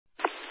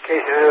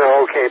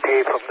KC0KP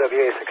from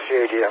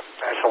WA6GAGM,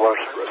 National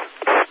Weather Service.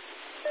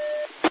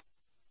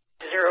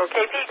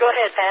 0KP, go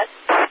ahead, Pat.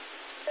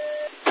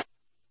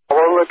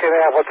 We're looking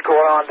at what's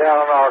going on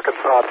down in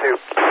Arkansas, too.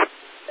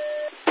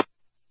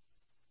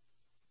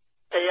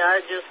 Yeah,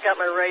 I just got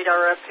my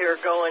radar up here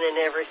going and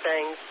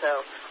everything,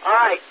 so. All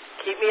right,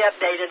 keep me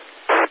updated.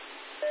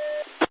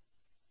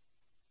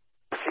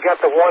 You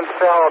got the one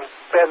cell in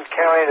Benton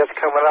County that's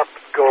coming up,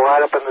 go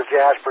right up into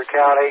Jasper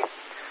County.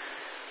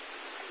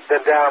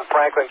 Then down in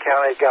Franklin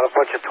County, got a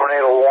bunch of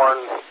tornado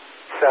warning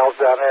cells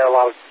down there, a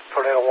lot of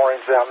tornado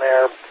warnings down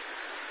there.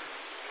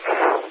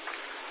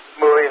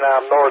 Moving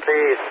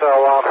northeast, so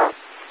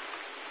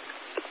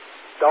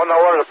don't know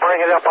whether to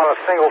bring it up on a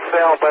single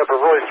cell, but if it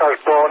really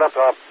starts blowing up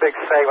in a big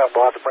segment,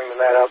 we'll have to bring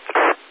that up.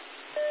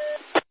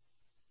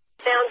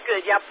 Sounds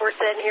good. Yep, we're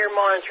sitting here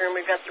monitoring.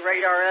 We've got the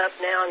radar up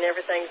now and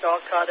everything's all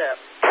caught up.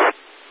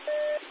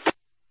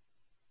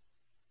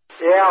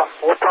 Yeah,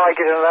 we'll probably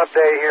get an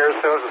update here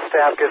as soon as the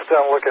staff gets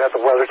done looking at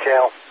the Weather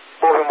Channel.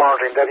 Moving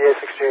monitoring,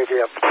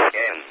 WA6GAGM.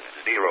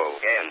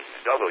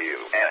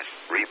 N0NWS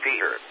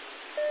repeater.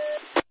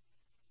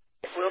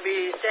 We'll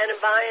be standing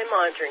by and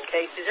monitoring.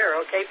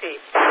 KC0KP.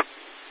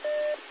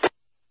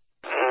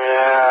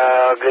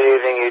 Good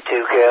evening, you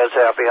two kids.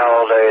 Happy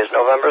holidays.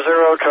 November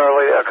 0,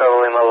 Charlie,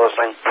 Echo Lima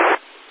listening.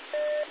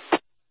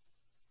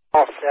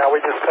 Oh, yeah, we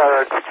just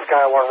started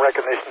SkyWarn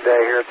recognition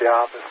day here at the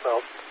office,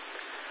 so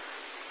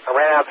I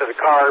ran out to the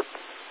car,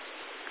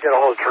 get a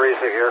hold of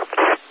Teresa here.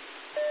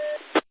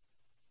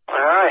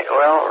 All right,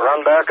 well,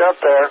 run back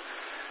up there.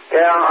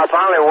 Yeah, I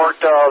finally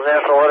worked the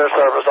National Weather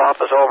Service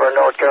office over in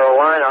North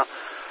Carolina.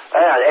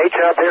 Man, H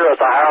up here at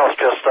the house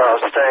just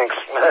stinks.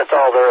 That's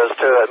all there is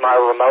to it. My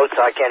remotes,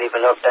 I can't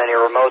even hook to any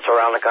remotes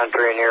around the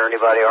country and hear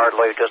anybody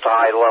hardly. Just a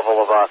high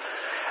level of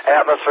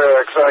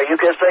atmospheric. So you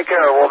kids take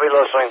care. We'll be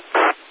listening.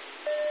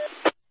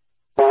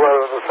 We're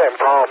having the same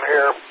problem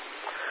here.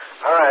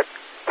 All right.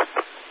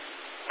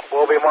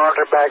 We'll be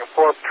monitoring back and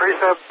forth.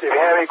 Teresa, if you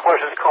have any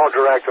questions, call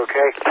direct,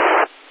 okay?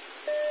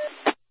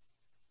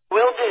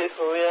 Will do.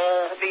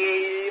 We'll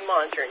be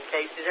monitoring.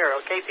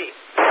 KC0KP.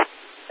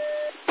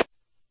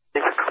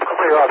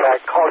 Clear on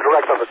that. Call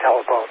direct on the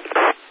telephone.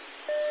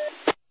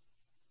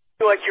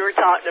 What you were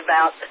talking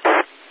about.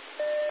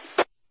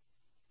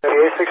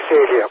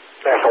 WA6GAGM,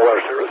 National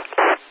Weather Service.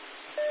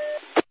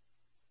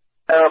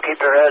 Well, keep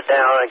your head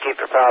down and keep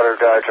your powder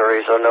dry,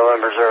 Teresa.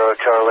 November 0,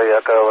 Charlie,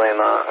 Echo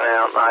Lima.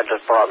 Yeah, I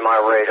just brought my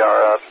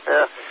radar up.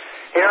 Yeah.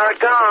 Here it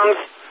comes.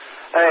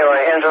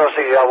 Anyway,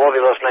 N0CL, we'll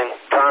be listening.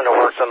 Trying to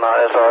work some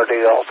SRD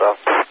also.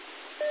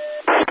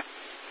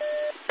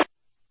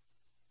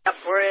 Yep,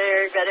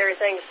 we've got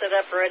everything set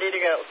up, ready to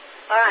go.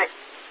 All right,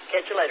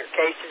 catch you later.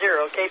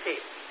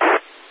 KC0KP.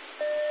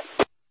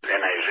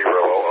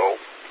 NA000.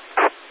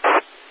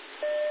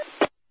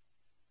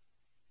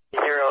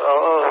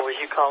 000, was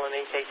you calling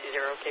me,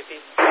 KC0KP?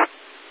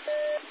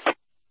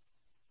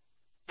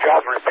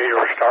 Job repeater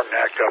is starting to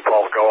act up.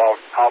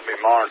 I'll be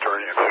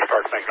monitoring it. If they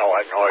start thinking all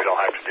that noise, I'll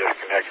have to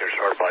disconnect it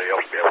so everybody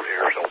else will be able to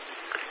hear. So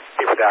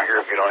people down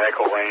here can get on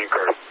Echo Link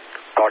or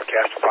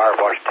broadcast to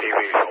Firewatch TV.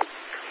 So.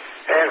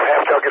 And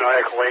perhaps y'all get on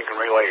Echo Link and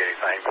relay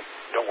anything.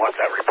 Don't want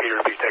that repeater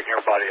to be taking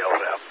everybody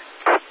else out.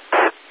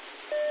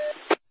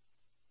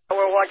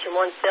 We're watching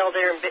one cell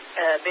there in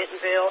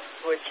Bentonville,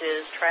 which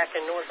is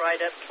tracking north right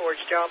up towards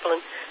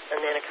Joplin,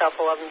 and then a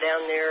couple of them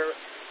down there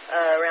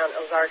around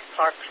Ozark,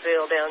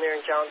 Parksville, down there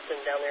in Johnson,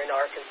 down there in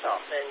Arkansas,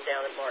 and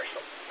down in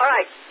Marshall. All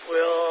right,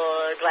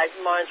 we'll glad to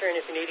monitor, and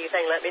if you need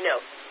anything, let me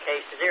know.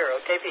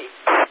 KC0KP.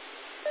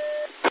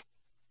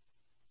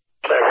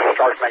 So if it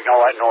starts making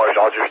all that noise,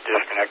 I'll just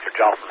disconnect the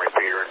Johnson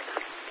repeater and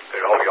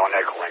it'll hold you on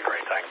Echo Link or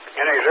anything.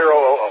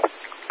 NA000.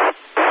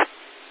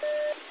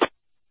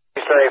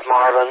 Be safe,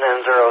 Marvin.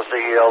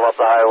 N0CL up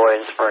the highway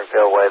in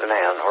Springfield, waving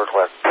hand. We're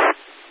clear.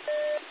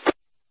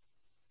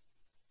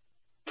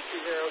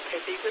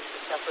 KC with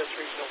the Southwest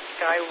Regional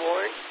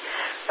SkyWarn.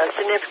 A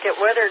significant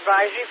weather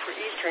advisory for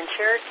eastern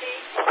Cherokee,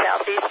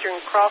 southeastern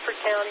Crawford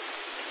County,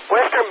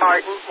 western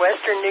Martin,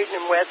 western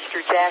Newton and Webster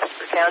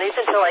Jasper counties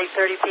until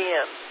 8:30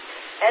 p.m.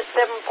 At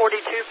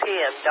 7:42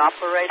 p.m.,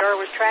 Doppler radar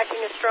was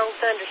tracking a strong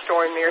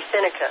thunderstorm near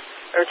Seneca,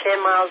 or 10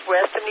 miles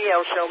west of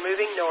Neosho,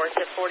 moving north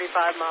at 45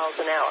 miles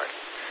an hour.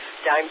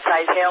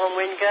 Dime-sized hail and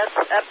wind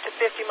gusts up to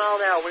 50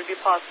 miles an hour would be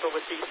possible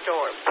with these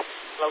storms.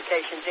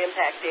 Locations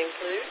impacted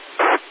include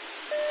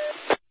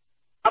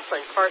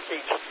Upland,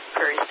 Carthage,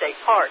 Prairie State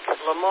Park,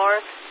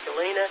 Lamar,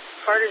 Galena,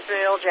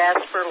 Cartersville,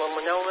 Jasper,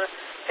 Monona,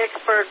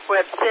 Vicksburg,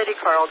 Webb City,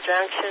 Carl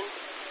Junction,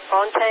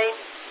 Fontaine,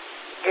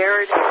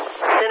 Garrett,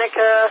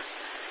 Seneca,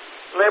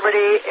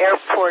 Liberty,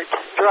 Airport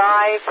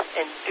Drive,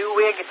 and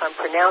Dewig, if I'm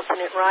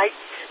pronouncing it right.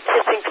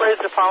 This includes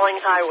the following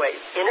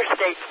highways: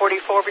 Interstate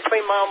 44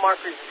 between mile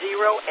markers 0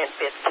 and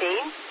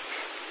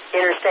 15,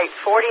 Interstate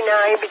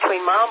 49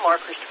 between mile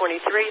markers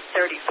 23,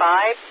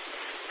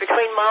 35,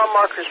 between mile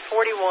markers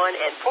 41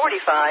 and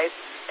 45,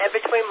 and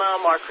between mile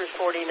markers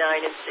 49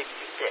 and 66.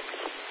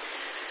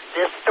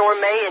 This storm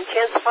may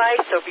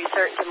intensify, so be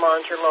certain to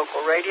monitor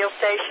local radio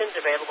stations,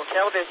 available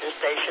television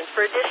stations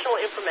for additional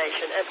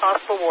information and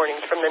possible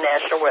warnings from the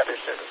National Weather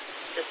Service.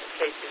 This is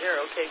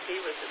KC0KP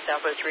with the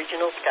Southwest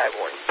Regional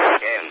SkyWarn.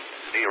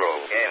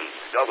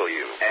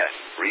 N0NWS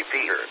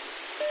repeater.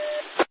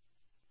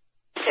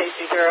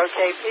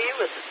 KC0KP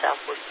with the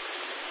Southwest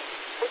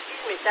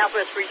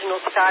Regional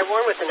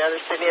SkyWarn with another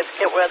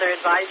significant weather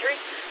advisory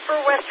for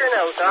western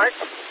Ozarks,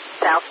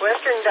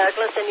 southwestern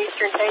Douglas, and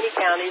eastern Taney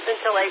counties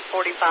until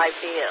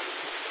 8:45 p.m.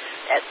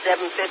 At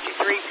 7:53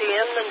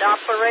 p.m., the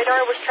Doppler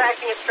radar was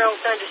tracking a strong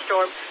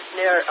thunderstorm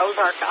near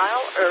Ozark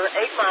Isle, or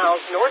 8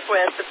 miles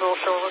northwest of Bull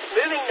Shoals,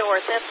 moving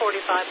north at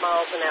 45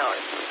 miles an hour.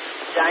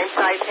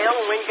 Giant-sized hail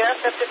and wind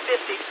gusts up to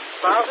 50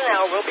 miles an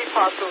hour will be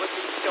possible with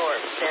these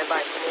storms. Stand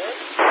by for more.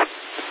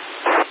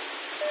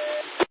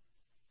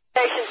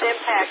 Stations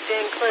impacts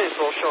include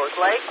Bull Shores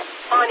Lake,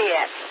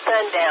 Pontiac,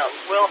 Sundown,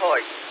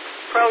 Wilhoit,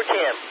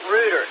 Pro-Tem,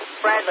 Reuter,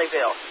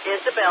 Bradleyville,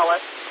 Isabella,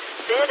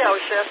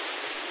 Theodosia,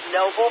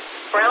 Noble,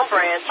 Brown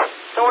Branch,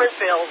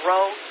 Thornville,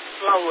 Rome,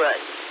 Long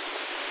Run.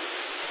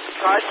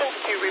 Cautions: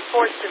 to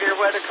report severe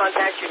weather,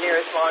 contact your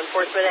nearest law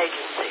enforcement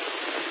agency.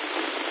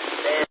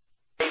 And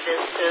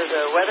this to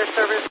the Weather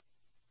Service.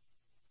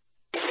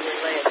 You can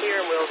relay it here,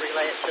 and we'll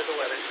relay it to the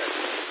Weather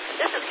Service.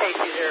 This is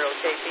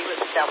KC0KP with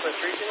the Southwest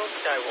Regional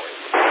SkyWarn.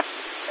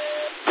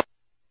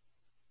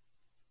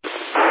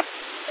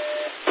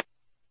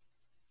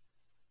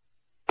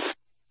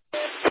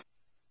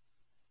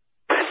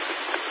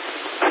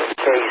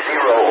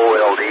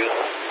 K0OLD.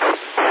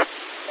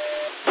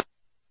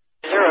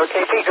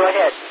 0KP, go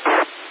ahead.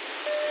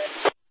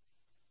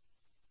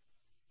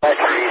 That's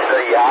Teresa.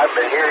 Yeah, I've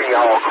been hearing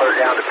y'all clear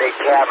down to Big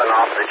Cabin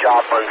off the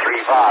Joplin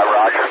 35,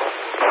 Roger.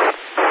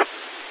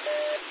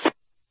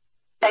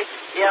 Hey,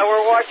 yeah,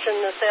 we're watching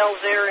the cells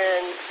there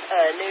in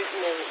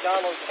Newton and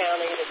McDonald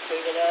County that's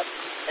moving up,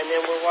 and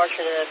then we're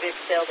watching a big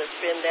cell that's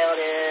been down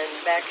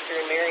in Baxter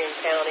and Marion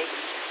County,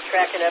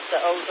 tracking up the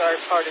Ozark,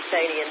 part of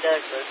Taney and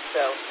Douglas.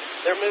 So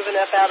they're moving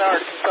up out of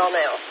Arkansas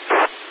now.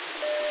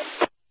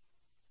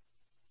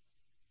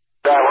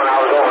 When I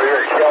was over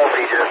here at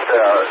Chelsea, just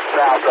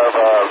south of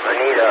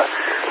Veneta,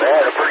 they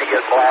had a pretty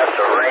good blast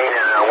of rain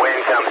and a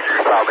wind coming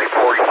through, probably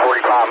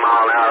 40-45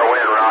 mile an hour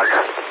wind,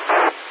 Roger.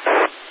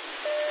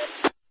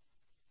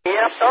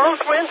 Yep, those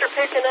winds are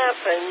picking up,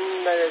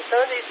 and some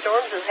of these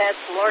storms have had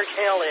some large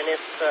hail in it,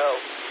 so,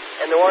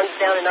 and the ones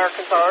down in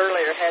Arkansas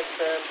earlier had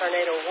some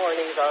tornado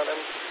warnings on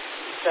them,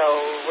 so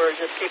we're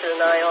just keeping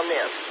an eye on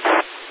them.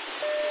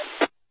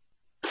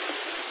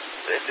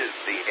 This is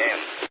the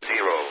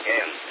N0NWS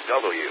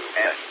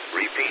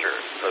repeater.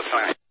 The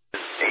time is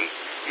 8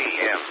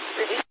 p.m.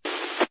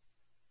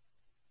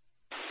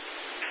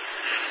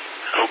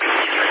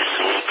 Okay, guys,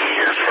 so we'll be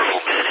here for a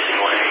little bit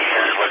anyway.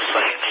 Looks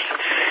like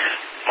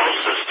most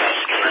of the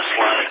stuff's going to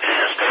slide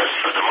past us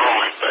for the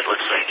moment, but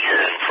looks like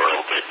you're in for a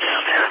little bit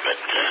down there. But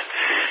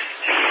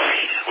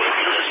anyway, we'll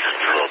be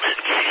listening for a little bit.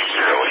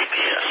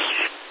 KC0APS.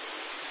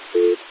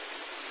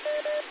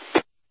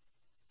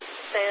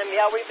 Sam,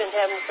 yeah, we've been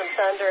having some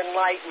thunder and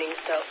lightning,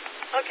 so,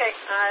 okay,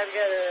 I've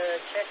got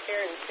to check here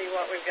and see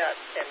what we've got.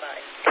 Stand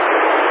by.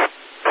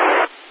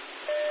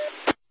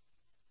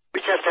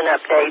 Just an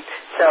update.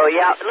 So,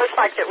 yeah, it looks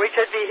like that we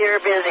could be here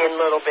busy in a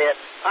little bit.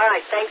 All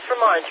right, thanks for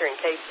monitoring,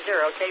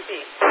 KC0KP.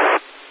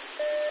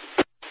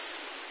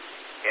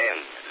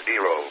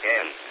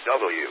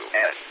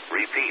 N0NWS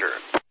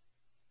repeater.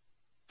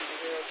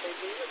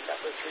 KC0KP with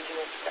Southwest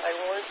Regional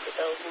SkyWarn for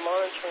those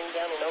monitoring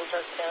down in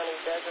Ozark County,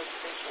 Douglas,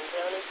 Christian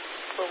County.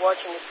 We're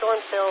watching the storm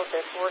cells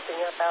that's working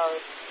up out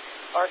of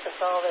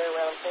Arkansas there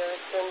around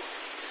Harrison,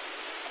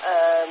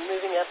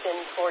 moving up in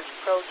towards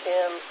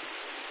Pro-Tem,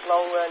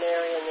 Long Run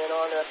area, and then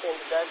on up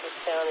into Douglas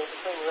County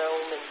between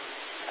Rome and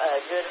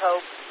Good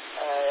Hope.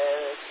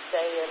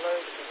 Stay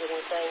alert. If you get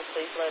anything,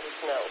 please let us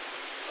know.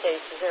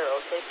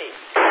 KC0KP.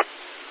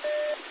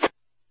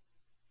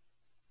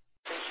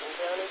 Christian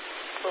County.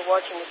 We're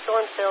watching the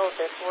storm cells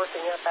that's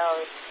working up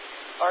out of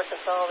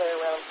Arkansas there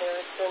around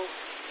Harrison,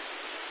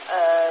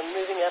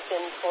 moving up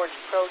in towards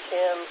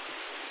Pro-Tem,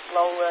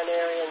 Long Run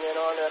area, and then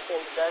on up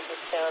into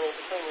Douglas County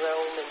between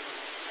Rome and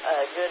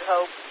Good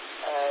Hope.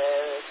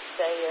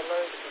 Stay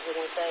alert. If you get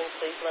anything,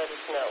 please let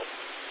us know.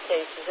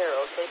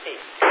 KC0KP.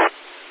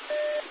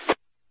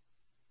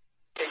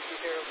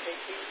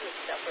 KC0KP with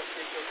Southwest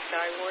Regional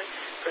SkyWarn.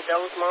 For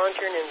those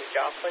monitoring in the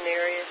Joplin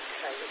area,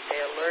 stay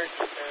alert.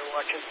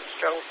 Watching some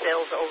strong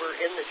cells over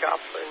in the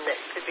Joplin that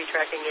could be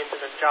tracking into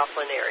the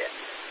Joplin area.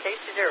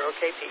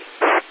 KC0KP.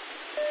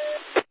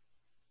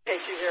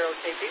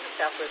 KC0KP with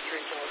Southwest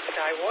Regional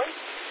SkyWarn.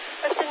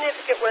 A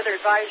significant weather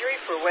advisory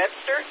for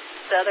Webster,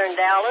 southern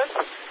Dallas,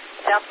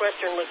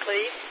 southwestern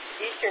Laclede,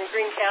 eastern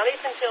Greene counties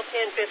until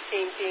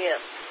 10:15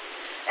 p.m.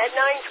 At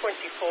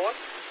 9:24,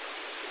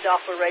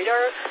 Doppler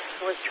radar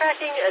was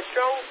tracking a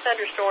strong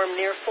thunderstorm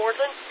near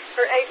Fordland,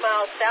 or 8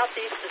 miles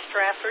southeast of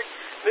Stratford,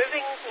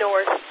 moving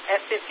north at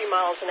 50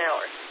 miles an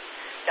hour.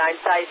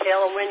 Giant-sized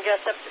hail and wind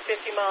gusts up to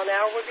 50 miles an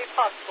hour would be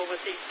possible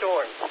with these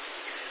storms.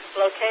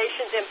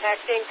 Locations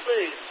impacted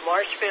include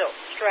Marshville,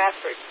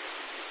 Stratford,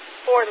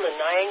 Portland,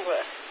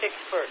 Niagara,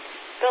 Vicksburg,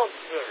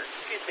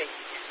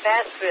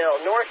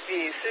 Bassville,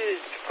 Northview,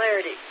 Foos,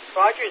 Clarity,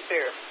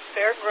 Rogersville,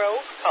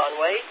 Fairgrove,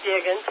 Conway,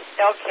 Diggins,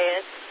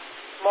 Elkhart,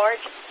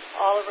 March,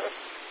 Olive,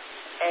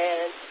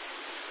 and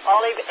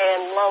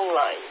Long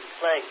Lane.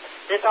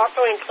 This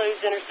also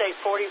includes Interstate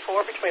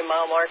 44 between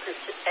mile markers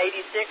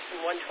 86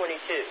 and 122.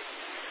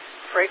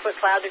 Frequent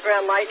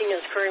cloud-to-ground lightning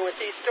is occurring with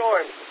these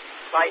storms.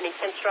 Lightning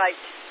can strike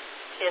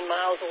 10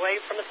 miles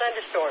away from a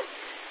thunderstorm.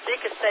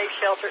 Seek a safe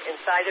shelter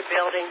inside a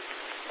building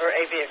or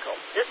a vehicle.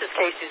 This is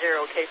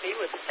KC0KP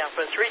with the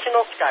Southwest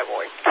Regional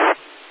SkyWarn.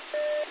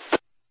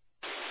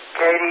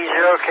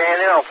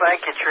 KD0KNL,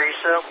 thank you,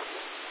 Teresa.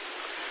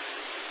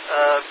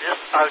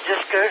 I was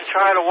just going to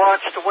try to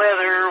watch the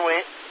weather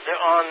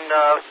on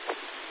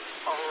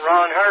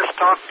Ron Hurst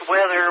talked the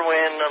weather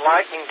when the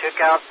lightning took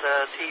out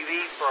the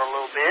TV for a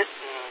little bit,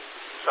 and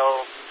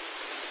so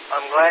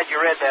I'm glad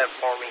you read that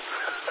for me.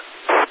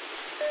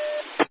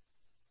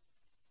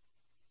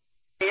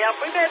 Yeah,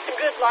 we've had some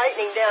good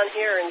lightning down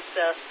here and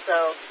stuff,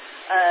 so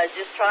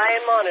just try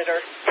and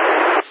monitor.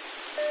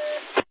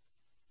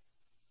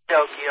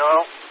 Okay,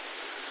 y'all.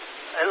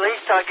 At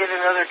least I'll get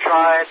another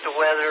try at the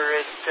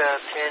weather at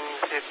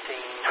 10:15.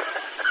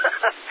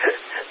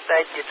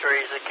 Thank you,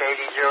 Teresa.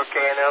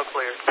 KD0KNL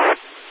clear.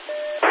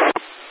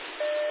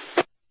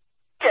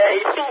 Okay,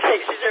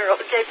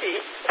 KC0KP.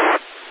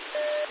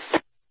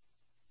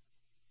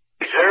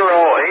 0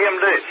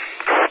 AMD.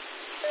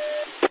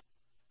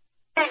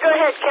 Hey, go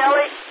ahead,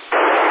 Kelly.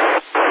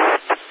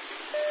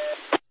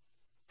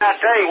 I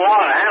tell you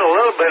what, I had a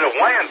little bit of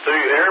wind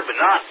through there, but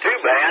not too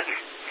bad.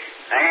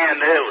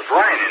 And it was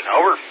raining,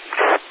 over.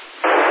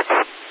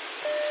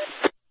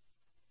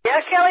 Yeah,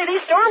 Kelly,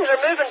 these storms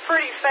are moving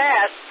pretty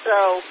fast,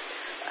 so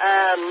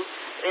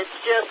it's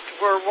just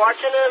we're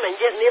watching them and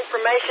getting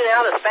information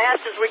out as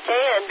fast as we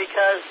can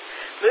because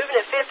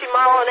moving at 50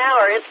 miles an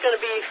hour, it's going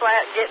to be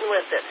flat getting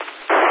with it.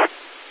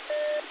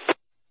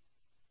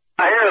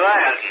 I hear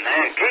that,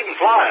 and keep them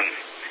flying.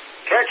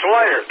 Catch you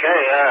later,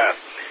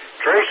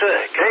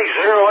 Teresa,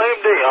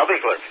 K0AMD. I'll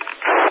be clear.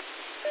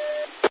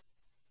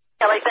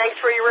 Kelly, thanks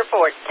for your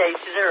report.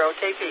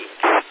 KC0KP.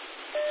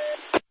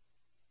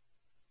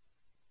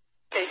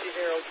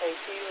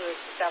 KC0KP with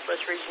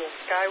Southwest Regional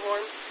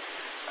SkyWarn.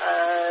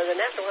 The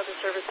National Weather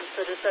Service has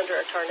put us under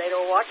a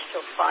tornado watch till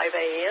 5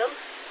 a.m.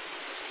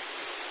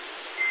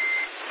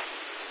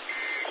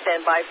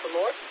 Stand by for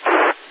more.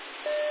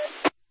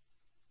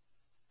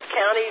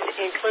 Counties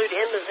include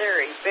in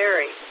Missouri,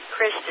 Berry,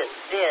 Christian,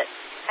 Dent,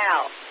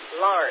 Howe,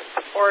 Lawrence,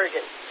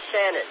 Oregon,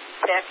 Shannon,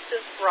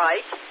 Texas,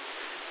 Wright,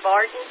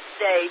 Barton,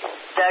 Dade,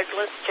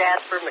 Douglas,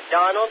 Jasper,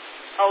 McDonald,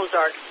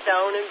 Ozark,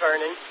 Stone, and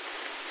Vernon,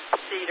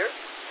 Cedar,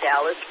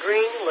 Dallas,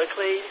 Greene,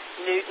 Laclede,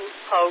 Newton,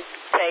 Polk,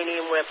 Taney,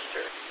 and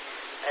Webster.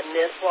 And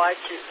this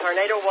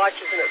tornado watch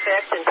is in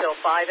effect until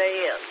 5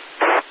 a.m.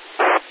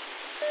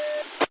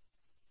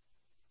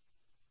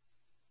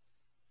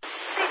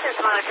 Features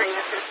monitoring,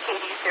 this is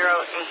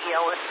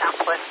KD0AEL with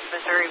Southwest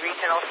Missouri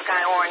Regional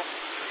SkyWarn.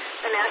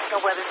 The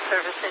National Weather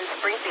Service in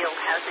Springfield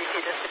has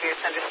issued a severe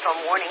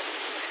thunderstorm warning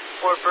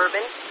for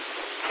Bourbon,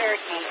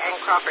 Cherokee, and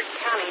Crawford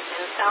counties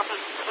in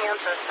southeast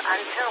Kansas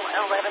until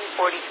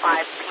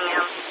 11:45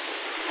 p.m.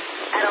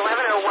 At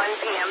 11:01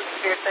 p.m.,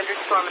 severe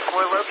thunderstorms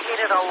were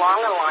located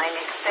along a line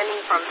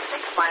extending from 6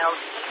 miles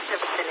east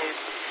of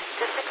Chanute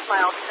to 6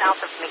 miles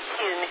south of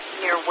McCune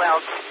near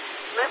Welch.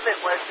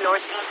 Movement was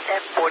northeast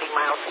at 40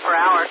 miles per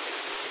hour.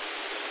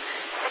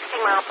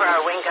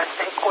 60-mile-per-hour wind gusts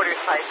and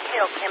quarter-sized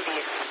hail can be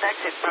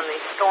expected from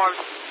these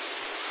storms.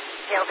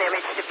 Hail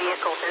damage to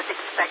vehicles is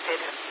expected.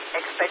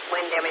 Expect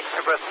wind damage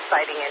to roof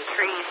siding and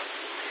trees.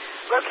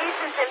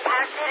 Locations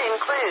impacted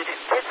include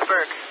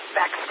Pittsburgh,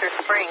 Baxter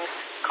Springs,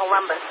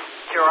 Columbus,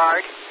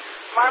 Girard,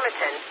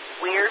 Marmaton,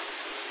 Weir,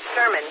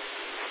 Sherman,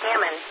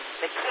 Hammond,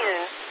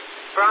 McCune,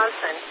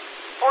 Bronson,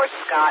 Fort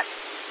Scott,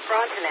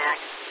 Frontenac,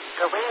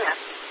 Galena,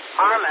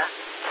 Arma,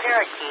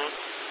 Cherokee,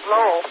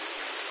 Lowell,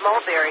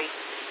 Mulberry,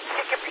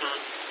 Chicopee,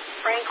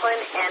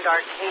 Franklin, and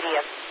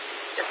Arcadia.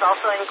 This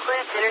also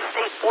includes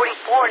Interstate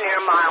 44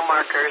 near mile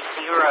marker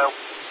 0.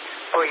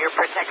 For your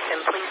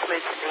protection, please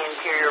move to the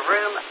interior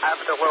room of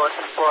the lowest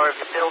floor of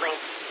the building.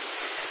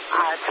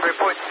 To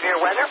report severe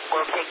weather,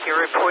 we'll take your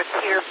reports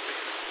here,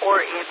 or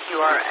if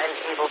you are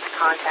unable to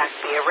contact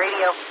via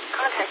radio,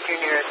 contact your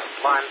nearest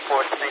law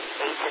enforcement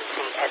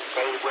agency and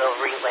they will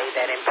relay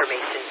that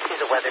information to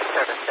the Weather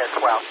Service as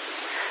well.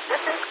 This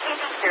is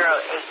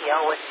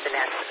KD0AEL with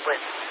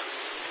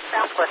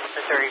Southwest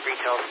Missouri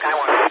Regional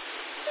SkyWarn.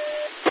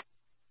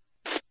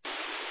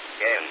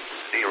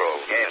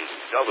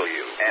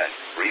 N0NWS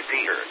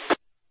repeater.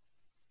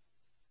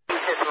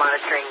 This is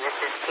monitoring. This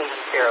is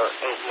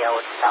KD0AEL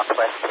with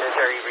Southwest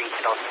Missouri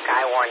Regional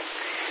SkyWarn.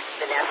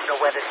 The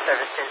National Weather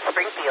Service in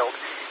Springfield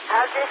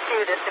has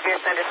issued a severe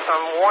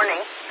thunderstorm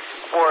warning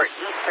for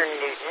eastern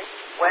Newton,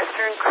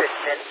 western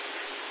Christian,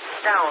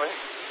 Stone,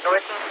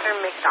 northeastern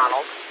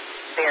McDonald,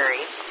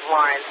 Berry,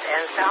 Lawrence,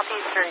 and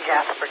southeastern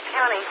Jasper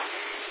counties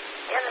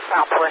in the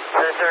southwest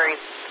Missouri.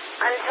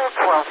 until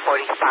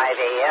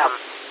 12:45 a.m.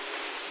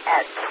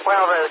 At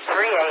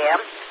 12:03 a.m.,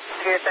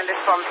 severe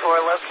thunderstorms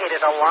were located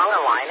along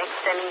a line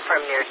extending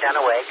from near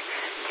Dunaweg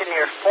to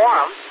near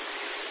Forum.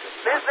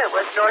 Movement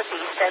was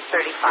northeast at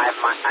 55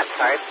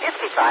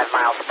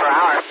 miles per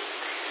hour.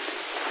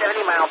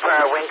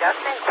 70-mile-per-hour wind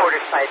gusts and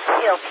quarter-sized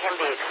hail can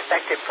be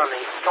expected from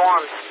these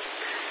storms.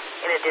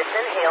 In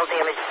addition, hail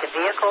damage to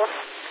vehicles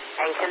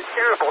and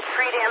considerable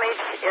tree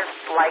damage is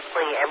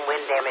likely, and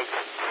wind damage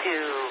to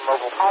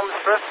mobile homes,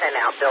 roofs, and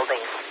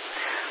outbuildings.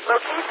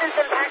 Locations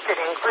impacted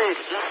include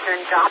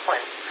eastern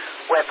Joplin,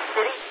 Webb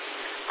City,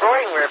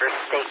 Roaring River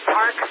State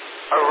Park,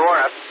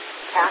 Aurora,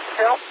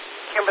 Cassville,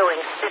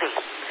 Kimberling City,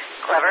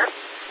 Clever,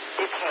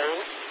 Duquesne,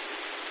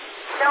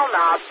 Shell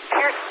Knob,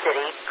 Pierce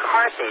City,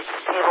 Carthage,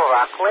 Table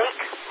Rock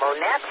Lake,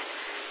 Monette,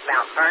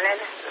 Mount Vernon,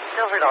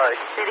 Silver Dollar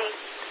City,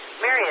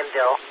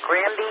 Merriamville,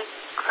 Granby,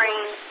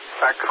 Crane,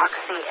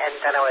 Sarcoxie,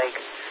 and Dunaweg.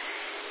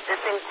 This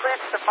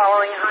includes the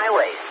following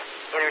highways: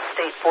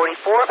 Interstate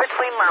 44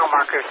 between mile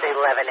markers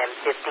 11 and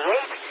 58,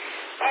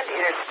 and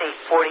Interstate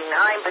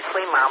 49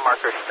 between mile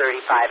markers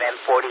 35 and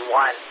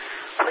 41.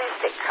 Please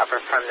take cover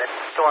from this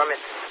storm at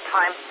this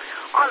time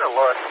on the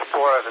lowest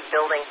floor of a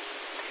building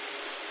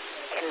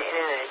in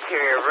an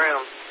interior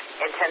room.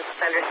 Intense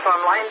thunderstorm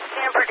lines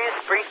can produce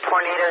brief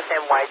tornadoes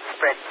and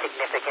widespread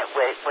significant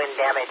wind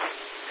damage.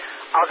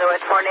 Although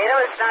a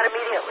tornado is not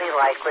immediately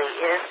likely,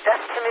 it is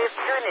best to move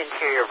to an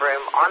interior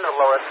room on the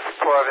lowest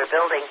floor of a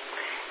building,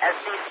 as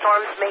these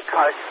storms may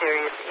cause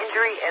serious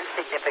injury and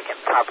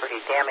significant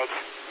property damage.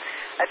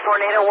 A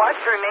tornado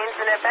watch remains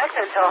in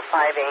effect until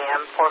 5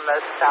 a.m. for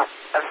most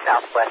of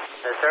southwest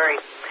Missouri.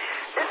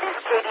 This is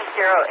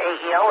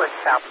KD0AEL with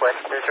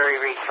Southwest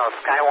Missouri Regional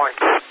SkyWarn.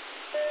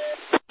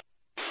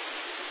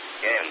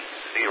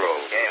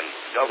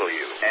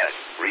 N0NWS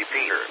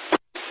repeater.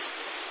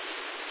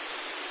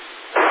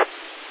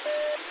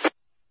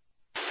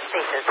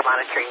 Stations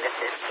monitoring, this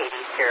is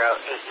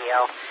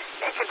KD0AEL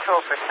and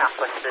control for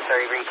Southwest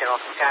Missouri Regional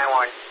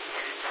SkyWarn.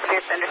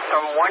 Severe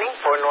thunderstorm warning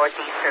for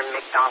northeastern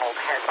McDonald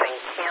has been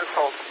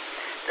canceled.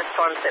 The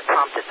storms that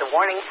prompted the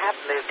warning have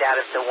moved out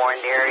of the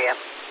warned area.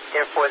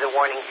 Therefore, the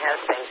warning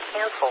has been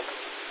canceled.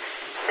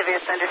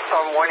 Severe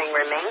thunderstorm warning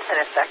remains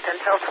in effect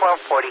until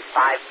 12:45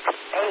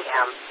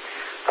 a.m.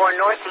 for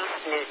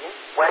northeast Newton,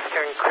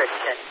 western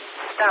Christian,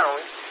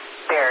 Stone,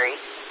 Berry,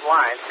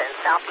 Lawrence, and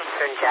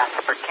southeastern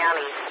Jasper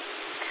counties.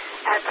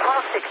 At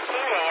 12:16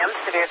 a.m.,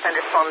 severe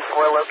thunderstorms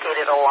were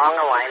located along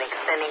a line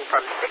extending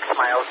from 6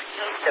 miles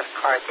east of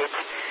Carthage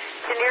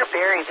to near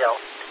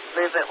Berryville.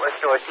 Movement was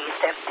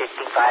northeast at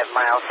 55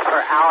 miles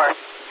per hour.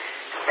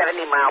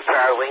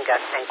 70-mile-per-hour wind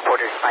gusts and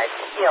quarter-sized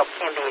hail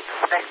can be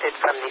expected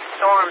from these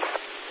storms.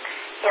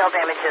 Hail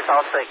damage is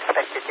also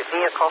expected to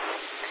vehicles,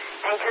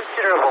 and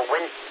considerable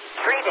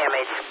tree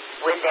damage.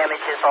 Wind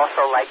damage is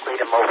also likely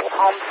to mobile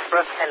homes,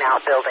 roofs, and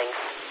outbuildings.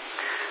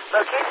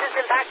 Locations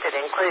impacted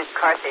include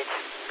Carthage,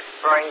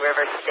 Roaring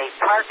River State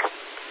Park,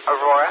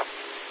 Aurora,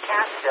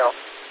 Cassville,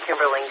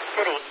 Kimberling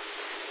City,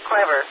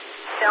 Clever,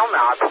 Shell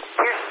Knob,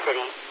 Pierce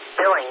City,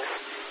 Billings,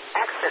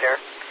 Exeter,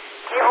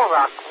 Table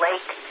Rock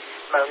Lake,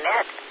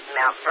 Monette,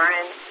 Mount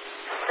Vernon,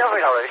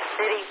 Silver Dollar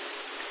City,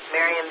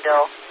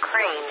 Merriamville,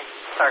 Crane,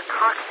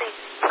 Sarcoxie,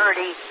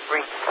 Purdy,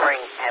 Reed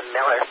Spring, and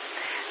Miller.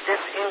 This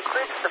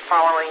includes the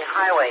following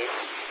highways: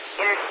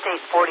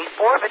 Interstate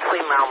 44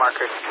 between mile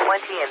markers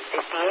 20 and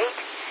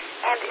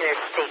 58, and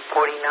Interstate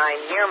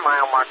 49 near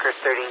mile marker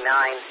 39.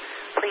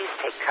 Please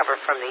take cover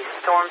from these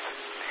storms.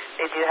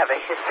 They do have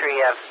a history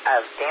of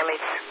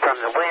damage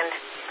from the wind.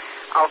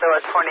 Although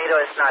a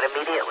tornado is not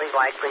immediately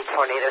likely,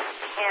 tornadoes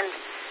can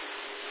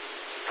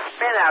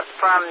spin up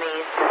from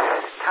these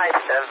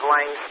types of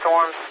line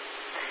storms.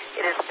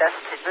 It is best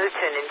to move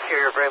to an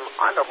interior room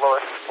on the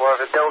lowest floor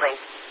of a building.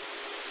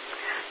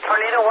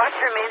 Tornado watch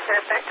remains in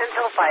effect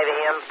until 5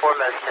 a.m. for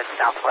most of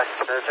southwest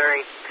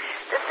Missouri.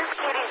 This is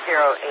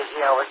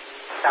KD0AEL with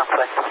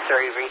Southwest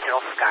Missouri Regional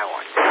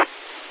SkyWarn.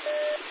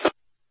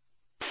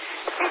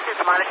 Stations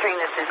monitoring,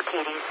 this is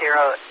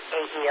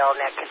KD0AEL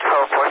net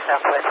control for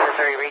Southwest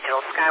Missouri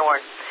Regional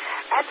SkyWarn.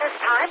 At this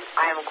time,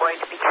 I am going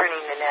to be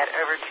turning the net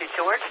over to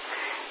George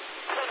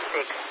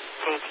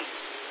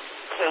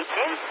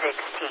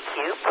KJ6TQ,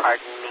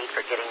 pardon me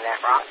for getting that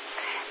wrong,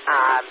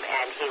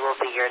 and he will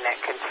be your net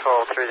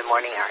control through the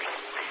morning hours.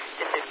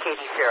 This is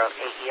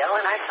KD0AEL,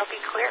 and I shall be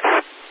clear.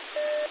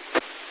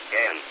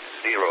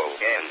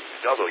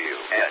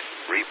 N0NWS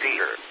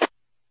repeater.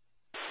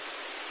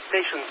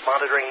 Stations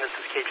monitoring, this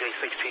is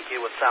KJ6TQ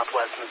with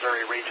Southwest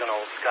Missouri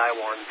Regional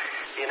SkyWarn.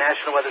 The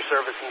National Weather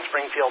Service in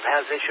Springfield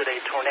has issued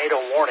a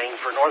tornado warning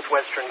for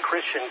northwestern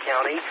Christian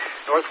County,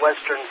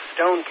 northwestern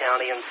Stone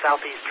County, and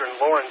southeastern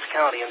Lawrence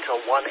County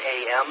until 1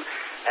 a.m.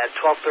 At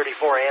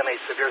 12:34 a.m., a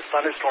severe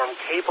thunderstorm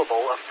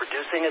capable of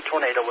producing a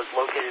tornado was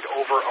located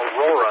over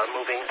Aurora,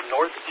 moving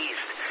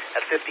northeast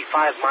at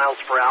 55 miles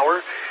per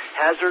hour.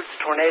 Hazards,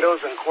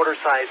 tornadoes, and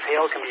quarter-size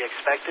hail can be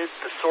expected.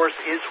 The source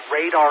is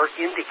radar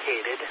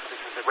indicated.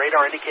 This is a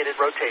radar-indicated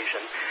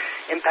rotation.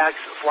 Impacts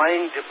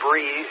flying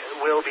debris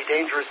will be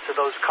dangerous to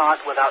those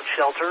caught without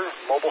shelter.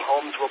 Mobile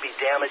homes will be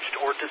damaged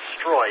or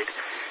destroyed.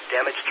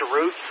 Damage to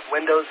roofs,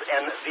 windows,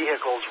 and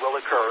vehicles will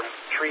occur.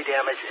 Tree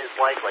damage is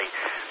likely.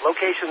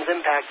 Locations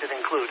impacted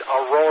include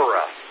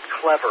Aurora,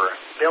 Clever,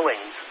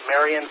 Billings,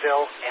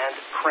 Marionville, and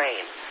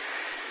Crane.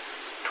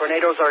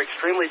 Tornadoes are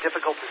extremely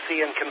difficult to see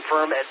and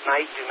confirm at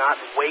night. Do not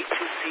wait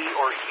to see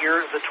or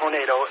hear the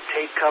tornado.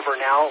 Take cover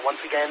now.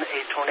 Once again, a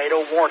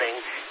tornado warning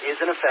is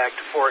in effect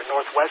for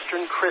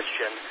northwestern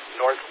Christian,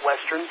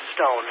 northwestern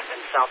Stone, and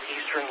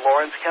southeastern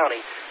Lawrence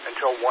County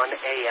until 1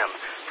 a.m.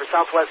 For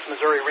Southwest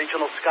Missouri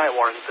Regional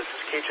SkyWarn, this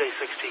is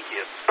KJ6TQ.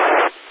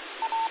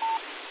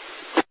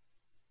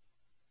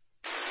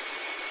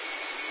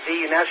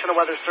 The National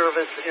Weather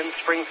Service in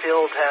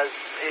Springfield has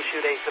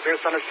issued a severe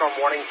thunderstorm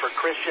warning for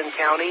Christian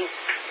County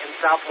in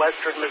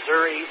southwestern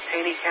Missouri,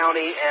 Taney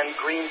County, and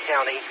Greene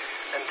County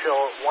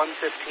until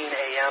 1:15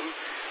 a.m.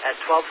 At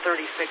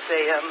 12:36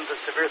 a.m., the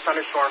severe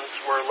thunderstorms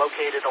were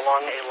located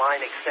along a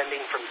line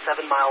extending from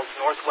 7 miles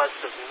northwest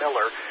of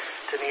Miller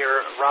to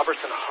near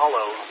Robertson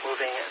Hollow,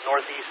 moving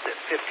northeast at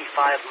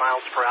 55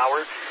 miles per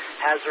hour.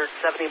 Hazard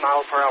 70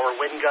 mile per hour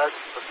wind gusts.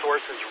 The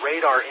source is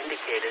radar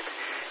indicated.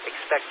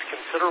 Expect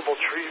considerable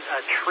tree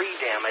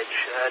damage.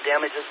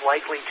 Damage is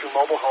likely to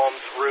mobile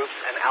homes, roofs,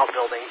 and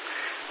outbuildings.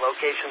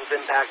 Locations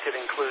impacted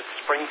include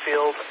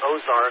Springfield,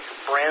 Ozark,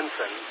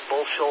 Branson,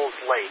 Bull Shoals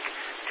Lake,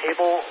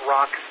 Table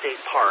Rock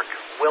State Park,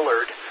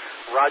 Willard,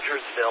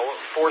 Rogersville,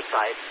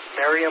 Forsyth,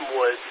 Merriam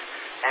Woods,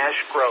 Ash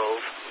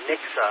Grove,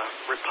 Nixa,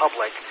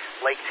 Republic,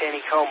 Lake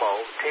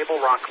Taneycomo, Table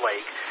Rock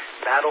Lake,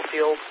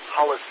 Battlefield,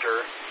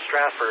 Hollister,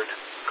 Strafford,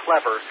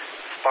 Clever,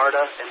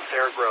 Sparta, and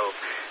Fair Grove.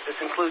 This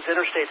includes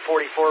Interstate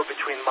 44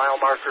 between mile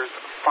markers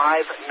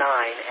 5, 9,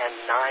 and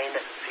 9,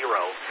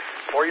 0.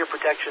 For your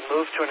protection,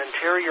 move to an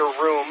interior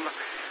room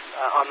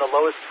on the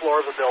lowest floor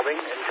of the building.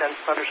 Intense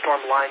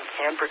thunderstorm lines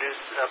can produce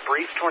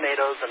brief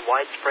tornadoes and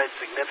widespread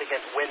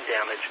significant wind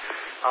damage.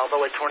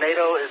 Although a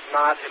tornado is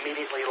not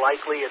immediately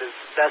likely, it is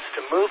best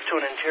to move to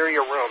an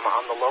interior room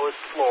on the lowest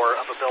floor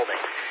of a building.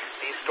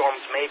 These storms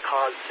may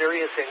cause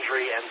serious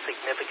injury and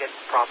significant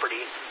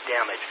property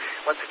damage.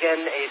 Once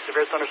again, a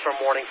severe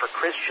thunderstorm warning for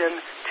Christian,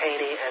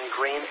 Taney, and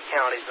Greene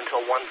counties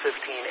until 1:15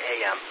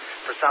 a.m.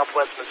 For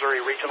Southwest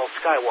Missouri Regional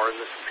SkyWarn,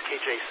 this is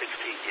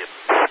KJ6TQ.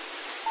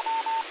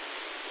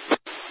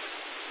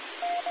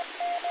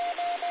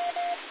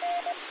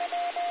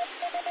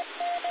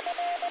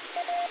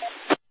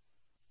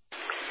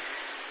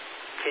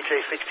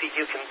 KJ6TQ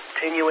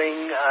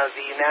continuing.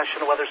 The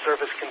National Weather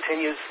Service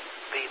continues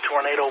the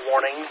tornado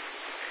warning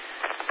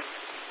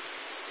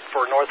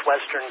for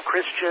northwestern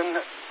Christian,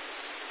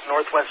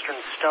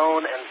 northwestern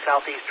Stone, and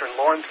southeastern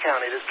Lawrence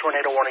County. This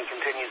tornado warning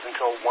continues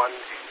until 1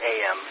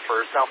 a.m.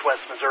 For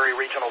Southwest Missouri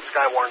Regional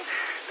SkyWarn,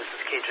 this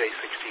is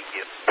KJ6TQ.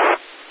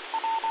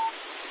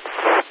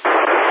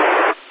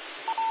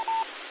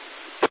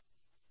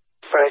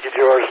 Thank you,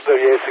 George.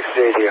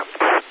 3868 here.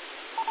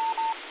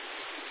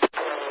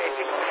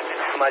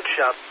 Much.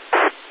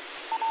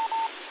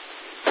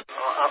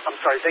 I'm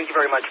sorry. Thank you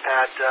very much,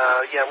 Pat.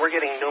 Yeah, we're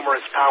getting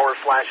numerous power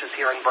flashes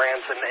here in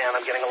Branson, and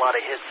I'm getting a lot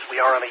of hits.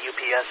 We are on a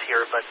UPS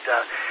here, but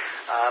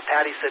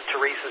Patty said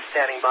Teresa's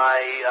standing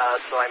by,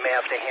 so I may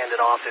have to hand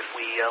it off if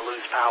we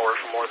lose power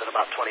for more than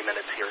about 20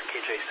 minutes here at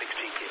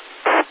KJ6TQ.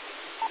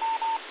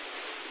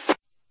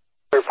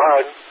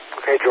 Pardon.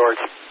 Okay,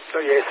 George.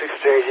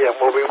 3868, yeah,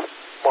 we'll be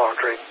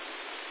monitoring.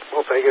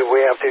 We'll take it.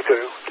 We have to,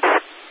 too.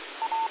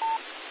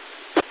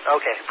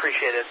 Okay,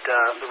 appreciate it.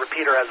 The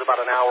repeater has about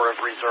an hour of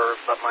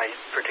reserve, but my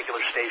particular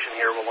station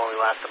here will only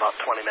last about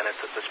 20 minutes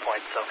at this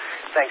point. So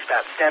thanks,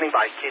 Pat. Standing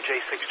by,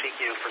 KJ6TQ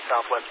for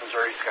Southwest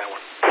Missouri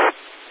SkyWarn.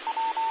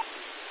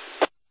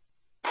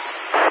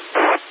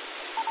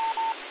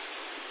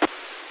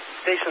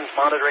 Stations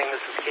monitoring,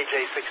 this is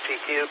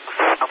KJ6TQ,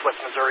 Southwest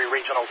Missouri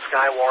Regional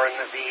SkyWarn.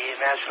 The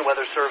National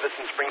Weather Service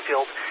in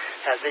Springfield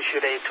has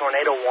issued a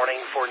tornado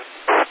warning for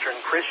northwestern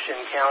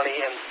Christian County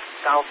and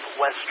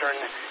southwestern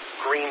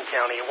Greene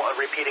County.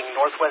 Repeating,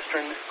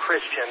 northwestern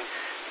Christian,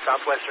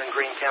 southwestern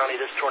Greene County.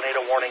 This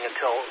tornado warning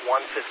until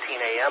 1:15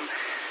 a.m.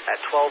 At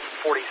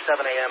 12:47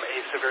 a.m., a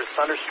severe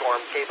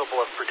thunderstorm capable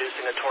of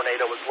producing a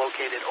tornado was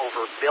located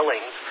over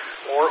Billings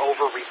or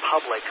over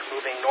Republic,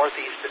 moving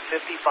northeast at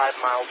 55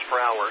 miles per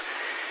hour.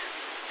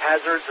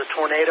 Hazards: a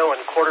tornado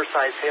and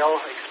quarter-size hail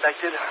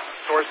expected.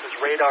 Source is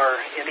radar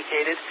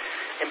indicated.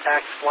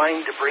 Impacts: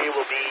 flying debris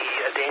will be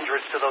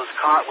dangerous to those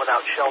caught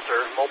without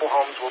shelter. Mobile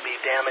homes will be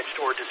damaged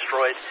or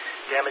destroyed.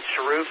 Damage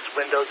to roofs,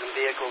 windows, and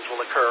vehicles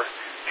will occur.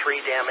 Tree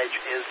damage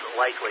is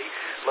likely.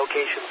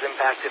 Locations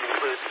impacted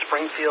include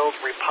Springfield,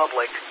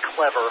 Republic,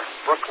 Clever,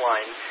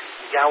 Brookline,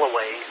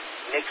 Galloway,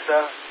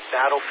 Nixa,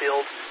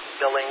 Battlefield,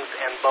 Billings,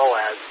 and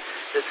Boaz.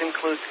 This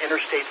includes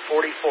Interstate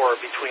 44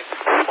 between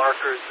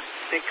markers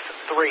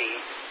 6-3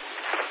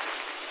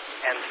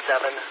 and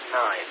 7-9.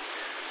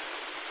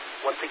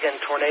 Once again,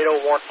 tornado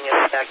warning in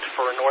effect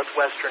for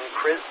northwestern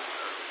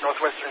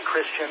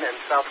Christian and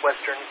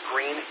southwestern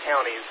Greene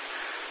counties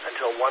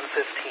until 1:15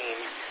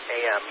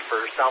 a.m.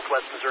 For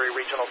Southwest Missouri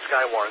Regional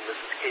SkyWarn, this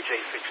is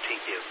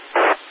KJ6TQ.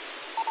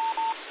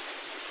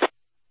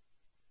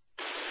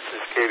 This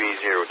is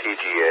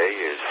KB0TGA.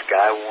 Is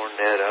SkyWarn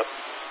net up?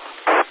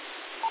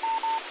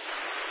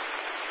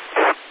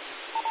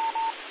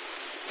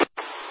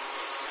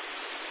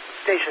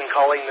 Station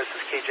calling, this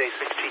is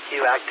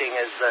KJ6TQ acting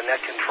as net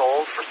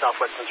control for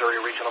Southwest Missouri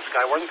Regional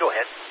SkyWarn. Go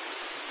ahead.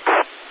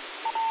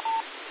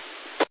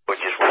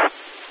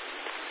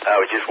 I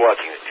was just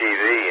watching the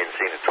TV and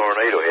seeing a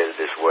tornado headed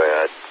this way.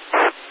 I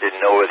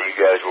didn't know whether you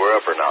guys were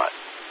up or not.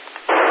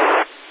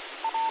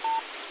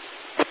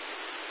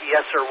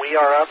 Yes, sir, we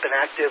are up and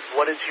active.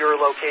 What is your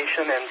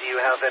location, and do you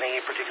have any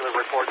particular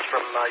reports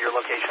from your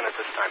location at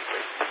this time,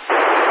 please?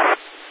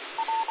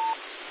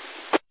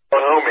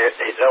 Well, home,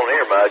 it don't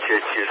hear much.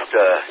 It's just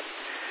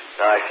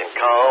nice and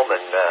calm,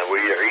 and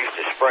we are east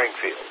of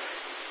Springfield.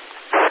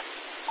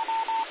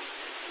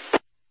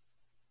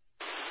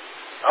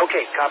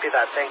 Okay, copy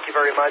that. Thank you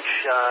very much.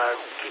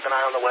 Keep an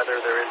eye on the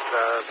weather. There is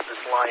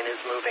this line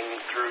is moving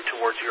through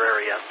towards your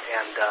area,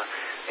 and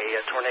a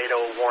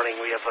tornado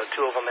warning. We have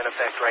two of them in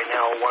effect right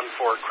now. One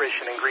for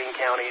Christian and Greene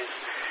counties.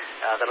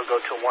 That'll go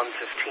to 1:15,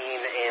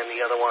 and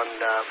the other one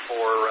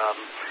for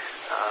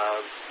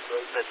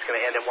that's going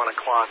to end at 1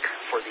 o'clock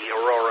for the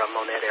Aurora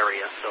Monette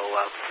area. So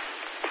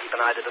keep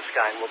an eye to the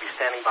sky, and we'll be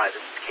standing by. This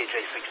is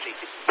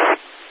KJ6TQ.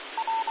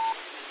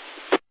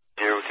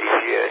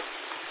 0TGA.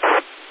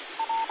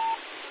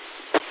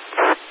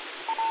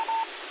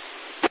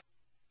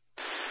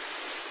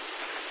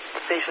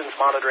 Stations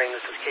monitoring,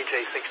 this is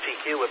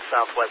KJ6TQ with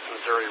Southwest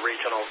Missouri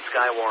Regional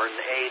SkyWarn.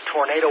 A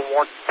tornado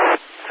warning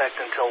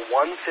effect until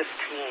 1:15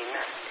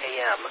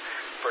 a.m.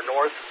 for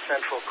north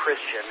central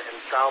Christian and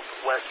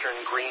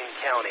southwestern Greene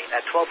County.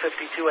 At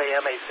 12:52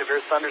 a.m., a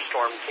severe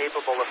thunderstorm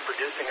capable of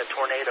producing a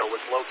tornado was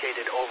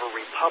located over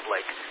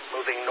Republic,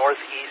 moving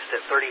northeast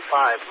at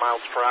 35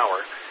 miles per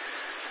hour.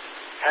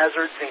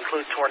 Hazards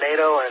include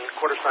tornado and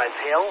quarter-size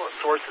hail.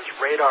 Source is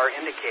radar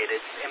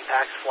indicated.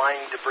 Impacts, flying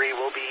debris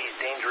will be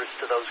dangerous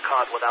to those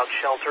caught without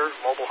shelter.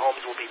 Mobile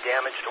homes will be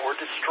damaged or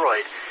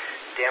destroyed.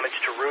 Damage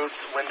to roofs,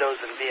 windows,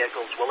 and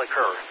vehicles will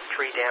occur.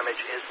 Tree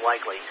damage is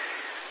likely.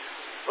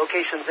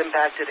 Locations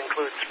impacted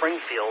include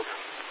Springfield,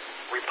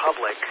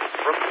 Republic,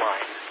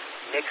 Brookline,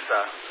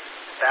 Nixa,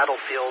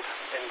 Battlefield,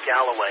 and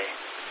Galloway.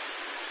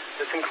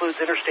 This includes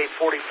Interstate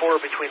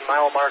 44 between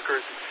mile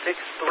markers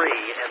 6-3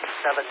 and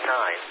 7-9.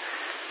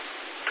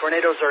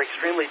 Tornadoes are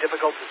extremely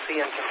difficult to see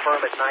and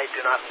confirm at night.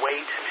 Do not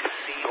wait to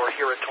see or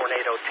hear a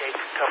tornado. Take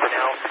cover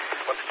now.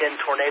 Once again,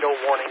 tornado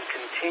warning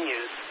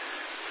continues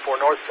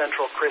for north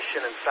central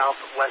Christian and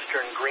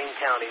southwestern Greene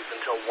counties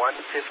until 1:15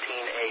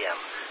 a.m.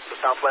 For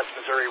Southwest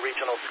Missouri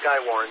Regional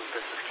SkyWarn,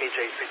 this is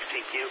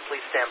KJ6TQ.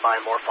 Please stand by.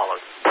 More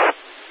follows.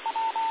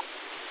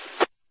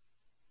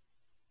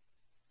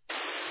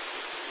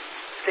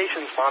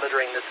 Stations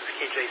monitoring, this is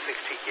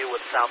KJ6TQ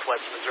with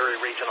Southwest Missouri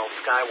Regional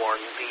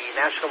SkyWarn. The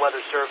National Weather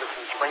Service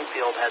in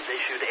Springfield has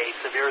issued a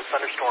severe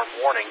thunderstorm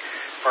warning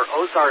for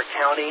Ozark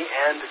County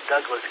and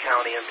Douglas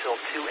County until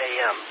 2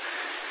 a.m.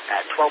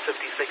 At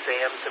 12:56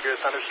 a.m., severe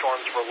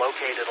thunderstorms were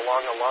located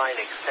along a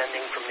line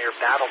extending from near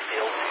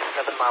Battlefield,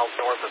 7 miles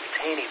north of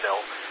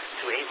Taneyville,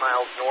 to 8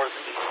 miles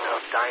northeast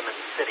of Diamond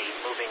City,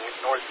 moving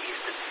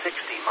northeast at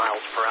 60 miles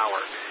per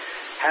hour.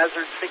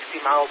 Hazard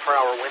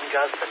 60-mile-per-hour wind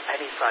gusts and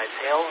penny-sized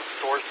hail.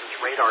 Source is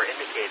radar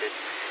indicated.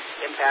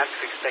 Impacts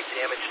expect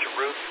damage to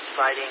roofs,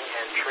 siding,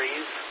 and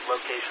trees.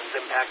 Locations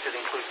impacted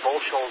include Bull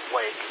Shoals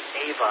Lake,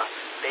 Ava,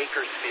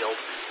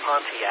 Bakersfield,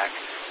 Pontiac,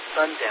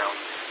 Sundown,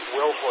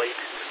 Wilhoit,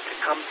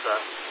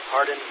 Tecumseh,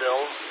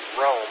 Hardinville,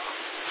 Rome,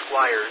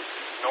 Squires,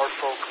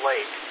 Norfolk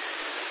Lake,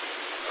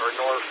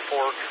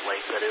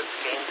 that is,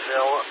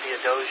 Gainesville,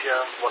 Theodosia,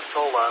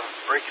 Wasola,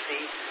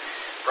 Brixie,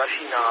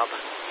 Brushy Knob,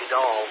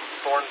 Udall,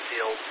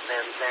 Thornfield,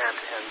 Van Zant,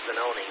 and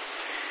Zanoni.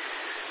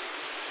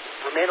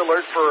 Remain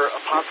alert for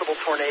a possible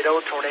tornado.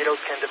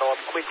 Tornadoes can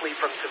develop quickly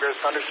from severe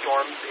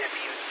thunderstorms. If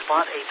you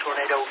spot a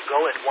tornado,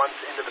 go at once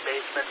into the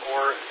basement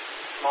or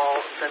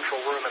small central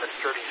room in a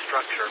sturdy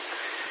structure.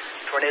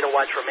 Tornado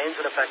watch remains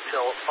in effect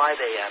till 5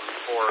 a.m.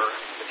 for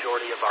the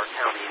majority of our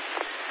counties.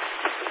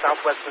 The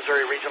Southwest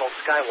Missouri Regional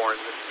SkyWarn,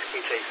 this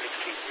is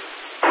KJ6TQ.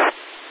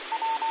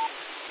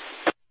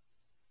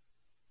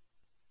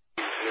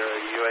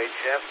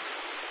 UHF.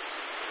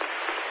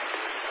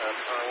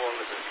 Warn,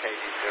 this is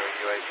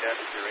KD0UHF.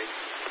 You're ready.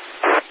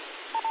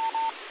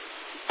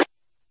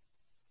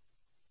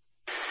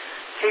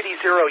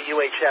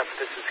 KD0UHF,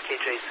 this is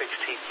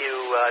KJ6TQ,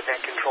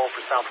 net control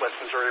for Southwest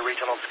Missouri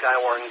Regional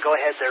SkyWarn. Go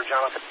ahead there,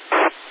 Jonathan.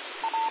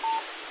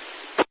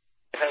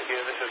 Thank you.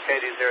 This is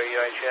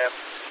KD0UHF.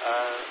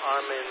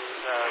 I'm in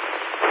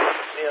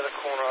near the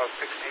corner of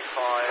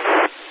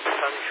 65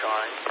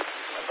 Sunshine,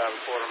 about a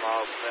quarter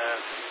mile from there.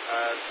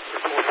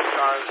 Reporting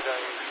skies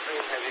going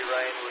extreme heavy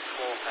rain with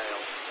small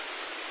hail.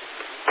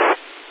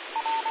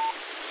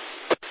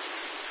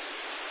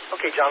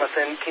 Okay,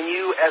 Jonathan, can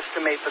you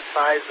estimate the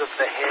size of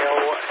the hail,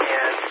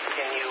 and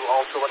can you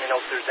also let me know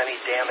if there's any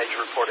damage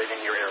reported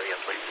in your area,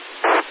 please?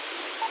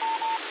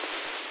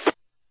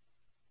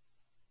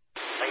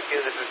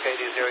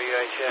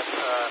 UHF.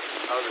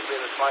 There's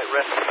been a slight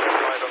respite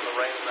right on the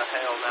rain and the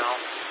hail now.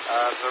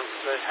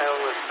 The hail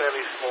was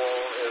fairly small.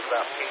 It was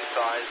about pea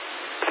size.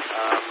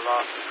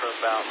 Lasted for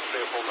about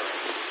 3 or 4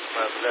 minutes.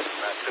 Well, less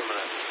than that, 2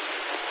 minutes.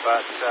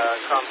 But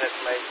can't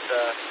estimate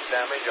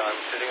damage. I'm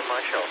sitting in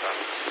my shelter.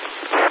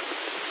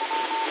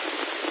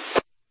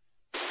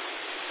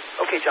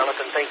 Okay,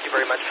 Jonathan, thank you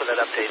very much for that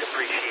update.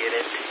 Appreciate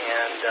it.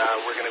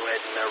 And we're going to go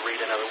ahead and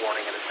read another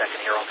warning in a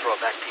second here. I'll throw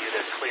it back to you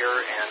to clear,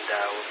 and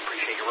we'll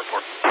appreciate your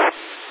report.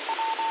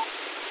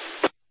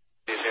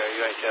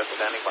 UHF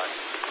standing by.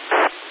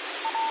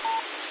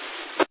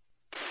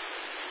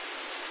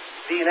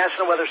 The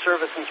National Weather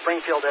Service in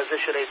Springfield has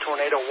issued a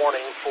tornado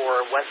warning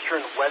for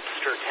western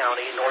Webster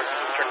County,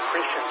 northeastern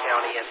Christian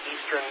County, and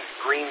eastern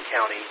Greene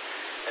County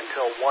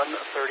until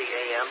 1:30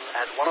 a.m.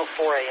 At 1:04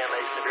 a.m.,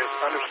 a severe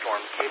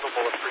thunderstorm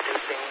capable of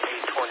producing a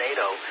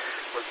tornado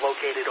was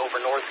located over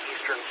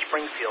northeastern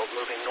Springfield,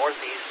 moving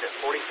northeast at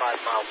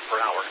 45 miles per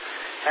hour.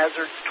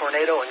 Hazards,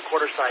 tornado, and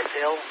quarter-size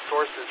hail.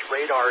 Sources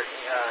radar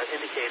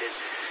indicated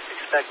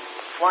expect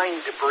flying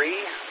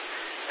debris,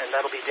 and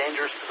that'll be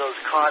dangerous to those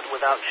caught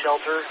without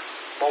shelter.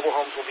 Mobile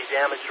homes will be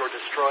damaged or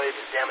destroyed.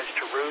 Damage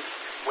to roofs,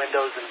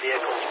 windows, and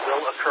vehicles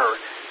will occur.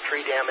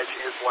 Tree damage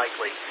is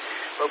likely.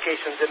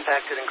 Locations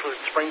impacted include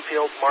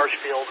Springfield,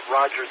 Marshfield,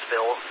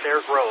 Rogersville,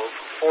 Fair Grove,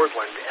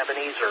 Fordland,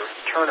 Ebenezer,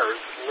 Turners,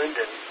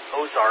 Linden,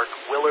 Ozark,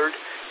 Willard,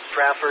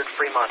 Stratford,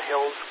 Fremont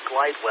Hills,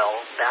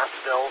 Glidewell,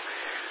 Bassville,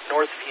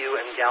 Northview,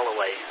 and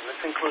Galloway. And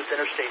this includes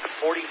Interstate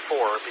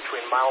 44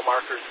 between mile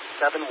markers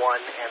 71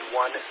 and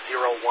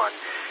 101.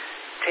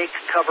 Take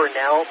cover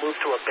now. Move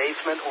to a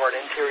basement or an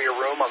interior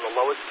room on the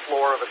lowest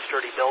floor of a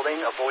sturdy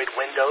building. Avoid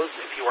windows.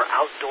 If you are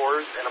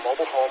outdoors in a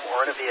mobile home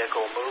or in a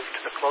vehicle, move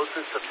to the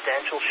closest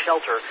substantial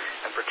shelter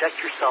and protect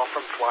yourself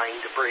from flying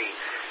debris.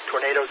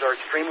 Tornadoes are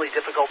extremely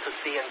difficult to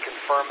see and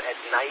confirm at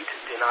night.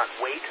 Do not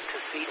wait to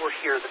see or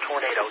hear the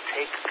tornado.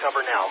 Take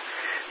cover now.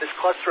 This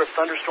cluster of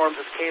thunderstorms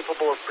is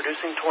capable of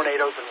producing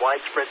tornadoes and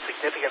widespread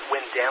significant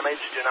wind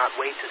damage. Do not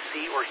wait to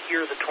see or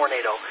hear the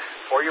tornado.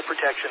 For your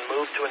protection,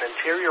 move to an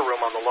interior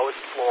room on the lowest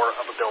floor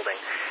of a building.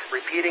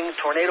 Repeating,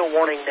 tornado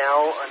warning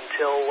now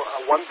until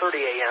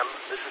 1:30 a.m.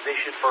 This is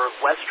issued for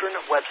western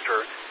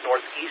Webster,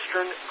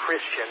 northeastern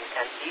Christian,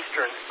 and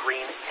eastern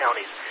Greene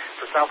counties.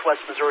 For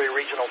Southwest Missouri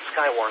Regional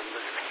SkyWarn,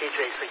 this is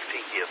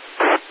KJ6TQ.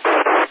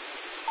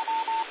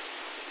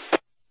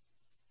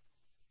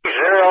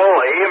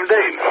 0EMD.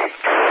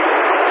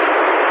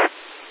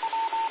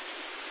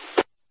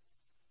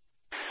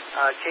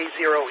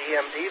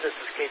 K0EMD, this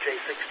is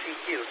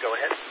KJ6TQ. Go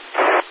ahead.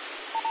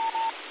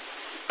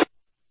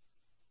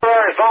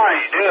 Very fine.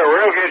 You did a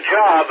real good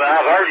job.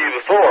 I've heard you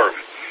before.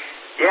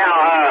 Yeah,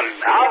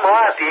 I'm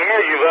right at the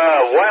edge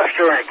of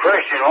Webster and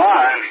Christian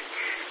line.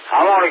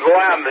 I'm going to go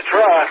out in the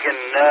truck,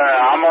 and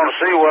I'm going to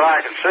see what I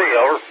can see,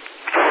 over.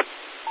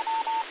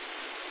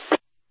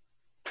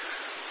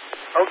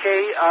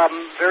 Okay,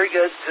 very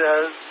good.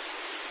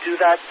 Do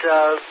that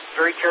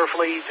very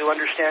carefully. Do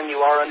understand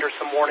you are under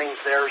some warnings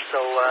there, so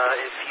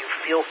if you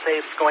feel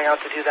safe going out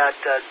to do that,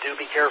 do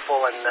be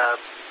careful and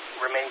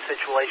remain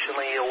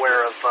situationally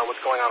aware of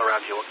what's going on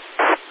around you.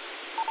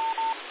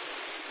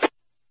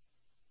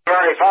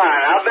 Very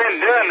fine. I've been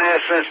doing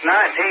this since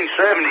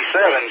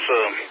 1977, so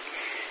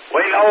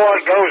we know what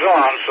goes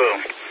on, so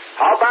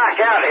I'll back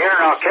out here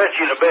and I'll catch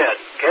you in a bit.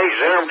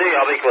 K0MD,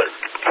 I'll be clear.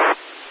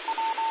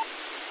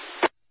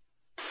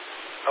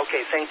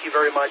 Okay, thank you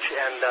very much,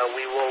 and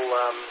we will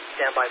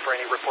stand by for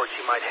any reports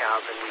you might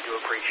have, and we do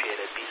appreciate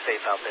it. Be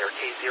safe out there.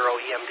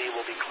 K0EMD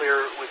will be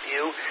clear with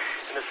you,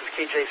 and this is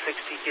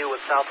KJ6TQ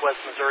with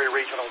Southwest Missouri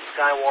Regional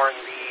SkyWarn.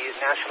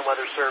 The National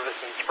Weather Service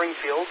in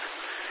Springfield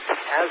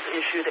has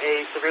issued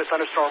a severe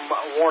thunderstorm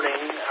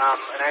warning,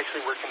 and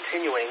actually we're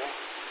continuing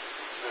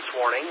this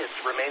warning. It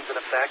remains in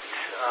effect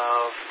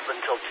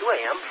until 2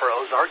 a.m. for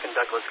Ozark and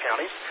Douglas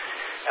counties.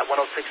 At 1:06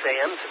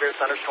 a.m., severe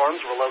thunderstorms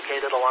were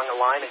located along a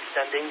line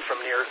extending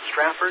from near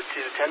Stratford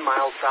to 10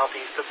 miles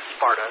southeast of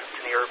Sparta to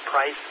near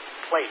Price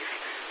Place,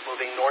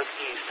 moving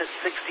northeast at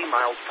 60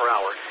 miles per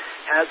hour.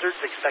 Hazards,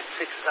 expect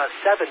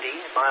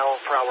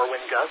 70-mile-per-hour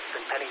wind gusts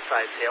and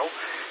penny-sized hail.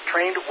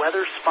 Trained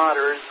weather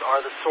spotters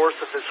are the source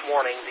of this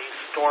warning. These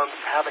storms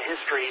have a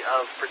history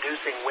of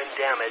producing wind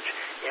damage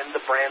in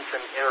the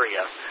Branson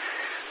area.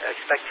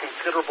 Expect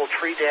considerable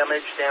tree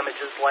damage. Damage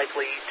is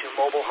likely to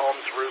mobile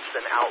homes, roofs,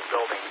 and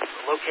outbuildings.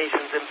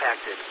 Locations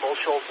impacted: Bull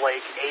Shoals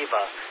Lake,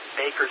 Ava,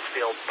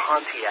 Bakersfield,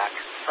 Pontiac,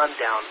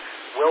 Sundown,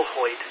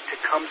 Wilhoit,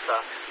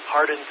 Tecumseh,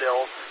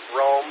 Hardinville,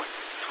 Rome,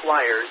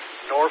 Squires,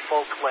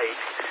 Norfolk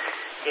Lake,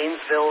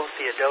 Gainesville,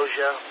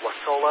 Theodosia,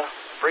 Wasola,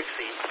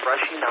 Brixie,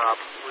 Brushy Knob,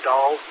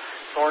 Udall,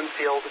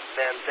 Thornfield,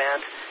 Van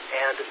Zant,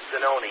 and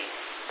Zenoni.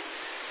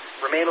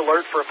 Remain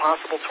alert for a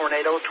possible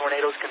tornado.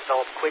 Tornadoes can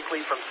develop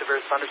quickly from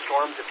severe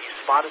thunderstorms. If you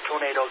spot a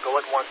tornado, go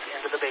at once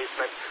into the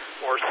basement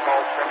or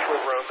small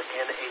central room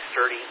in a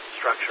sturdy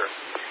structure.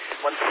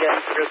 Once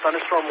again, severe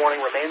thunderstorm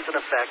warning remains in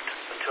effect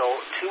until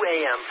 2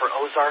 a.m. for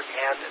Ozark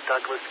and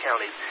Douglas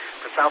counties.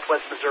 For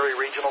Southwest Missouri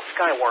Regional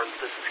SkyWarn,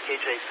 this is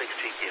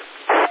KJ6TQ.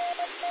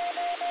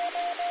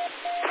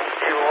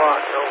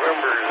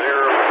 November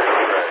 0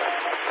 X-ray.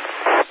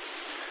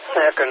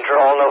 Net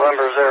control,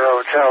 November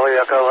 0, Charlie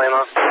Echo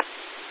Lima.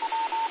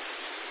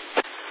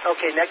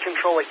 Okay, net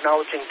control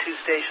acknowledging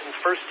 2 stations.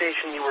 First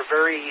station, you were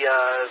very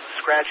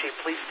scratchy.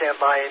 Please stand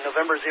by.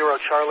 November 0,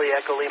 Charlie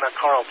Echo Lima.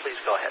 Carl, please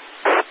go ahead.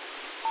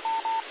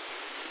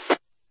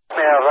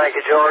 Yeah, thank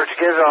you, George.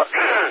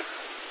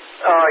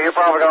 You're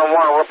probably going to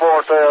want to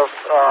report this.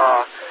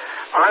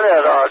 I'm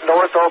at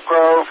North Oak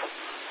Grove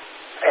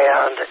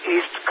and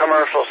East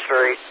Commercial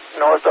Street.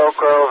 North Oak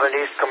Grove and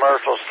East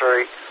Commercial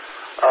Street,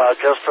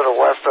 just to the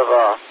west of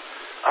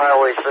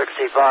Highway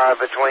 65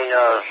 between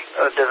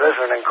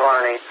Division and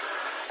Kearney.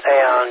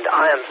 And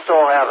I am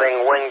still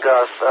having wind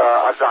gusts.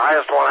 The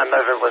highest one I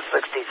measured was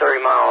 63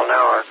 miles an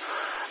hour,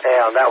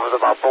 and that was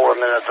about 4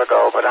 minutes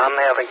ago. But I'm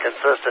having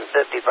consistent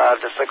 55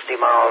 to 60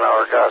 mile an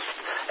hour gusts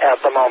at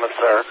the moment,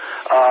 sir.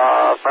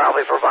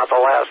 Probably for about the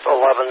last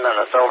 11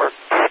 minutes. Over.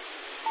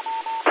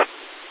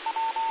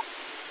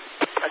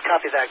 I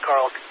copy that,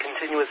 Carl.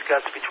 Continuous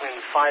gusts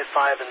between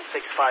 5.5 and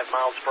 6.5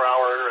 miles per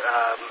hour.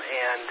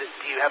 And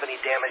do you have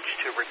any damage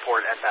to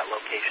report at that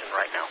location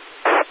right now?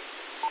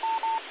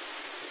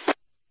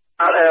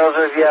 Not as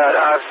of yet.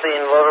 I've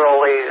seen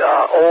literally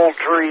old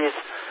trees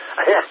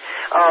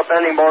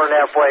bending more than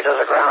halfway to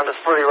the ground. It's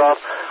pretty rough.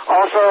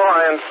 Also,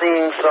 I am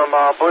seeing some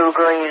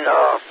blue-green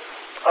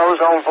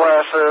ozone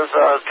flashes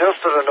just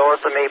to the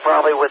north of me,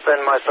 probably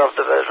within my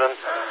subdivision.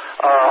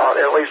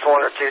 At least 1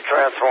 or 2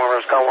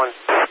 transformers going.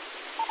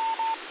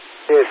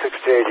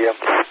 WA6JGM.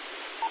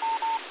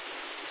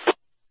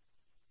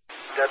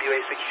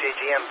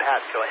 WA6JGM,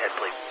 Pat, go ahead,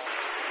 please.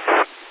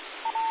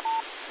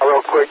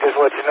 Real quick, just to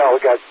let you know, we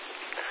got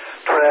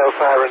tornado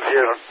sirens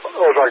here in the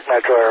Ozark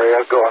metro area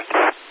going.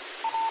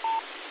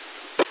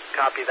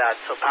 Copy that.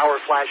 So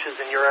power flashes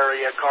in your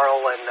area,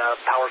 Carl, and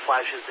power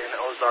flashes in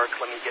Ozark.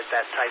 Let me get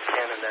that typed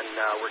in, and then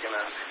we're going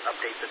to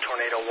update the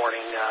tornado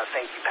warning.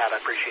 Thank you, Pat.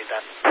 I appreciate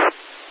that.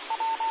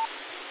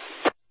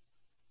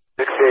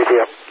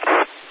 6JGM.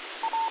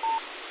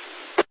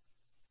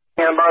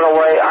 And by the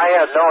way, I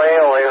had no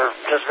hail here,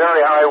 just very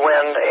high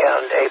wind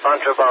and a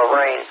bunch of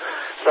rain.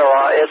 So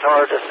it's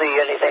hard to see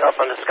anything up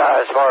in the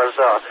sky as far as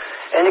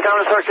any kind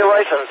of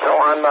circulation. So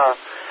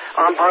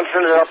I'm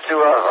punching it up to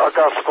a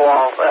gust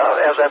squall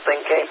as that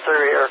thing came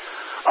through here.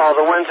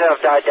 The winds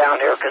have died down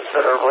here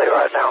considerably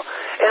right now.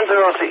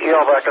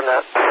 N0CEO back in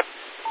that.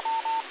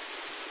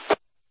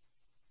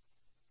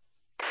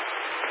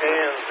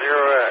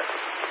 N0X.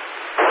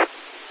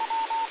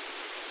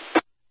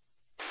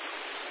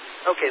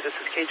 Okay, this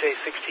is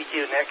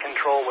KJ6TQ, net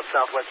control with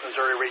Southwest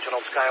Missouri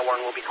Regional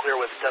SkyWarn. Will be clear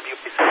with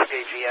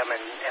WA6JGM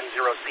and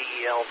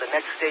N0CEL. The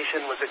next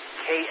station was at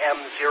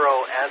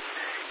KM0S.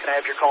 Can I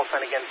have your call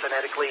sign again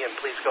phonetically, and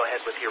please go ahead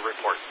with your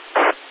report.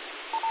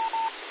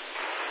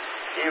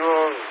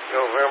 Kilo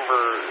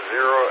November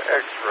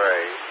 0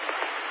 X-ray.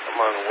 I'm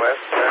on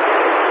West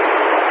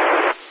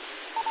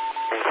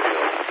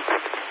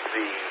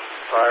The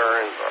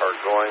sirens are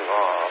going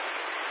off,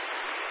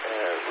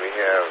 and we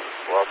have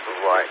lots of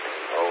lightning.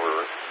 Over.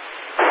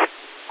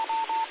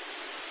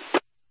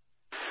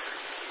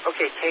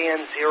 Okay,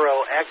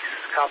 KN0X,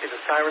 copy.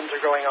 The sirens are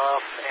going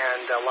off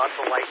and lots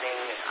of lightning.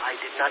 I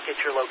did not get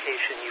your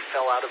location. You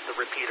fell out of the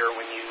repeater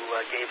when you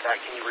gave that.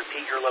 Can you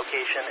repeat your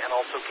location? And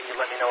also, can you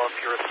let me know if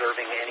you're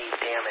observing any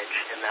damage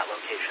in that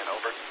location?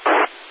 Over.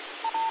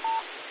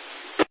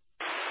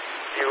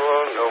 Kilo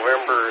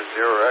November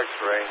 0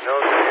 X-ray. No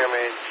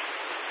damage.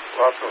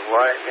 Lots of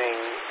lightning.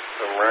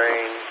 Some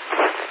rain.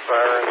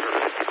 Sirens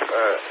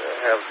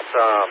have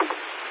stopped,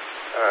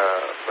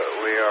 but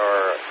we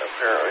are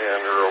apparently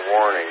under a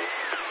warning.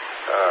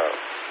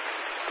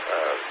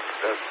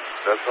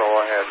 That's all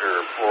I had to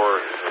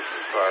report, is that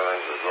the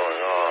sirens are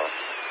going off,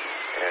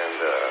 and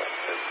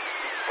it's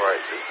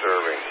quite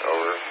disturbing.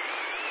 Over.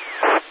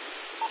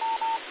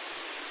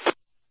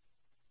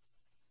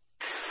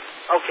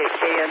 Okay,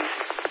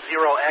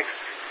 KN0X.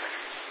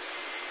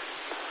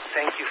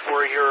 Thank you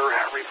for your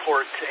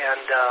report,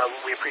 and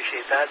we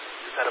appreciate that.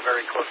 We've had a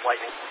very close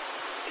lightning.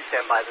 Please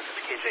stand by. This is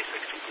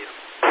KJ6TQ.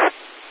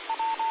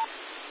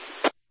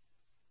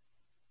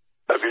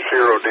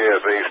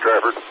 W0DFA,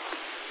 Stratford.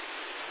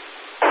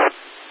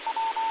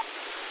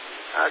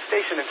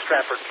 Station in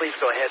Stratford, please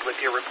go ahead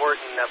with your report,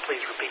 and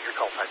please repeat your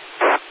call sign.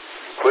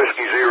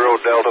 Whiskey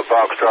 0 Delta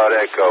Foxtrot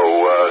Echo.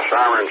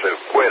 Sirens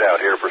have quit out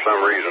here for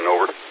some reason.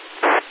 Over.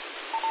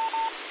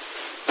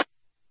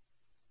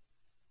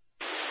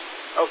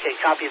 Okay,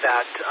 copy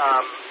that.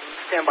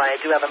 Stand by. I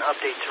do have an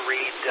update to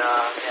read,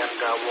 and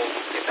we'll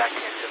get back to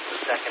you in just a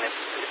second.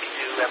 If you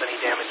do have any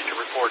damage to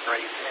report or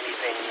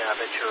anything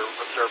that you're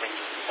observing,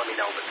 just let me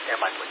know, but stand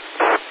by, please.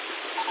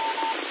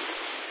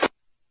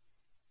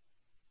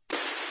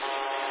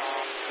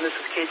 This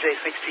is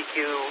KJ6TQ.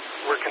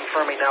 We're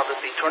confirming now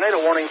that the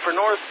tornado warning for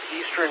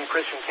northeastern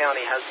Christian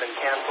County has been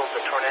canceled.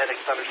 The tornadic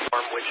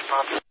thunderstorm, which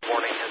prompted the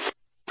warning, has hit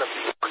the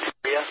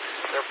area.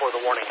 Therefore,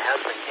 the warning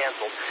has been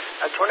canceled.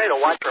 A tornado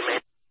watch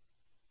remains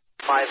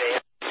 5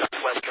 a.m.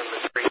 southwestern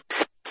Missouri.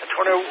 A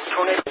tornado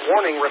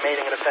warning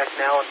remaining in effect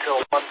now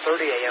until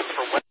 1:30 a.m.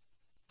 for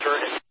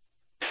western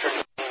and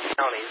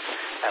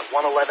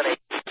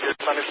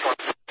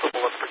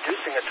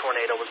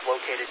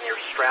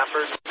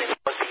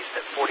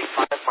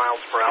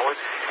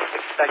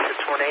expect a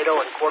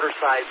tornado and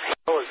quarter-size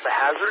hail as the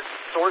hazard.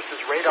 Source is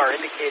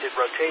radar-indicated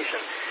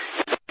rotation.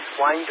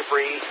 Flying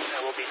debris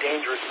will be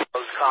dangerous to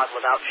those caught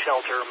without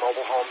shelter.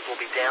 Mobile homes will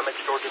be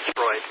damaged or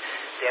destroyed.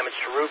 Damage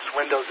to roofs,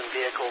 windows, and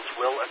vehicles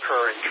will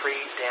occur, and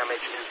tree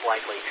damage is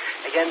likely.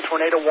 Again,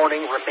 tornado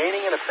warning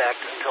remaining in effect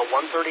until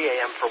 1:30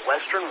 a.m. for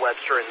western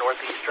Webster and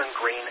northeastern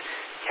Greene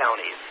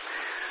counties.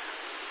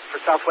 For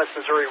Southwest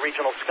Missouri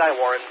Regional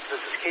SkyWarn, this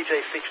is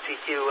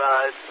KJ6TQ.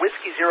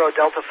 Whiskey Zero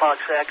Delta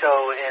Fox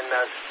Echo in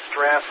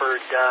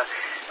Stratford.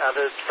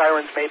 The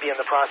sirens may be in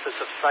the process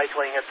of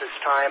cycling at this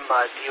time.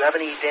 Do you have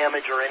any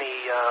damage or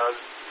any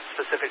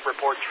specific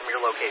reports from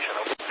your location?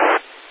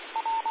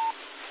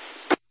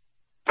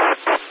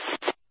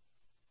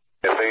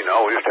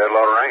 No, we just had a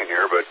lot of rain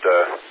here, but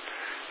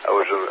I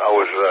was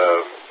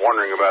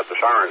wondering about the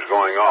sirens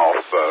going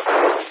off,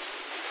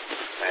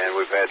 and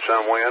we've had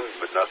some wind,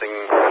 but nothing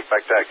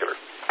spectacular.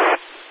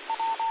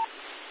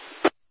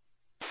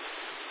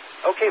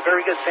 Okay,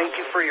 very good. Thank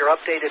you for your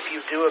update. If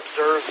you do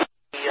observe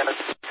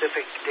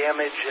specific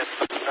damage, if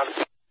none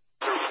of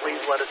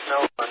please let us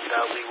know, and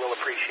we will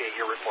appreciate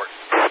your report.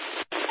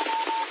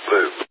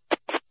 Blue.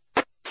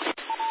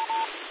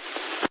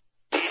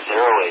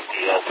 0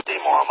 APS,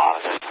 Seymour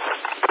monitor.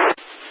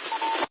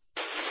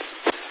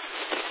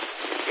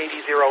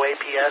 KD0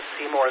 APS,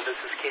 Seymour, this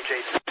is KJ.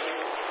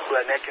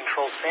 Net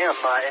Control Sam,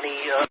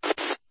 any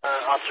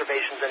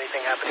observations,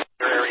 anything happening in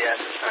your area at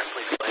this time,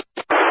 please go ahead.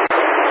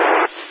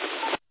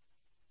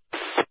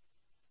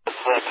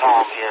 It's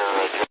calm here,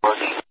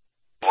 George.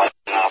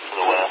 Lighting off to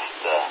the west.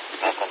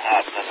 Nothing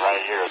happening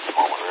right here at the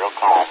moment. Real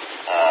calm.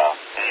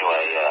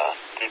 Anyway,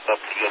 keep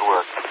up the good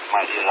work.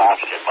 Might need an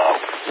oxygen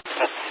bottle.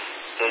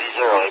 80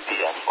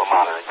 APS, we're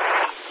monitoring.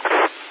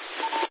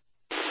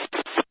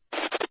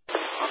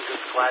 I'm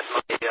just glad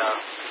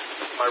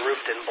my roof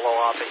didn't blow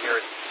off in here.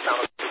 It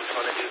sounded like it was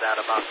going to do that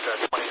about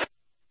 20 minutes.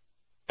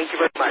 Thank you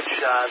very much.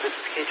 This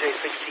is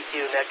KJ6TQ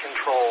Net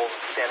Control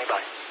standing by.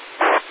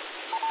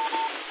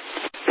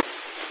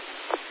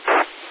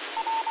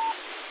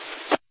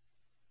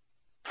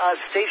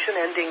 Station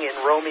ending in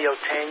Romeo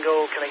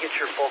Tango. Can I get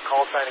your full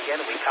call sign again?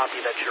 And we copy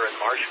that you're in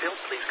Marshfield.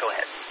 Please go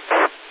ahead.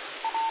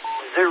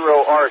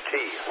 0RT,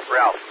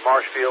 Ralph,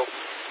 Marshfield.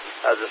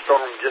 The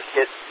storm just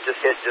hit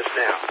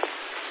now.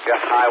 Got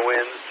high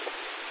winds,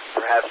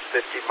 perhaps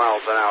 50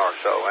 miles an hour or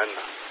so, and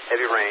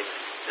heavy rain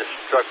just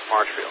struck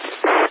Marshfield.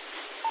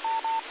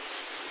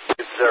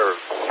 Observe.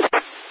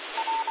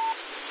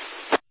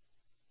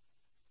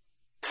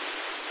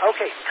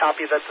 Okay,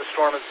 copy that the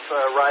storm has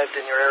arrived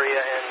in your area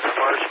in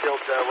Marshfield.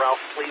 Ralph,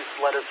 please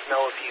let us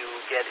know if you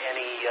get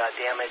any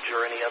damage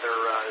or any other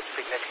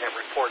significant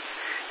reports.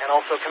 And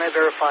also, can I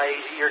verify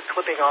you're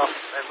clipping off,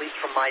 at least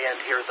from my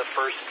end here, the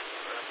first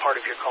part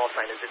of your call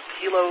sign? Is it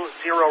Kilo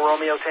 0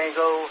 Romeo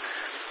Tango,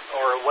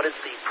 or what is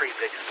the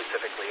prefix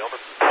specifically? Over.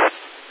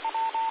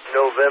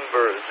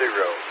 November 0,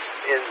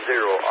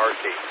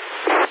 N0RT.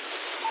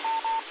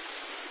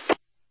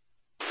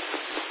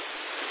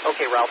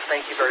 Okay, Ralph,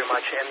 thank you very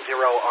much.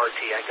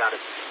 N0RT, I got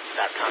it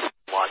that time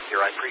log here.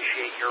 I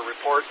appreciate your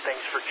report.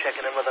 Thanks for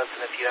checking in with us,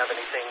 and if you have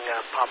anything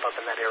pop up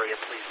in that area,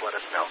 please let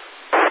us know.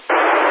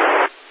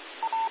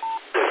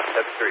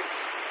 That's 3.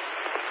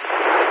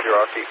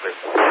 N0RT, please.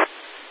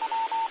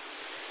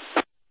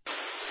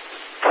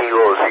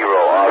 Kilo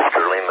 0,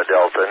 Oscar Lima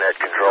Delta, Net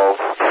Control.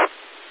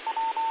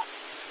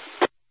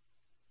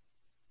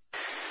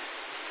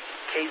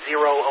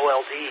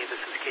 K0OLD,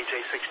 this is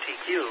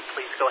KJ6TQ.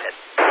 Please go ahead.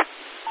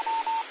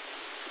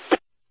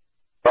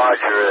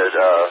 Roger, at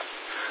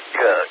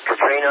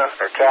Katrina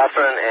or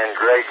Catherine and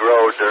Greg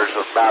Road, there's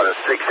about a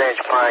 6-inch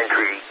pine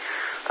tree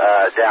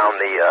down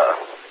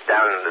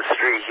in the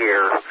street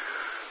here.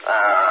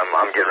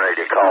 I'm getting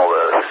ready to call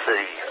the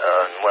city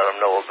and let them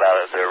know about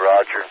it there,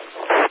 Roger.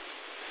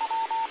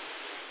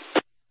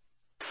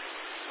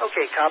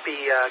 Okay, copy.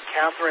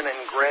 Catherine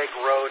and Greg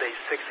Road, a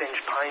 6-inch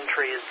pine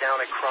tree is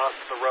down across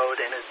the road,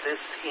 and is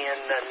this in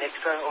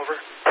Nixa, over?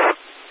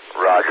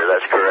 Roger,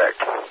 that's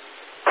correct.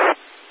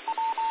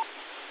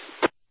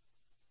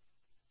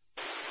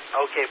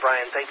 Okay,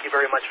 Brian, thank you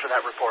very much for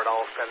that report.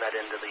 I'll send that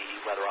into the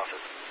weather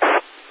office.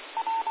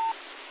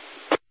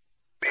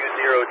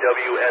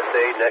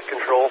 W0WSA, Net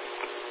Control.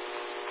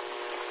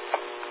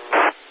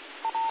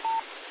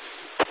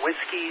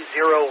 Whiskey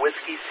 0,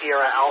 Whiskey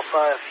Sierra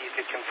Alpha, if you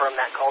could confirm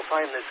that call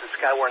sign. This is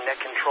SkyWarn Net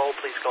Control.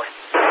 Please go ahead.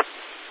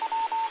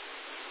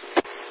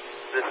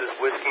 This is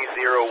Whiskey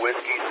 0,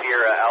 Whiskey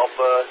Sierra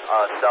Alpha,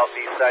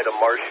 southeast side of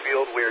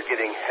Marshfield. We are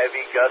getting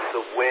heavy gusts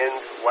of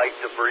wind, light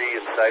debris,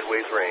 and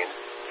sideways rain.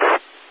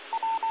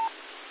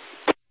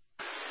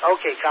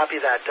 Okay, copy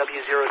that.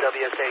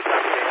 W0WSA,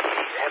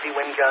 heavy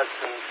wind gusts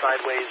and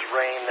sideways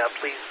rain.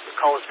 Please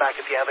call us back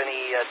if you have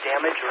any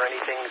damage or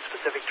anything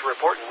specific to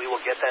report, and we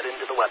will get that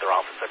into the weather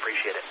office. I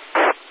appreciate it.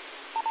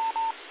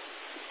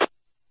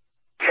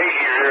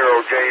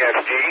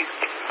 KG0JFG.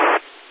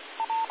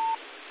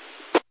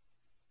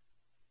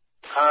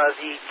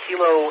 The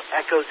Kilo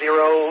Echo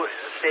 0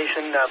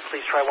 station,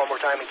 please try one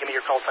more time and give me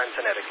your call sign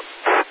phonetically.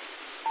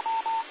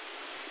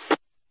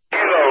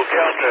 Kilo 0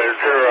 Delta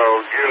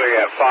Zero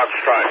Juliet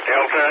Foxtrot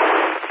Delta.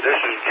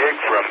 This is Jake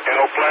from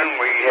Elkland.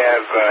 We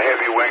have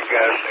heavy wind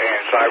gusts and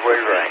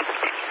sideways rain.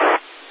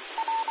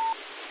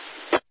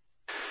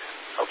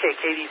 Okay,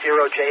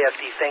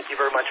 KD0JFD, thank you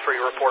very much for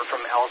your report from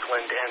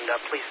Elkland, and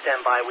please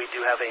stand by. We do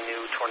have a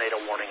new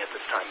tornado warning at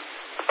this time.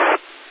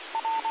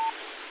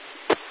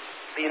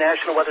 The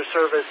National Weather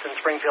Service in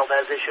Springfield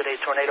has issued a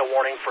tornado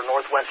warning for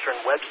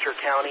northwestern Webster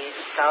County,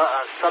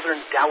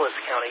 southern Dallas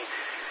County,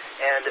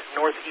 and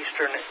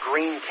northeastern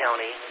Greene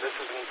County. This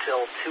is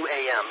until 2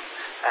 a.m.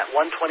 At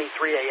 1:23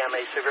 a.m.,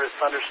 a severe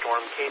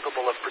thunderstorm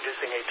capable of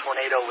producing a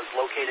tornado was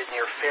located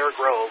near Fair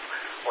Grove,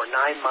 or 9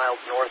 miles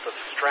north of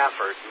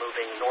Stratford,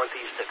 moving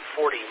northeast at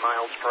 40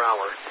 miles per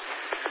hour.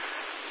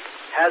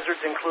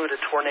 Hazards include a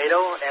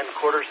tornado and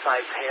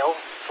quarter-size hail.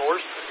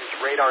 Source is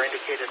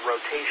radar-indicated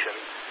rotation.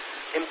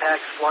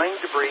 Impacts flying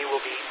debris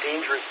will be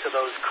dangerous to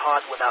those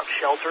caught without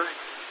shelter.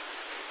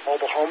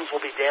 Mobile homes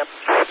will be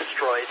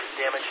destroyed.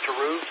 Damage to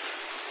roofs,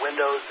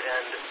 windows,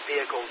 and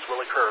vehicles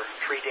will occur.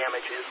 Tree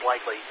damage is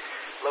likely.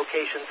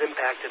 Locations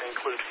impacted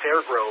include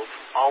Fairgrove,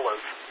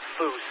 Olive,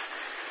 Foose,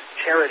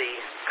 Charity,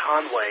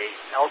 Conway,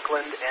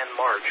 Elkland, and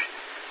March.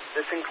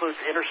 This includes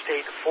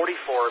Interstate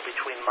 44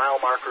 between mile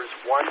markers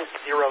 102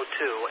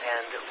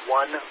 and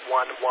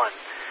 111.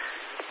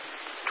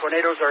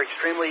 Tornadoes are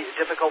extremely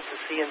difficult to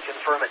see and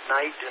confirm at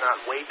night. Do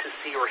not wait to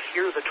see or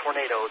hear the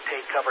tornado.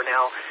 Take cover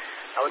now.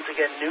 Once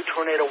again, new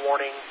tornado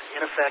warning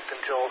in effect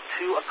until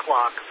 2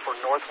 o'clock for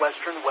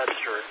northwestern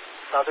Webster,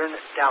 southern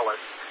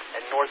Dallas,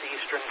 and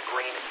northeastern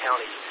Greene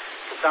counties.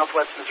 The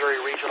Southwest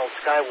Missouri Regional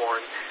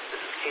SkyWarn, this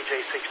is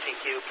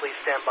KJ6TQ. Please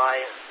stand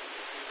by.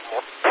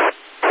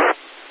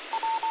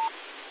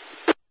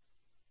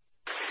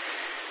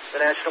 The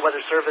National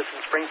Weather Service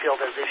in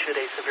Springfield has issued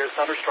a severe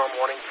thunderstorm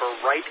warning for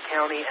Wright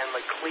County and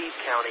Laclede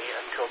County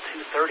until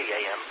 2:30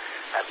 a.m.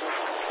 At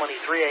 23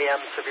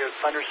 a.m., severe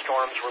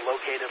thunderstorms were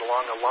located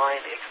along a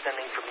line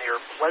extending from near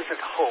Pleasant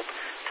Hope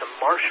to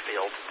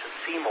Marshfield to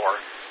Seymour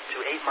to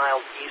 8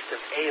 miles east of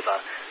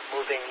Ava,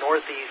 moving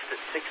northeast at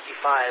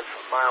 65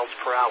 miles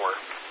per hour.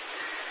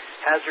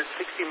 Hazard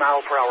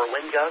 60-mile-per-hour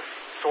wind gusts.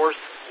 Source,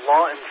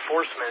 law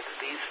enforcement.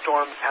 These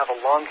storms have a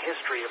long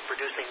history of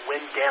producing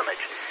wind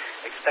damage.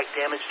 Expect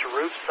damage to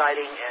roofs,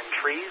 siding, and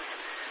trees.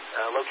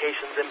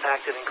 Locations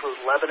impacted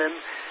include Lebanon,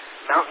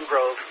 Mountain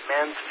Grove,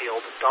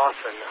 Mansfield,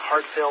 Dawson,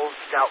 Hartville,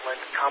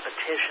 Stoutland,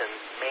 Competition,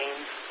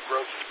 Maines,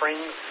 Grove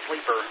Springs,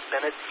 Sleeper,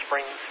 Bennett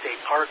Springs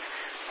State Park,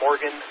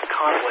 Morgan,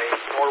 Conway,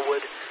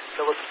 Norwood,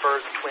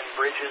 Phillipsburg, Twin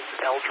Bridges,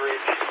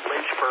 Eldridge,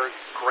 Lynchburg,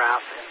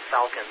 Graff, and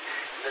Falcon.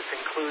 This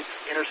includes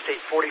Interstate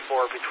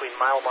 44 between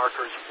mile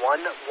markers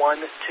 112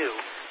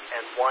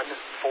 and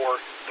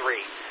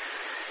 143.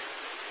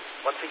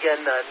 Once again,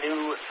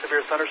 new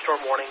severe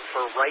thunderstorm warning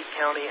for Wright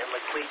County and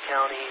Laclede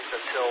counties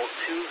until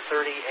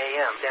 2:30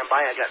 a.m. Stand by,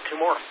 I got two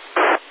more.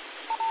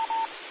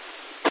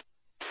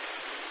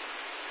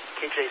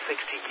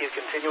 KJ6TQ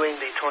continuing.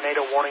 The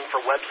tornado warning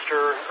for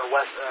Webster, or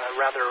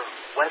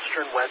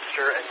western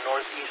Webster and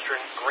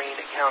northeastern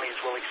Greene counties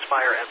will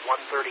expire at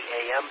 1:30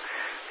 a.m.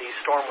 The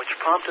storm which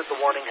prompted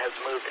the warning has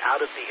moved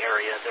out of the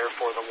area,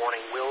 therefore the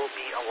warning will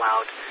be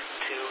allowed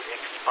to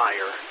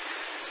expire.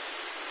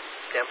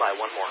 Stand by,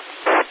 one more.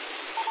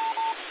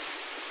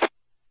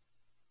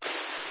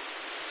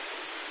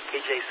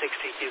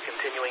 KJ6TQ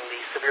continuing.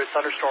 The severe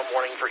thunderstorm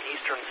warning for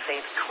eastern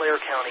St. Clair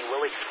County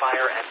will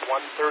expire at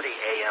 1:30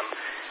 a.m.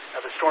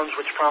 The storms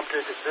which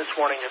prompted this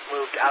warning have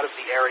moved out of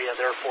the area,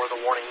 therefore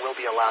the warning will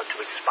be allowed to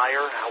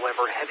expire.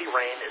 However, heavy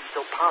rain is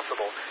still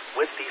possible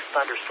with these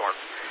thunderstorms.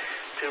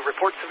 To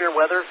report severe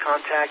weather,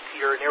 contact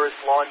your nearest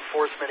law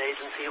enforcement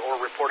agency or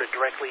report it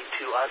directly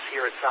to us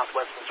here at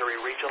Southwest Missouri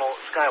Regional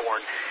SkyWarn.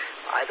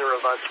 Either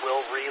of us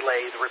will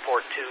relay the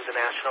report to the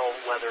National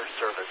Weather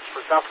Service.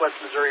 For Southwest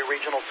Missouri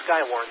Regional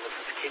SkyWarn, this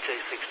is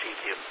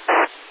KJ6TQ.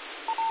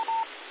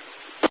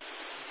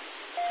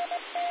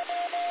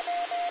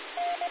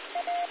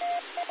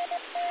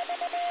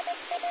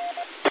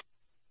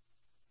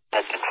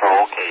 Net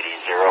control,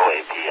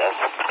 KD0APS.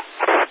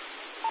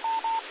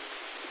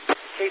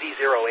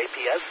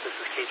 KD0APS, this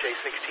is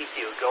KJ6TQ.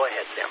 Go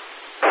ahead, Sam.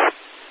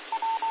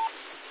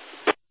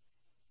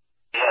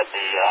 We had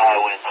the high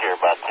winds here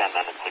about 10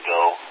 minutes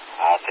ago,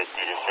 50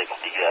 to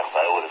 60 gusts,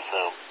 I would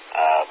assume.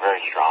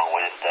 Very strong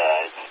wind.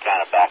 It's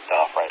kind of backed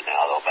off right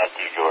now, though. Back to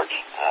you, George.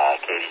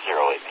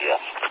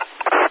 KD0APS.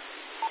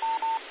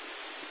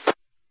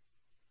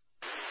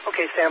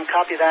 Okay, Sam,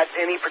 copy that.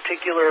 Any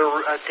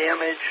particular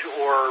damage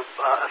or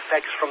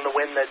effects from the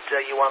wind that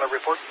you want to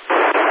report?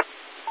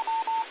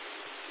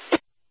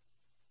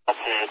 I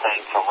see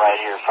anything from right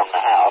here from the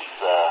house.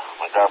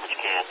 My garbage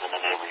cans in the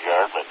neighbor's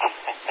yard, but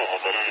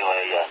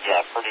anyway,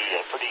 yeah, pretty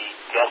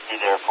gusty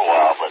there for a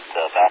while, but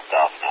backed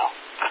off now.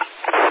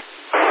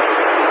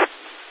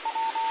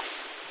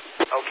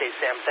 Okay,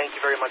 Sam, thank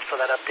you very much for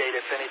that update.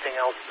 If anything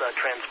else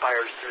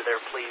transpires through there,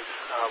 please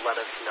let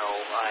us know.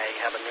 I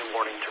have a new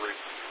warning to read.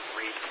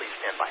 Please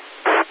stand by.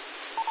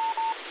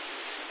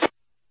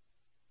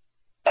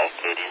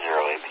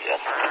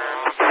 KD0APS.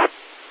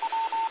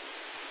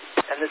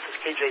 And this is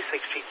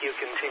KJ6GQ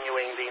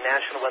continuing. The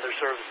National Weather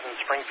Service in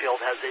Springfield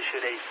has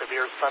issued a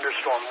severe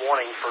thunderstorm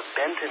warning for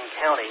Benton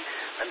County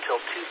until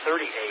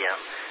 2:30 a.m.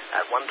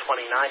 At 1:29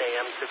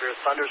 a.m., severe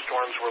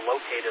thunderstorms were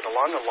located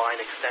along a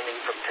line extending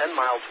from 10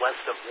 miles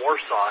west of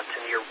Warsaw to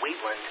near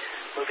Wheatland,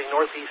 moving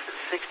northeast at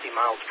 60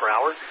 miles per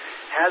hour.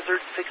 Hazard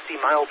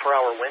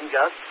 60-mile-per-hour wind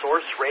gusts.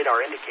 Source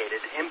radar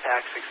indicated.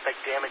 Impacts expect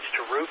damage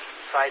to roofs,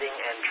 siding,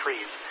 and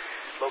trees.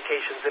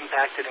 Locations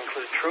impacted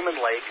include Truman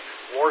Lake,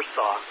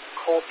 Warsaw,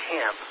 Cole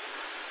Camp,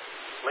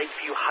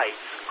 Lakeview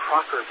Heights,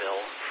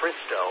 Crockerville,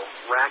 Fristow,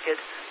 Racket,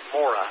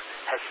 Mora,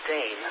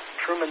 Hastane,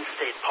 Truman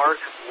State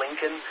Park,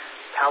 Lincoln,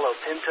 Palo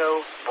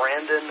Pinto,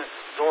 Brandon,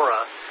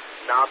 Zora,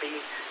 Nobby,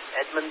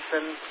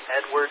 Edmondson,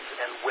 Edwards,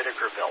 and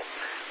Whitakerville.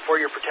 For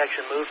your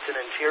protection, move to an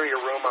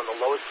interior room on the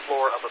lowest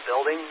floor of a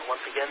building.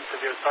 Once again,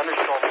 severe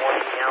thunderstorm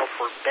warning now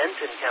for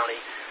Benton County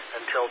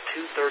until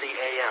 2:30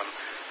 a.m.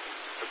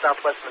 The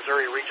Southwest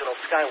Missouri Regional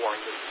SkyWarn.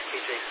 This is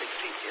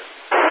KJ6GQ.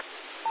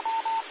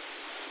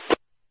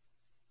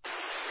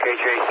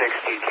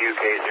 KJ6GQ,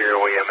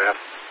 K0EMF.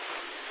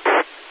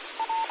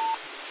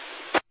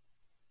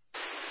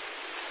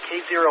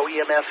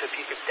 K0EMF, if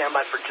you could stand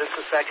by for just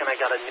a second, I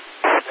got a new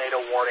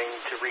tornado warning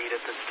to read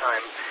at this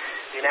time.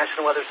 The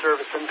National Weather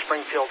Service in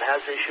Springfield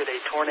has issued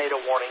a tornado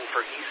warning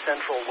for east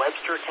central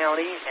Webster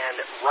County and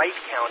Wright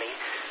County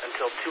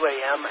until 2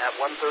 a.m. At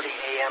 1:30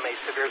 a.m., a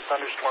severe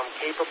thunderstorm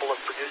capable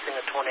of producing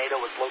a tornado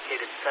was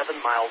located 7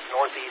 miles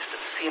northeast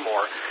of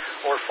Seymour,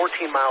 or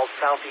 14 miles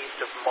southeast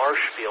of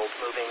Marshfield,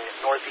 moving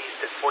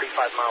northeast at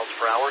 45 miles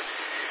per hour.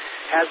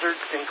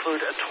 Hazards include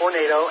a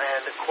tornado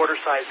and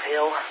quarter-size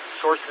hail.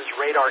 Sources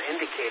radar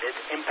indicated.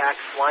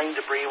 Impacts, flying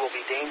debris will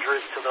be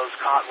dangerous to those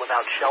caught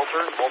without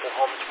shelter. Mobile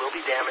homes will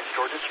be damaged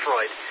or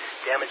destroyed.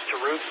 Damage to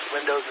roofs,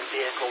 windows, and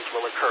vehicles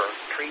will occur.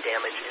 Tree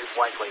damage is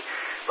likely.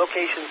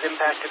 Locations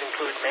impacted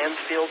include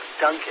Mansfield,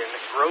 Duncan,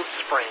 Grove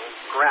Spring,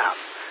 Graff,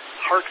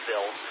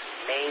 Hartville,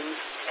 Maines,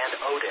 and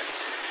Odin.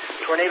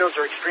 Tornadoes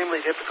are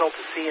extremely difficult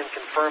to see and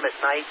confirm at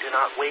night. Do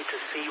not wait to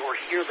see or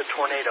hear the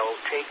tornado.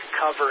 Take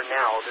cover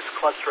now. This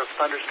cluster of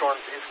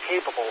thunderstorms is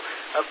capable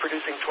of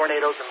producing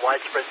tornadoes and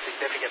widespread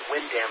significant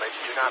wind damage.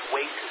 Do not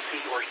wait to see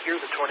or hear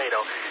the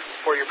tornado.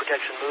 For your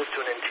protection, move to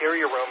an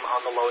interior room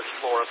on the lowest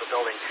floor of the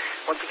building.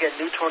 Once again,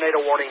 new tornado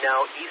warning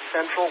now, east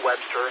central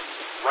Webster,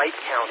 Wright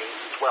counties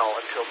as well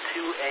until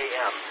 2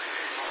 a.m.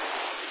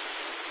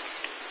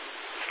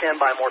 Stand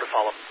by, more to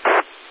follow.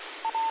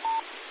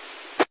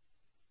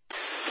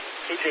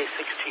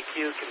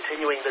 KJ6GQ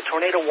continuing. The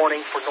tornado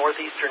warning for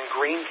northeastern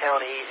Greene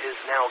County is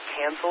now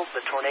canceled.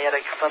 The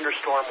tornadic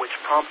thunderstorm which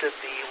prompted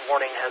the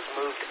warning has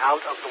moved out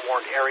of the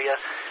warned area.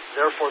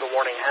 Therefore, the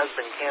warning has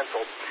been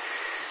canceled.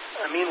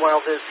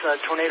 Meanwhile, this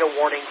tornado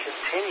warning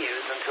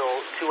continues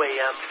until 2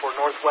 a.m. for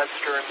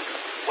northwestern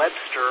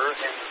Webster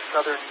and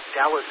southern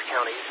Dallas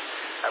counties.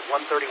 At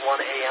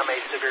 1:31 a.m., a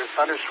severe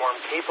thunderstorm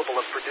capable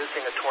of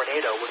producing a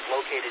tornado was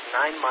located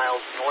 9 miles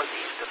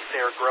northeast of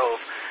Fair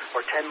Grove,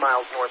 or 10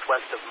 miles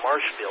northwest of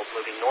Marshfield,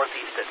 moving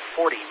northeast at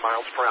 40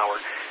 miles per hour.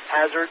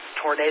 Hazards,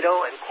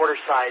 tornado, and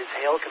quarter-size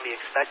hail can be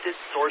expected.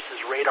 Sources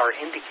radar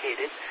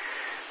indicated.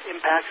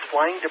 Impacts,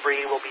 flying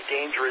debris will be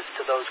dangerous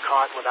to those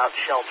caught without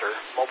shelter.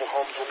 Mobile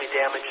homes will be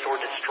damaged or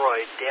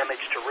destroyed.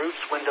 Damage to roofs,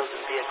 windows,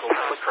 and vehicles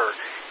will occur,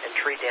 and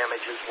tree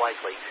damage is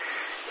likely.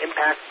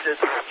 Impacted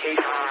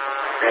locations.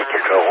 Red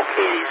Control,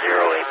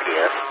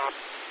 KD0APS.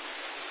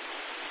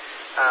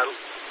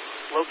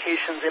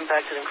 Locations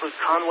impacted include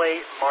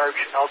Conway, March,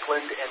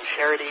 Elkland, and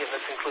Charity, and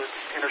this includes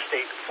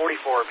Interstate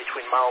 44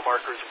 between mile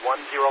markers 105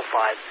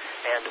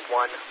 and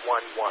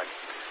 111.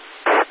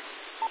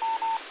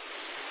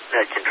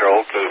 Red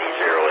Control,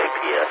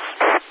 KD0APS.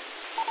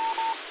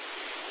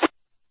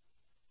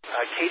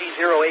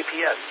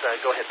 KD0APS,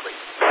 go ahead, please.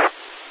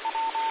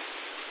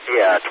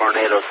 Yeah,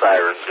 tornado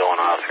sirens going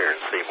off here in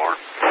Seymour.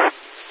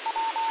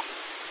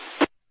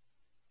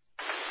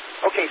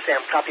 Okay,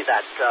 Sam, copy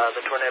that.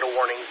 The tornado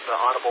warning's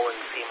audible in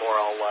Seymour.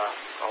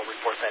 I'll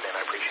report that in.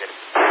 I appreciate it.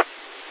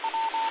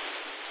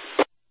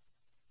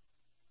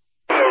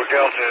 Hello,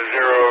 Delta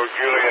 0,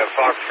 Julia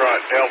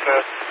Foxtrot Delta,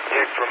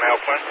 Dick from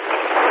Elkland.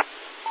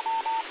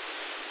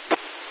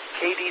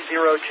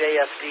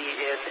 KD0JFD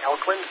in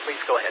Elkland,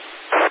 please go ahead.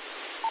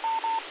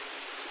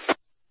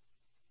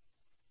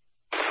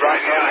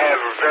 Right now I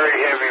have a very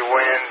heavy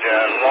wind,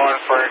 lawn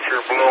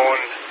furniture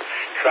blowing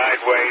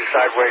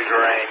sideways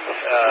rain.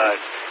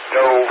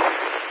 No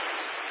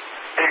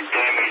big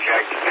damage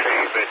I can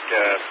see, but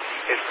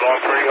it's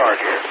blowing pretty hard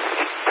here.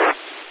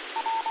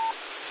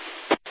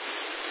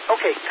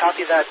 Okay,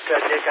 copy that,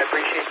 Dick. I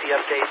appreciate the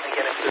update. And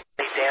again, if there's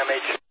any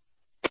damage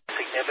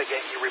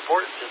significant you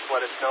report, just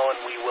let us know,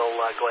 and we will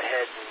go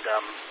ahead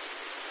and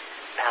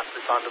pass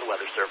this on to the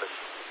Weather Service.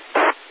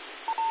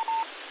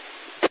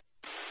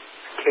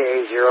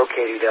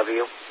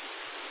 KA0KDW.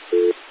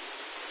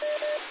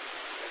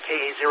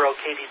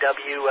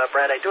 KA0KDW.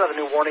 Brad, I do have a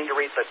new warning to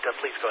read, but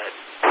please go ahead.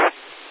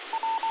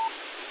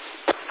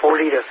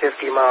 40 to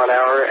 50 mile an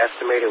hour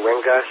estimated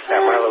wind gusts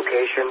at my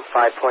location,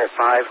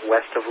 5.5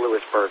 west of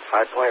Lewisburg.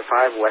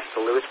 5.5 west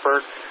of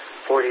Lewisburg.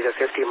 40 to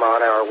 50 mile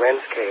an hour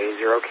winds,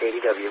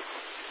 K0KDW.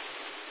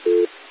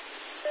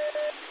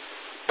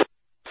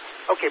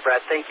 Okay,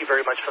 Brad, thank you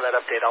very much for that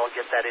update. I'll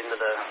get that into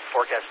the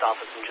forecast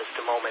office in just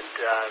a moment.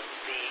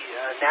 The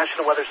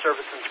National Weather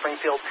Service in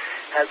Springfield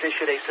has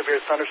issued a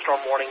severe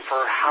thunderstorm warning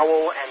for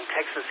Howell and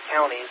Texas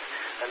counties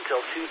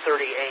until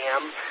 2:30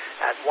 a.m.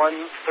 At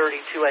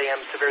 1:32 a.m.,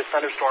 severe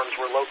thunderstorms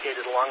were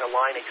located along a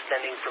line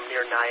extending from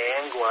near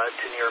Niangua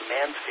to near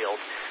Mansfield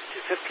to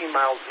 15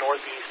 miles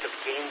northeast of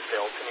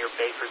Gainesville to near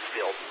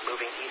Bakersfield,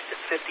 moving east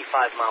at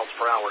 55 miles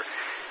per hour.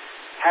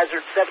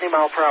 Hazard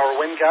 70-mile-per-hour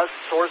wind gusts.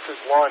 Sources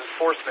law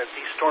enforcement.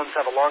 These storms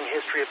have a long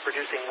history of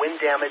producing wind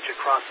damage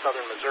across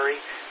southern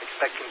Missouri.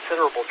 Expect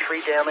considerable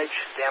tree damage.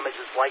 Damage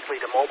is likely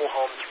to mobile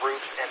homes,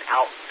 roofs, and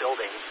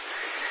outbuildings.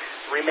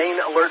 Remain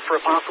alert for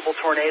a possible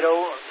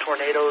tornado.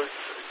 Tornadoes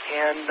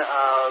can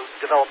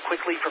develop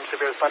quickly from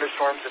severe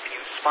thunderstorms. If you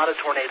spot a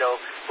tornado,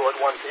 go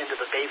at once into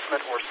the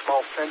basement or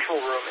small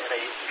central room in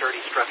a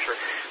sturdy structure.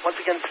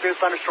 Once again, severe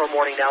thunderstorm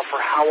warning now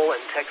for Howell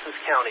and Texas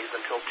counties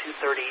until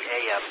 2:30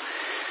 a.m.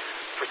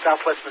 For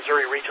Southwest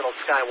Missouri Regional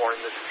SkyWarn,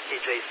 this is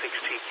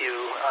KJ6TQ.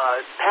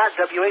 Pat,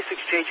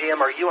 WA6JGM,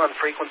 are you on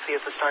frequency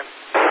at this time?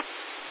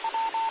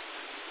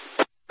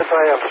 Yes,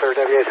 I am, sir,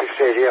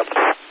 WA6JGM.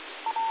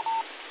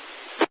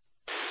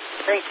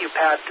 Thank you,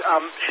 Pat.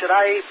 Should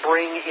I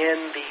bring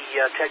in the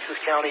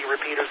Texas County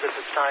repeaters at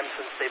this time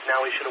since they've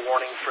now issued a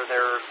warning for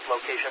their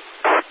location?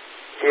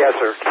 Yes,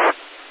 sir.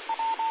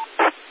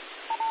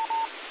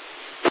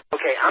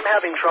 Okay, I'm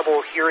having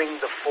trouble hearing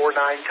the 49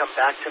 come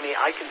back to me.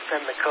 I can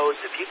send the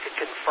codes. If you could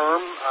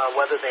confirm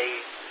whether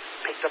they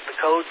picked up the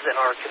codes and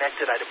are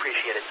connected, I'd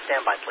appreciate it.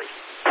 Stand by, please.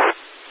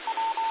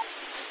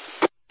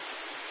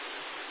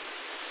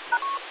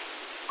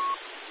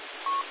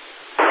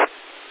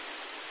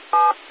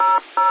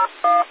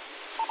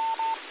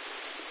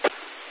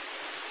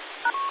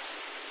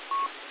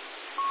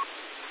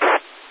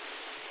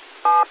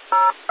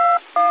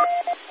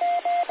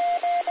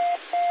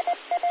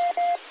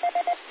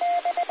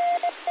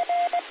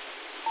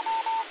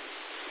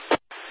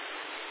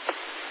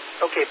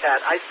 Okay,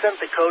 Pat, I sent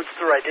the codes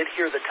through. I did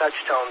hear the touch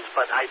tones,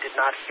 but I did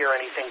not hear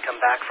anything come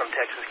back from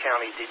Texas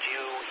County. Did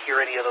you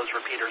hear any of those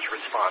repeaters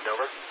respond?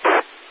 Over.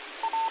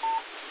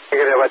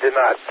 Negative, I did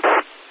not.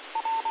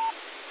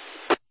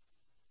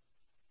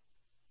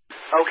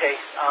 Okay,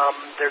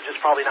 they're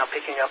just probably not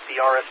picking up the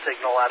RF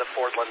signal out of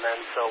Portland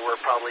then, so we're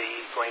probably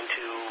going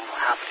to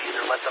have to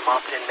either let them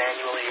opt in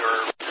manually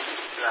or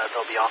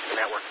they'll be off the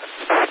network then.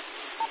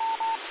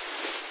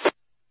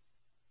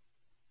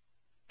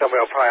 Somebody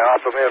will probably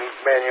off them in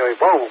manually.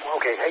 Whoa,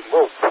 okay, hey,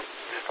 whoa.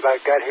 Just about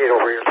got hit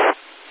over here.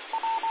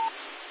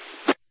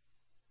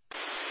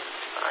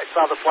 I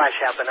saw the flash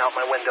happen out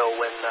my window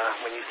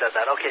when you said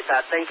that. Okay,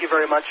 Pat, thank you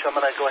very much. I'm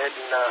going to go ahead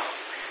and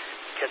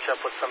catch up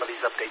with some of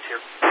these updates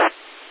here.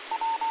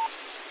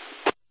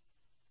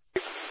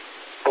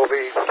 We'll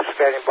be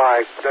standing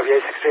by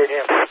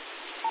WA6JGM.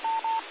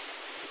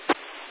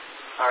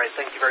 All right,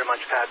 thank you very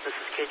much, Pat. This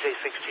is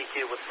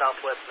KJ6TQ with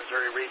Southwest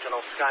Missouri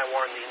Regional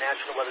SkyWarn. The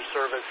National Weather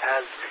Service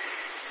has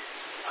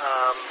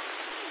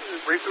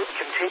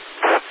continued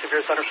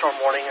severe thunderstorm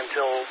warning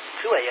until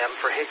 2 a.m.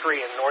 for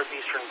Hickory and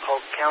northeastern Polk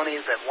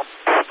counties. At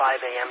 1:05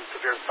 a.m.,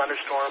 severe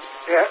thunderstorm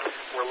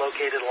were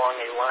located along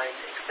a line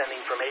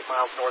extending from 8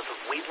 miles north of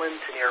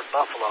Wheatland to near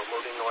Buffalo,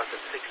 moving north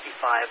at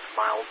 65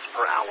 miles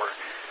per hour.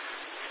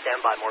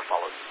 Stand by, more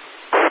follows.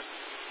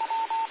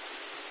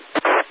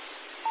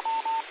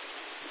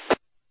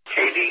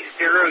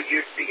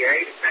 KD0UCA,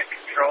 net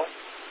control.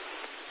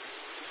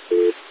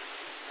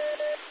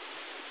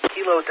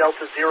 Kilo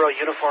Delta Zero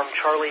Uniform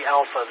Charlie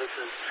Alpha. This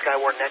is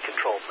SkyWarn Net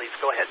Control. Please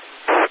go ahead.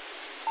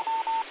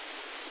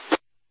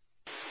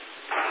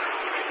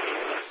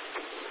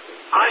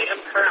 I am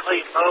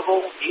currently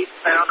mobile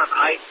eastbound on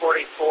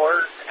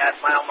I-44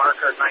 at mile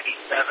marker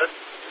 97.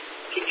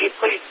 Can you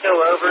please go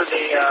over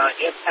the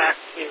impact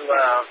to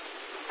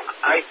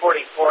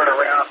I-44 at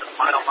around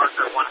mile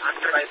marker 100,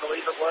 I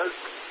believe it was?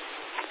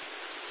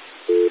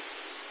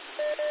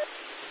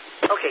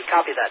 Okay,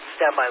 copy that.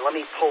 Stand by. Let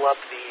me pull up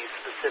the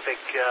specific,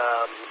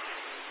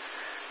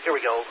 here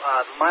we go.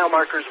 Mile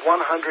markers 100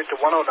 to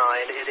 109.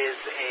 It is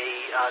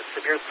a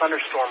severe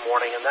thunderstorm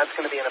warning, and that's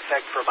going to be in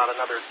effect for about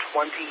another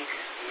 20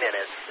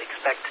 minutes.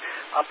 Expect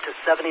up to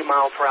 70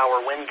 mile per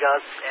hour wind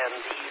gusts, and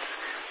these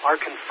are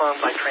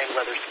confirmed by trained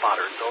weather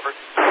spotters. Over.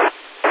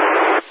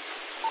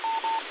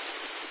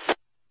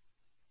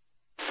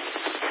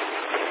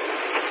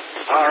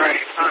 All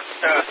right, on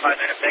stuff. I'm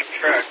in a big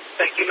truck.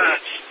 Thank you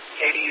much.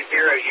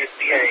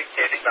 KD0UCA,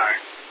 standing by.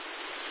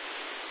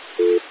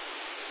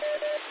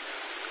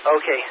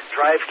 Okay,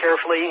 drive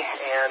carefully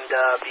and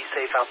be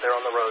safe out there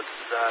on the roads.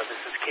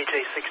 This is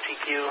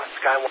KJ6TQ,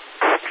 SkyWarn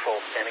Control,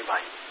 standing by.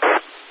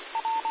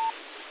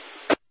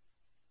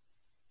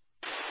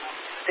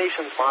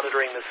 stations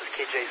monitoring, this is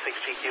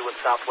KJ6TQ with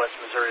Southwest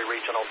Missouri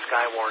Regional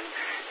SkyWarn.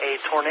 A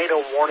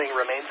tornado warning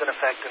remains in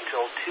effect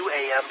until 2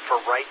 a.m. for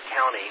Wright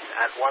County.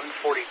 At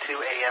 1:42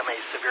 a.m., a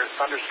severe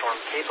thunderstorm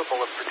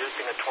capable of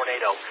producing a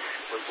tornado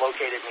was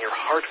located near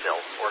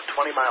Hartville, or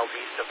 20 miles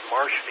east of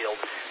Marshfield,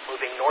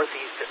 moving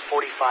northeast at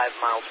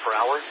 45 miles per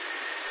hour.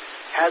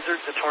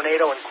 Hazards, a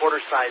tornado and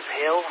quarter-size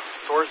hail.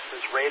 Source is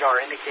radar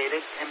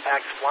indicated.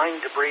 Impacts, flying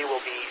debris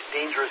will be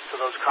dangerous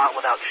to those caught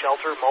without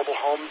shelter. Mobile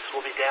homes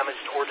will be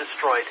damaged or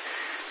destroyed.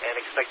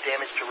 And expect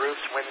damage to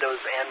roofs,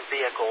 windows, and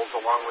vehicles,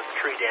 along with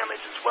tree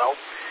damage as well.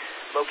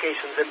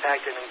 Locations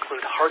impacted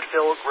include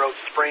Hartville, Grove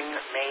Spring,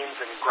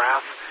 Mains, and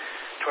Graff.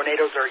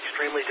 Tornadoes are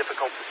extremely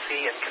difficult to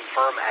see and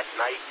confirm at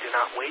night. Do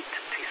not wait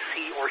to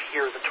see or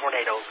hear the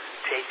tornado.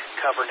 Take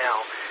cover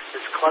now.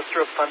 This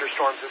cluster of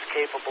thunderstorms is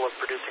capable of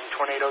producing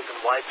tornadoes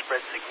and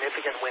widespread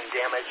significant wind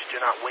damage.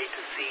 Do not wait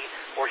to see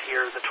or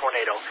hear the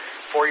tornado.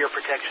 For your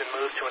protection,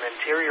 move to an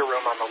interior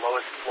room on the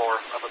lowest floor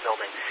of a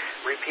building.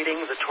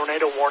 Repeating, the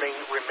tornado warning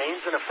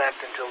remains in effect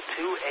until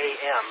 2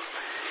 a.m.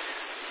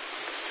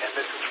 And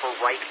this is for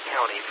Wright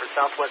County. For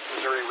Southwest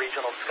Missouri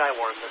Regional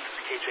SkyWarn, this is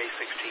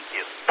KJ6TQ.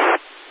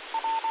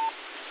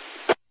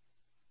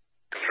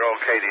 Control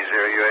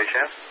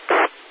KD0UHF.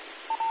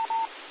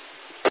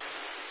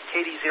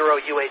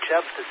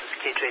 KD0UHF, this is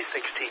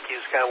KJ6TQ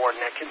SkyWarn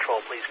Net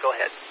Control. Please go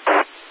ahead.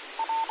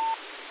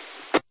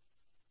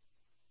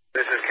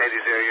 This is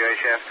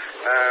KD0UHF.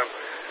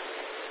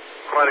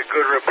 Quite a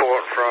good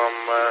report from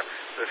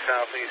the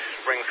southeast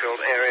Springfield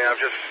area. I've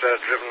just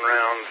driven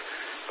around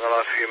the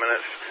last few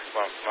minutes,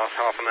 well, last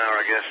half an hour,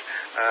 I guess.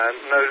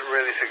 No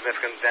really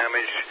significant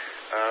damage.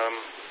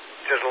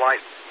 Just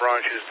light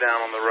branches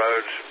down on the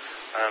roads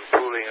and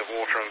pooling of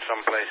water in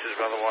some places,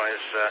 but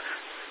otherwise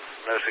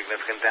no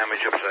significant damage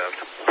observed.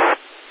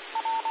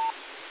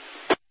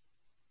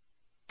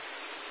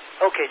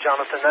 Okay,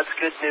 Jonathan, that's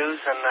good news,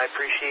 and I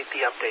appreciate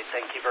the update.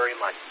 Thank you very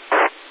much.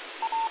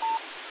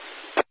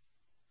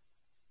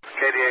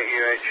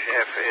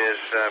 KD8UHF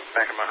is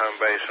back at my home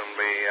base and will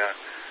be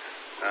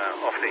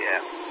off the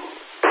air.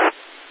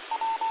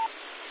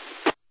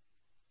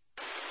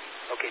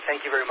 Okay,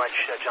 thank you very much,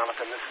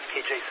 Jonathan. This is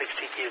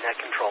KJ6TQ Net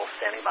Control,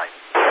 standing by.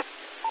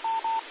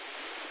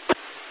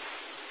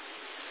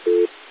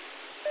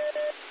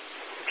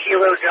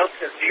 Kilo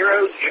Delta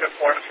Zero,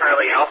 Uniform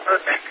Charlie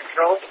Alpha, Net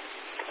Control.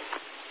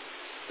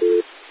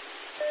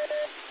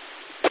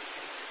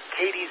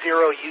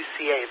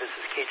 KD0UCA, this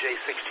is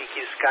KJ6TQ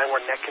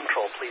SkyWarn Net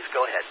Control. Please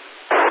go ahead.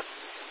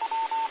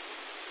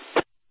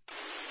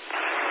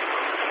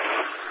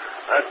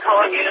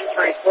 Calling in to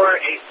report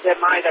a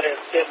semi that has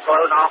been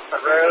blown off the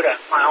road at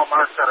mile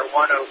marker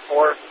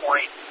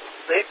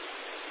 104.6.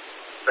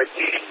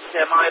 Repeating,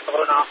 semi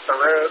blown off the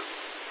road,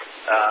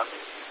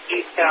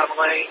 eastbound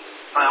lane,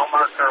 mile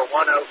marker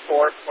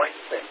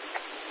 104.6.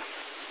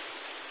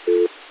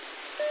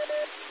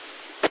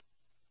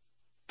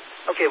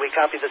 Okay, we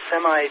copy. The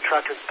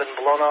semi-truck has been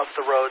blown off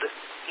the road,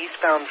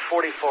 eastbound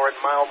 44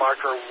 at mile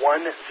marker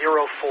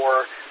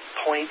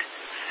 104.6.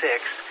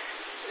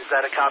 Is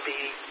that a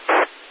copy?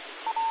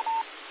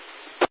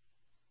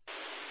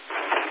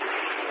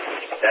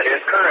 That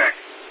is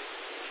correct.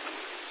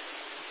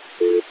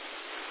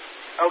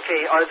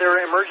 Okay, are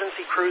there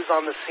emergency crews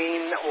on the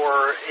scene,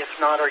 or if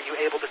not, are you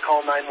able to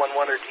call 911,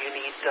 or do you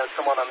need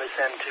someone on this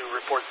end to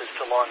report this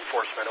to law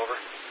enforcement? Over.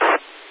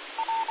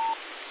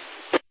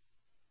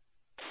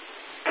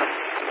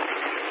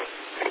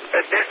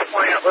 At this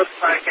point, it looks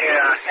like a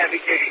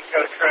heavy-duty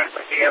tow truck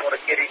would be able to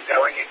get him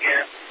going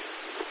again.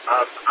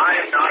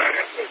 I am not in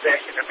a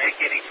position to make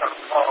any phone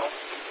calls.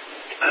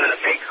 You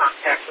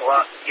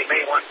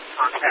may want to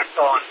contact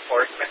law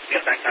enforcement to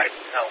get that guy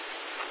some help.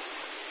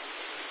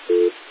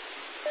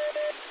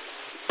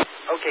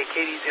 Okay,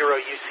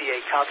 KD0UCA,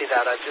 copy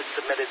that. I've just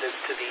submitted this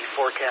to the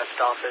forecast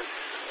office,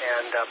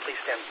 and please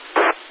stand.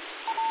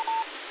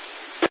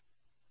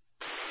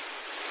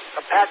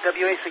 Pat,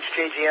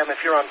 WA6JGM, if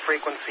you're on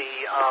frequency,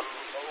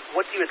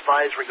 what do you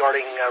advise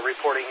regarding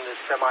reporting this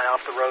semi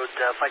off the road?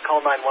 If I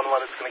call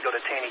 911, it's going to go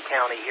to Taney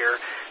County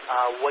here.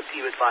 What do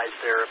you advise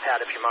there,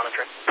 Pat, if you're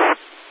monitoring?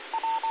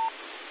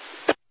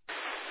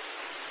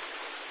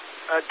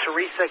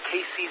 Teresa,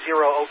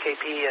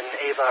 KC0OKP, and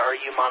Ava, are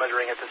you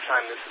monitoring at this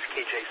time? This is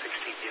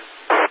KJ6TQ.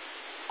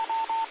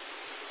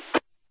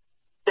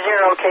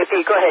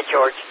 0OKP, go ahead,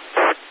 George.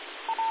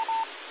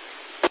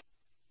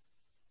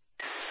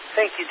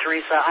 Thank you,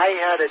 Teresa. I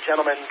had a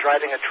gentleman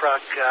driving a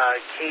truck,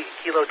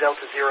 Kilo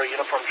Delta Zero,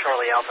 Uniform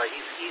Charlie Alpha.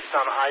 He's east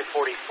on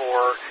I-44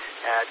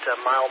 at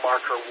mile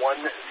marker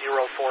 104.6.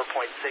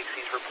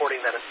 He's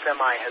reporting that a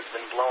semi has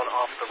been blown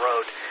off the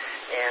road,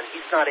 and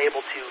he's not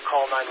able to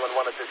call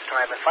 911 at this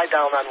time. If I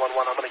dial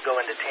 911, I'm going to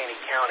go into Taney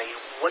County.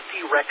 What do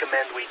you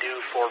recommend we do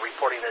for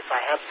reporting this?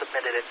 I have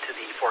submitted it to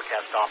the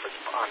forecast office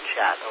on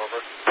chat. Over.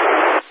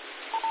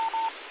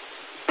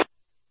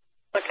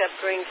 Look up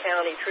Greene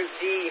County Troop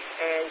D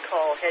and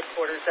call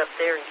headquarters up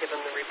there and give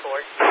them the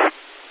report.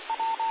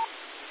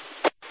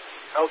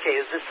 Okay,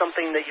 is this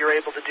something that you're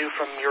able to do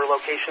from your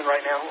location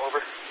right now?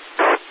 Over.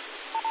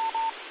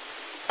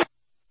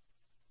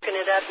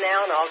 buzz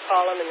now, and I'll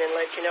call them and then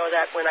let you know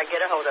that when I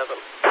get a hold of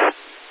them.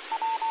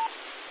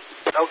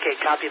 Okay,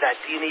 copy that.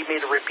 Do you need me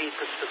to repeat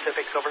the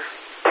specifics, over?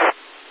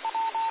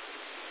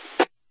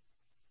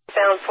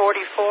 Found 44,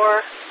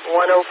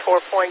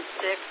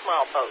 104.6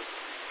 milepost.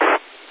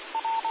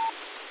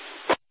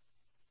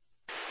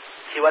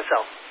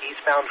 QSL,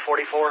 eastbound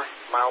 44,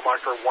 mile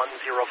marker 104.6.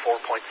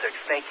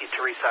 Thank you,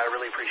 Teresa. I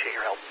really appreciate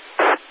your help.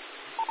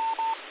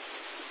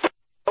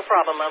 No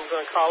problem. I'm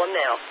going to call them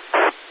now.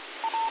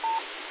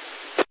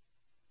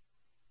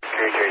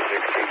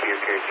 KJ6TQ,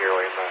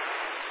 K0EMF.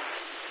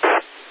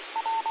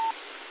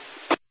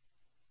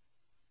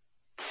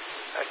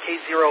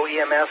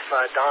 K0EMF,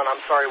 Don, I'm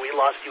sorry we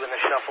lost you in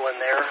the shuffle in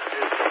there.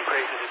 It's been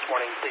crazy this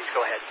morning. Please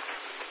go ahead.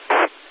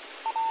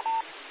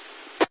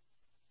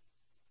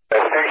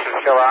 The station's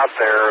still out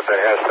there that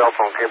has cell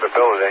phone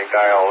capability.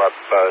 Dial up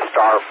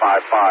star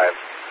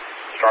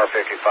 55, star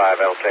 55.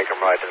 That'll take them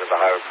right into the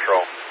highway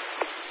patrol.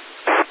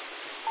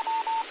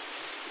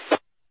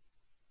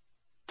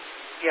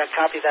 Yeah,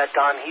 copy that,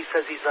 Don. He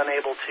says he's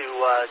unable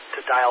to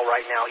dial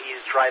right now. He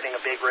is driving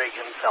a big rig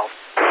himself.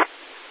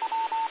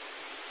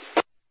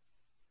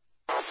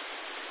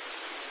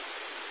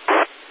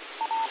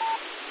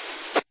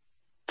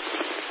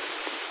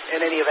 In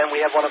any event, we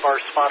have one of our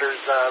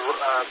spotters,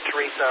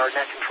 Teresa, our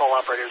net control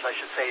operators, I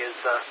should say,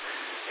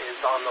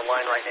 is on the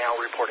line right now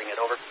reporting it.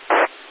 Over.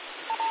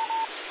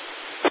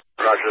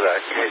 Roger that.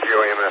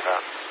 KZOEMF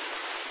out.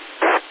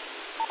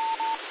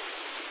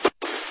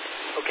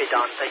 Okay,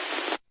 Don, thank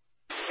you.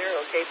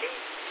 0KP,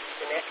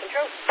 the net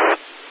control.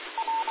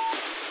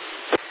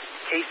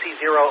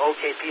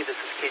 KC0OKP, this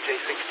is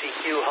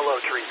KJ6TQ.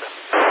 Hello, Teresa.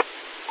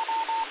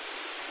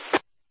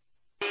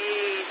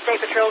 State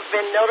Patrol's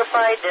been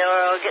notified.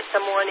 They'll get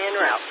someone en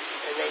route.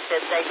 And they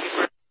said thank you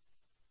for...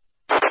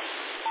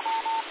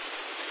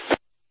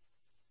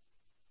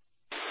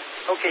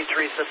 Okay,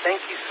 Teresa,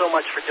 thank you so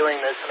much for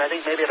doing this. And I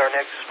think maybe at our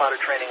next spotter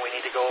training we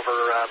need to go over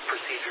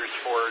procedures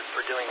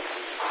for doing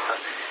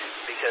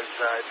because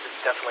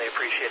it's definitely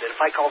appreciated.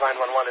 If I call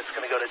 911, it's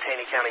going to go to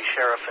Taney County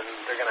Sheriff, and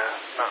they're going to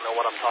not know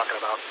what I'm talking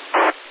about.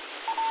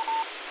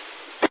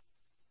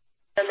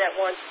 Done that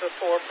once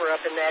before for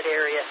up in that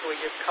area. We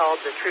just called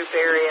the troop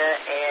area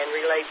and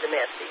relayed the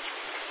message.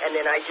 And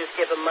then I just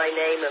give them my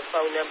name and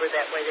phone number.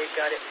 That way they've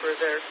got it for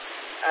their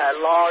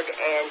log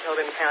and told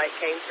them how it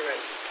came through.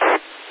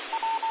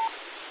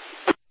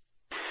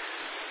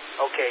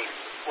 Okay.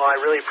 Well, I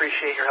really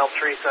appreciate your help,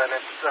 Teresa, and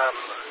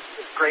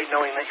it's great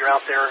knowing that you're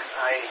out there.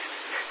 I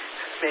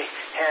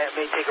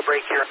may take a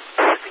break here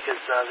because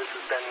this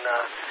has been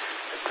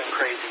it's been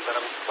crazy,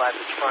 but I'm glad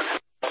it's fun.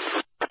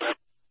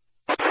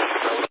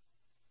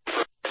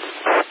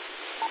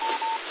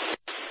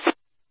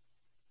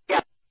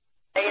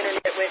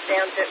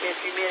 Down to a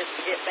few minutes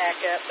to get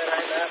back up, but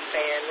I'm up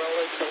and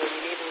rolling, so when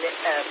you need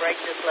a break,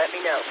 just let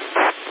me know.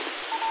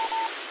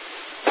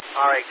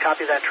 All right,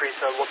 copy that,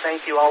 Teresa. Well,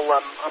 thank you.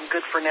 I'm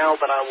good for now,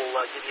 but I will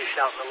give you a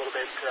shout in a little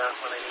bit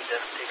when I need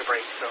to take a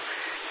break. So,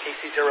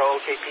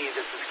 KC0OKP,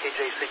 this is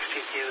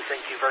KJ6TQ.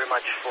 Thank you very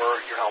much for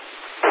your help.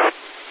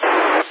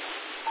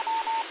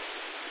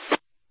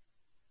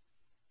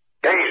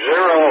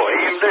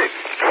 K0EMD.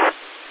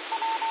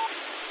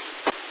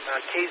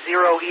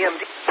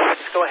 K0EMD.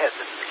 Go ahead.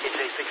 This is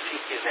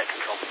KJ6TQ net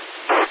control.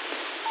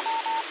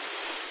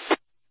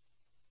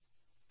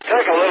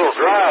 Took a little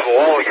drive a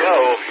while ago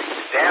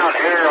down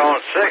here on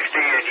 60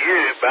 and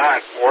U,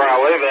 back where I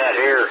live at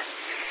here.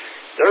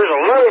 There's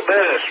a little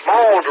bit of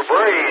small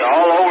debris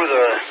all over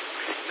the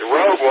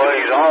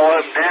roadways, all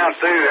up and down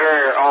through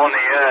here on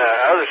the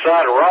other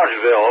side of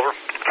Rogersville. Over.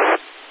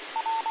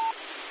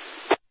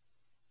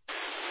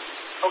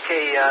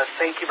 Okay,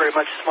 thank you very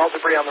much. Small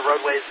debris on the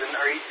roadways, and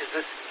is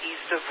this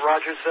east of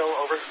Rogersville?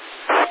 Over.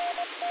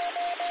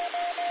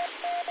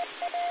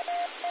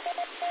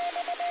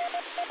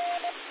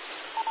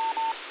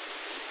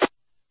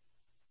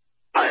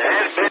 I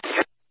had been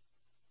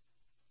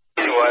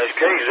anyways,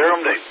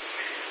 K0MD.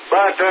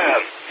 But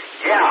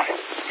yeah,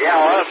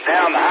 up and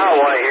down the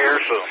highway here,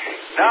 so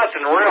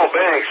nothing real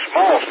big,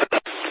 small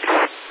stuff.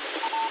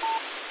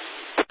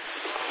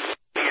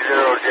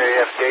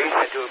 K0JFD.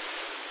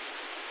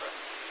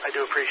 I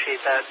do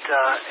appreciate that.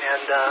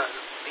 And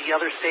the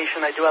other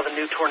station, I do have a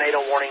new tornado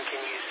warning.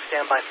 Can you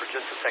stand by for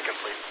just a second,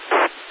 please?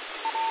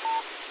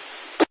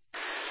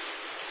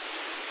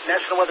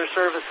 National Weather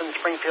Service in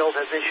Springfield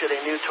has issued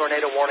a new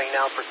tornado warning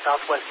now for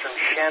southwestern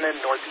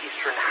Shannon,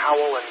 northeastern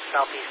Howell, and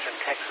southeastern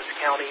Texas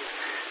counties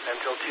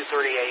until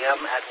 2:30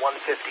 a.m. At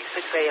 1:56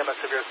 a.m., a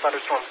severe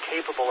thunderstorm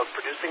capable of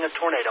producing a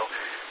tornado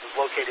was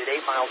located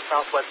 8 miles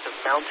southwest of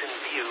Mountain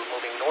View,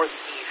 moving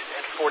northeast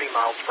at 40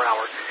 miles per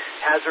hour.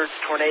 Hazards,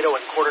 tornado,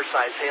 and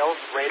quarter-size hail.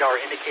 Radar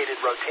indicated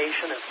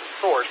rotation is the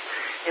source.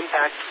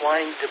 Impacts,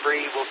 flying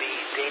debris will be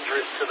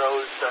dangerous to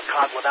those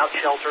caught without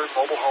shelter.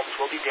 Mobile homes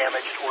will be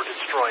damaged or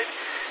destroyed.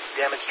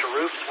 Damage to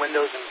roofs,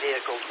 windows, and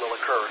vehicles will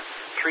occur.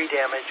 Tree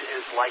damage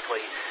is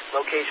likely.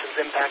 Locations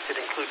impacted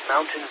include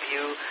Mountain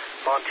View,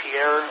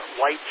 Montier,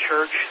 White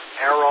Church,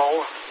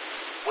 Errol,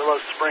 Willow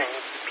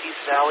Springs,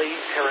 Peace Valley,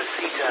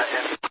 Teresita,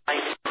 and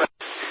Pine Crest.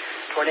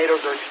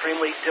 Tornadoes are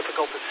extremely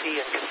difficult to see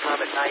and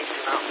confirm at night.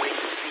 Do not wait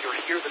to see or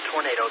hear the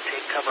tornado.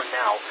 Take cover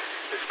now.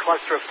 This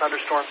cluster of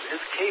thunderstorms is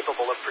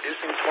capable of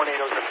producing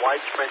tornadoes and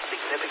widespread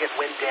significant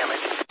wind damage.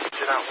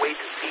 Do not wait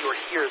to see or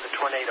hear the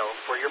tornado.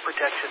 For your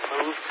protection,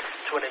 move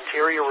to an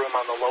interior room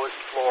on the lowest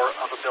floor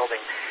of a building.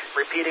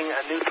 Repeating,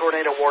 a new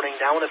tornado warning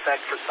now in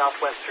effect for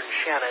southwestern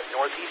Shannon,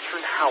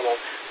 northeastern Howell,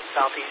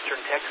 southeastern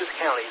Texas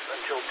counties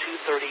until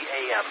 2:30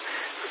 a.m.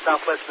 For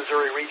Southwest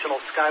Missouri Regional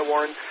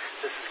SkyWarn,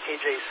 this is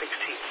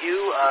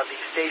KJ6TQ, the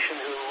station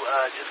who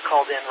just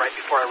called in right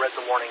before I read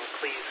the warning.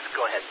 Please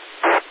go ahead.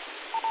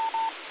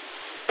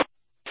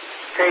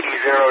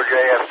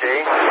 KD0JFD.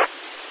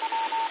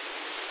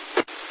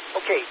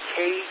 Okay,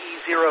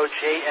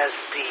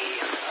 KE0JSD,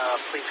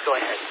 please go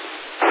ahead.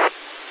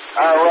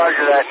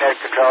 Roger that, net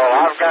control.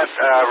 I've got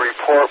a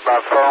report by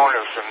phone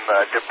of some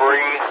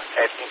debris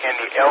in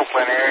the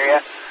Elkland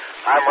area.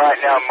 I'm right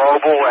now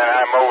mobile, and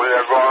I'm going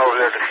over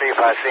there to see if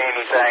I see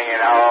anything,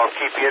 and I'll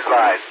keep you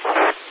advised.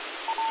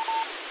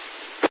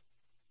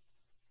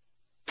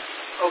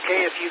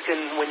 Okay, if you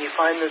can, when you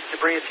find this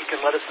debris, if you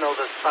can let us know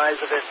the size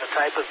of it and the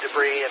type of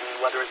debris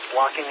and whether it's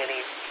blocking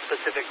any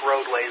specific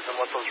roadways and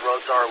what those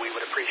roads are, we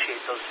would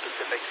appreciate those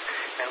specifics,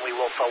 and we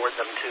will forward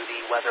them to the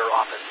weather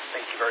office.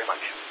 Thank you very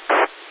much.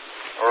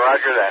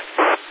 Roger that.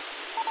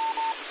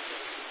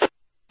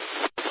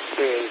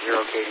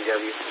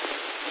 KA0KDW.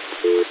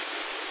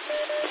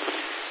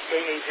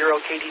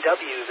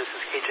 KA0KDW, this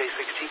is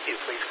KJ6TQ.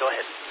 Please go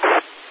ahead.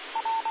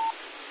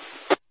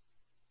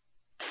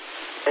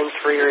 Thanks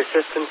for your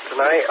assistance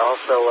tonight.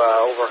 Also,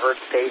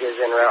 overheard state is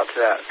en route to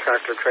that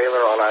tractor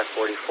trailer on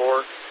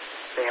I-44.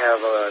 They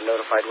have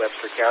notified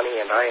Webster County,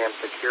 and I am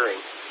securing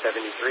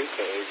 73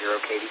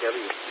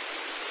 KA0KDW.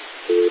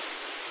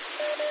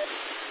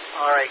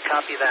 All right,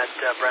 copy that,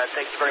 Brad.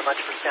 Thanks very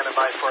much for standing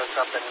by for us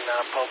up in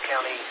Polk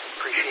County.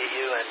 Appreciate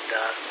you, and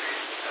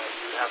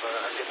you have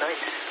a good night.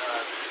 This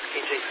is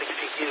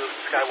KJ6TQ,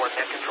 SkyWarn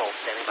Net Control,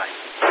 standing by.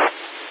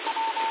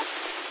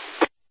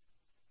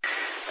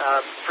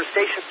 For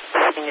stations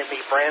in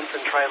the Branson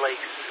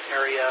Tri-Lakes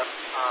area,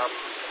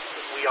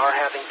 we are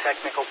having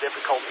technical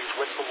difficulties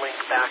with the link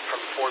back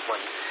from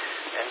Fordland,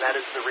 and that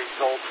is the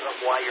result of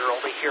why you're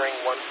only hearing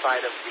one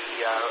side of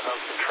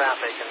the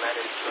traffic, and that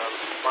is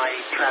my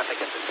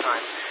traffic at this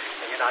time,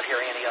 and you're not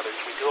hearing any others.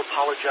 We do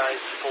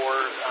apologize for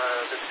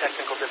this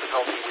technical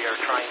difficulty. We are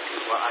trying to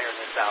iron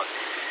this out.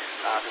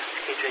 This is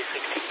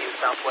KJ6TQ,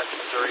 Southwest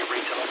Missouri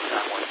Regional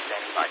SkyWarn,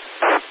 standing by.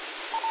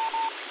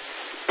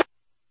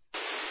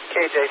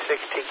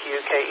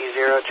 KJ6TQ,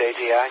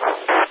 KE0JGI.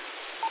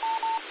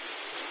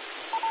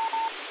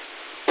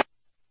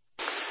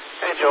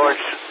 Hey,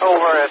 George.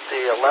 Over at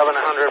the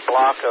 1100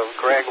 block of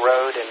Gregg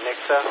Road in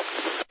Nixa,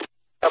 a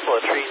couple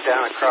of trees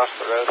down across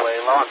the roadway.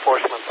 Law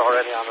enforcement's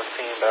already on the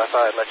scene, but I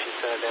thought I'd let you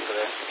send it into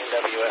the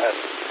NWS.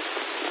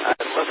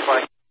 It looks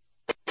like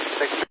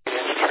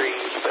 6-inch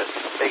trees, but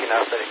big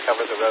enough that it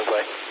covers the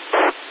roadway.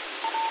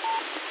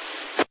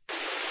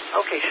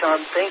 Okay,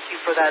 Sean, thank you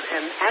for that.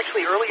 And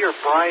actually, earlier,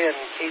 Brian,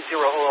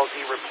 K0OLD,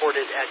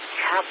 reported at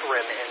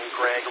Catherine and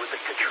Gregg, was it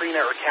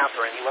Katrina or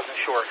Catherine? He wasn't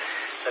sure,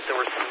 that there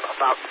were some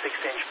about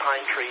 6-inch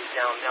pine trees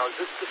down. Now, is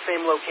this the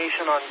same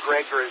location on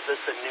Gregg, or is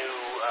this a new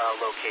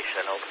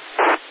location? Over.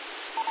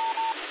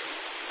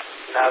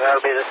 No, that'll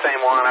be the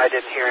same one. I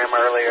didn't hear him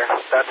earlier.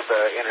 That's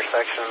the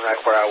intersection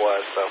right where I was.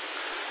 So,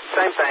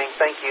 same thing.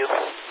 Thank you.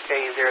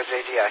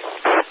 KE0JGI.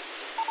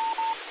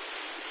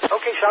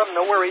 Okay, Sean,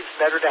 no worries.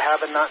 Better to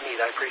have and not need.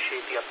 I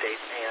appreciate the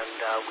update, and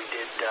we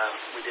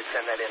did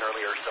send that in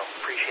earlier, so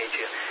appreciate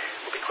you.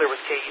 We'll be clear with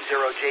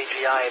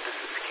KE0JGI. This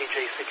is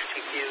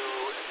KJ6TQ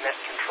Net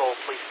Control.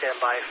 Please stand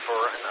by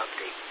for an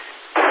update.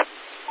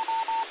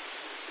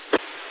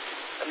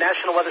 The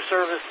National Weather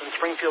Service in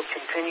Springfield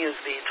continues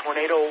the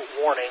tornado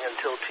warning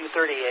until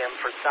 2:30 a.m.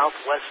 for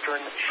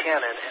southwestern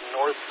Shannon and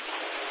north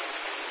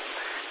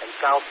and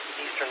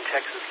southeastern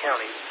Texas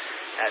counties.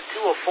 At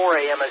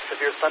 2:04 a.m., a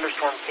severe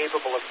thunderstorm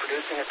capable of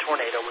producing a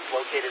tornado was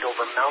located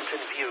over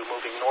Mountain View,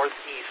 moving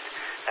northeast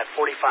at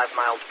 45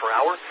 miles per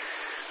hour.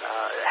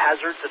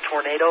 Hazards, a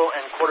tornado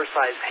and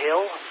quarter-size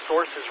hail.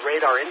 Source is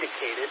radar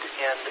indicated,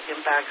 and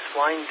impacts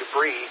flying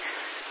debris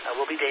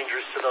will be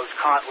dangerous to those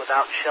caught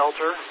without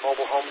shelter.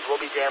 Mobile homes will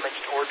be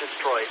damaged or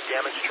destroyed.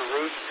 Damage to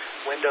roofs,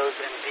 windows,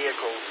 and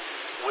vehicles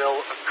will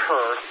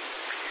occur.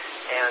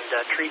 And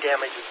tree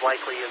damage is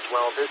likely as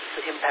well. This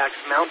impacts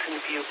Mountain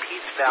View,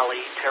 Peace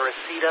Valley,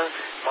 Teresita,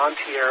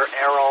 Montier,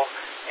 Errol,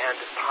 and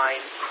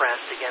Pine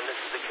Crest. Again, this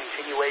is a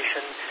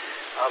continuation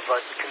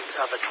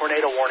of a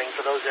tornado warning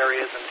for those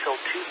areas until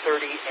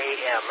 2:30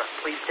 a.m.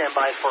 Please stand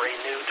by for a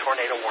new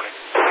tornado warning.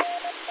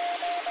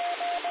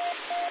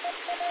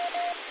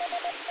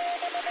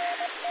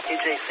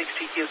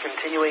 KJ6TQ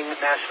continuing.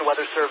 National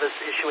Weather Service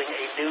issuing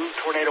a new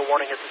tornado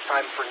warning at this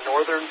time for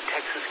northern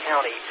Texas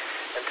County.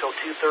 until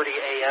 2:30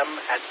 a.m.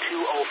 At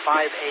 2:05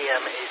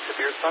 a.m., a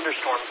severe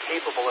thunderstorm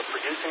capable of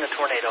producing a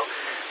tornado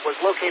was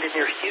located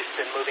near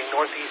Houston, moving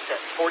northeast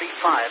at 45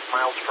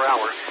 miles per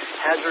hour.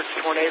 Hazards,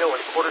 tornado,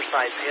 and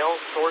quarter-size hail,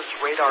 source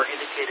radar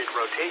indicated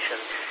rotation.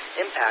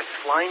 Impacts,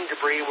 flying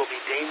debris will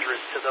be dangerous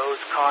to those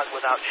caught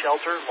without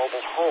shelter.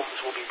 Mobile homes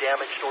will be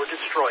damaged or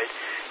destroyed.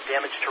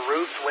 Damage to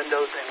roofs,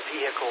 windows, and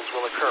vehicles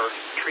will occur.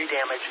 Tree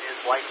damage is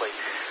likely.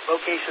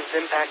 Locations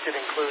impacted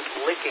include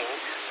Licking,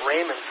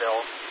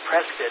 Raymondville,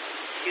 Prescott,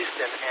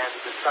 Houston, and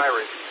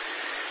Bucyrus.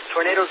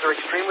 Tornadoes are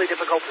extremely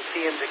difficult to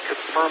see and to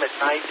confirm at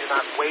night. Do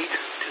not wait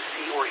to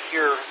see or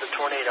hear the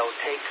tornado.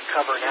 Take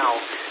cover now.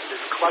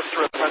 This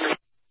cluster of thunder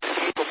is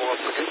capable of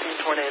producing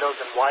tornadoes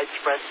and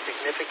widespread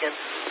significant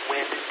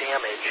wind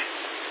damage.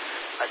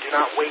 Do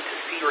not wait to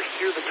see or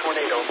hear the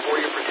tornado for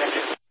your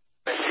protection.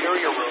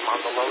 Interior room on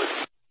the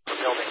lowest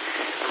building.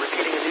 I'm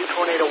repeating, a new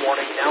tornado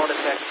warning now in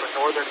effect for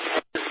northern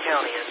Texas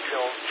County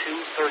until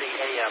 2:30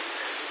 a.m.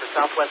 The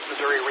Southwest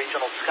Missouri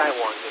Regional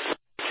SkyWarn, this is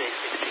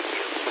J6TQ.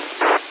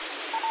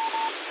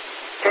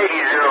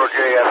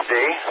 KD0JSD.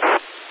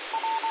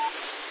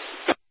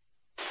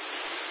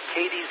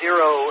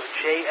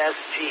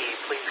 KD0JSG,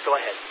 please go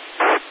ahead.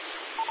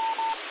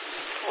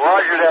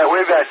 Roger that.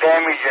 We've got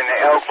damage in the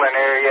Elkland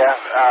area.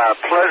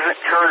 Pleasant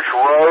Church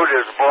Road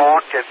is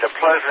blocked at the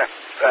Pleasant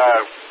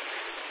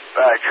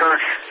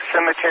Church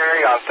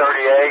Cemetery on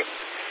 38.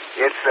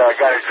 It's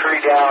got a tree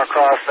down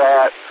across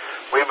that.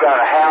 We've got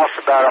a house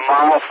about a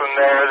mile from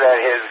there that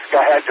has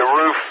had the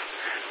roof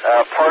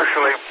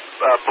partially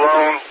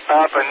blown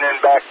up and then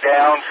back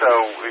down, so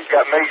we've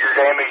got major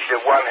damage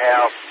to one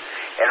house.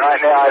 And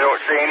right now I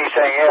don't see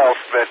anything else,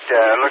 but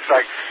it looks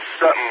like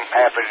something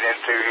happened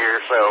into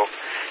here. So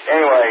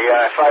anyway,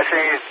 if I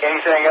see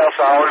anything else,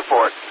 I'll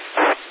report.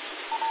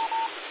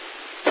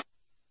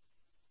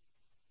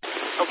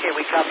 Okay,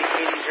 we copy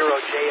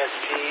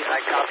KD0JSG. I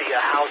copy a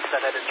house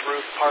that had its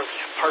roof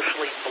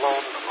partially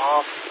blown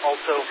off.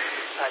 Also,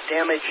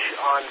 damage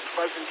on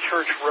Pleasant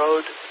Church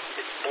Road.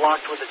 It's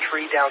blocked with a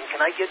tree down.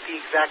 Can I get the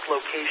exact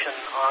location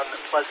on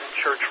Pleasant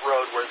Church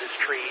Road where this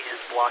tree is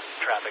blocking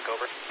traffic?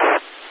 Over.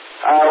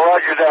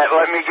 Roger that.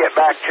 Let me get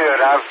back to it.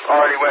 I've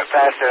already went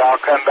past it.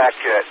 I'll come back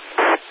to it.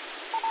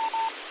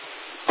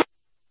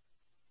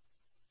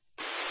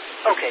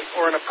 Okay,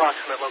 or an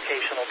approximate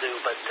location will do,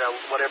 but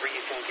whatever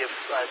you can give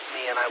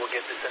me, and I will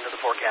get this into the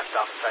forecast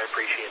office. I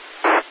appreciate it.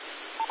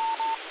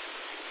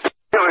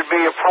 It would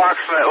be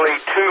approximately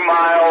 2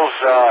 miles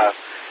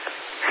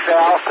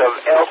south of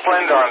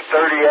Elkland on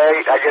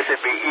 38. I guess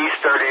it'd be East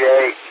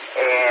 38,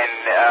 and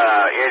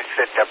it's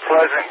at the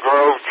Pleasant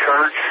Grove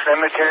Church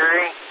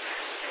Cemetery,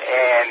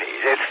 and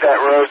it's that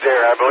road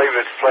there. I believe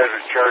it's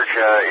Pleasant Church.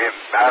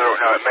 I don't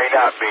know. It may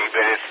not be,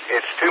 but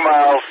it's 2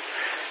 miles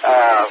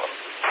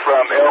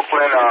from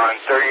Elkland on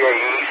 38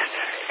 East.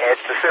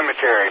 It's the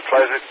cemetery,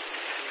 Pleasant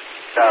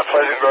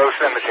Grove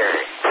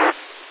Cemetery.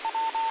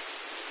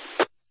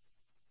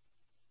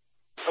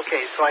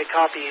 Okay, so I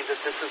copy that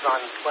this is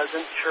on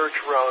Pleasant Church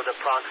Road,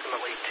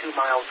 approximately 2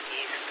 miles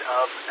east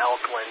of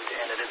Elkland,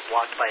 and it is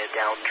blocked by a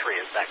downed tree.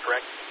 Is that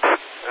correct?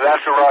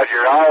 That's a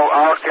Roger.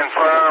 I'll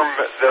confirm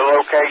the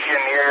location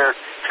here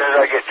as soon as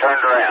I get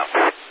turned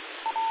around.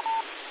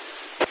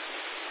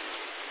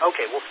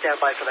 Okay, we'll stand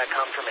by for that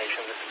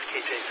confirmation. This is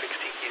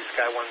KJ6TQ,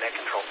 SkyWarn Net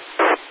Control.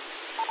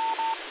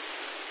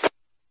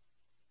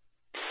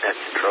 Net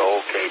Control,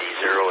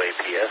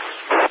 KD0APS.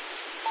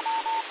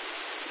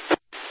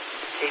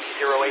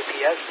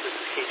 KD0APS, this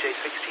is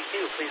KJ6TQ.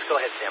 Please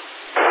go ahead, Sam.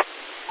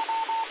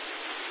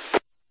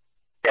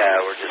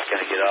 Yeah, we're just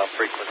going to get off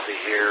frequency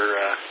here.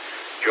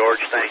 George,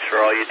 thanks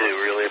for all you do.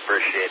 Really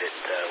appreciate it.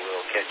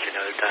 We'll catch you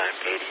another time.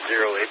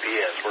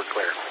 KD0APS, we're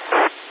clear.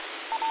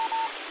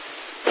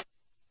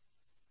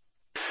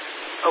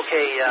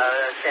 Okay,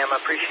 Sam, I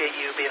appreciate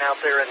you being out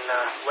there and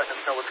letting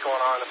us know what's going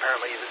on.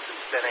 Apparently this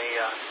has been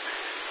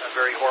a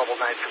very horrible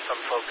night for some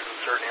folks in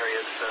certain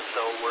areas,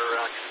 so we're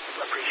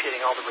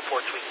appreciating all the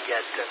reports we can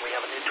get, and we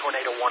have a new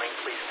tornado warning.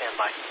 Please stand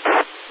by.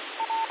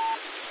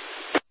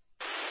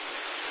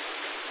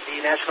 The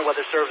National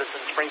Weather Service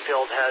in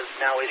Springfield has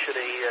now issued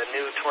a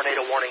new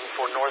tornado warning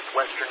for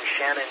northwestern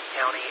Shannon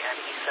County and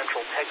east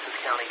central Texas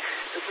County.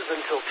 This is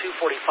until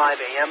 2:45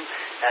 a.m.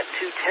 At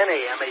 2:10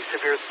 a.m., a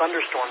severe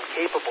thunderstorm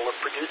capable of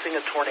producing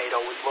a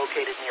tornado was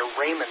located near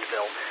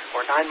Raymondville,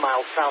 or 9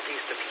 miles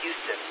southeast of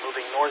Houston,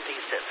 moving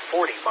northeast at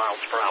 40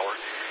 miles per hour.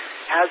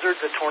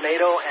 Hazards, a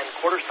tornado and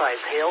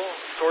quarter-size hail.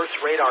 Source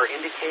radar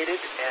indicated,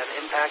 and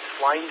impacts,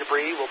 flying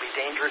debris will be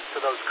dangerous to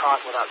those caught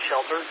without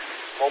shelter.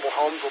 Mobile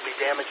homes will be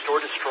damaged or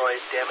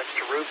destroyed. Damage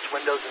to roofs,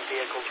 windows, and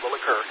vehicles will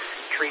occur.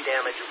 Tree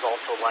damage is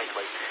also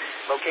likely.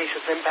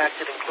 Locations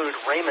impacted include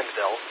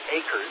Raymondville,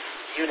 Acres,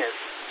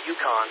 Eunice,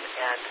 Yukon,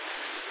 and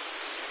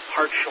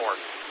Hartshorn.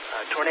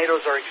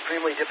 Tornadoes are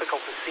extremely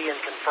difficult to see and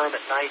confirm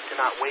at night. Do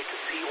not wait to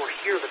see or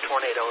hear the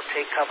tornado.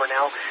 Take cover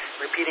now.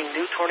 Repeating,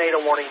 new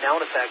tornado warning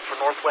now in effect for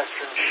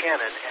northwestern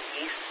Shannon and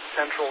east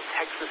central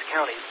Texas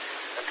counties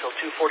until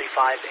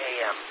 2:45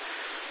 a.m.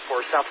 For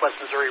Southwest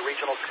Missouri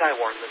Regional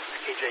SkyWarn, this is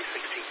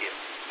KJ6TQ.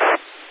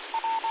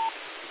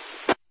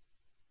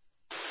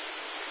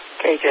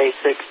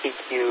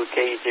 KJ6TQ,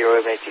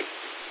 K0MAG.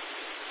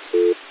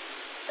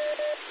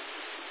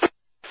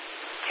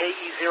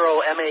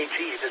 KE0MAG,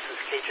 this is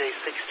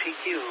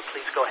KJ6TQ.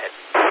 Please go ahead.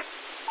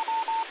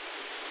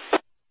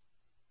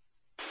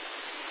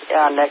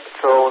 Yeah, net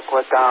control. Looks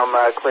like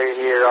I'm clear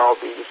here. I'll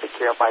be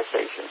secure my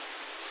station.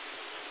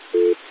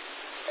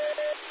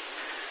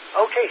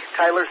 Okay,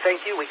 Tyler,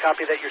 thank you. We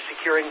copy that you're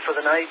securing for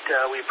the night.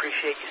 We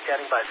appreciate you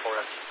standing by for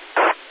us.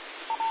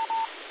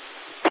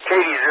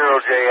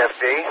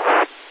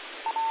 KD0JFD.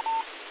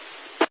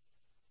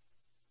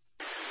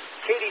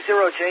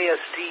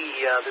 KD0JSD,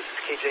 this is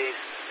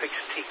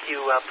KJ6TQ.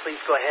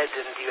 Please go ahead,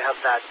 and do you have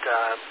that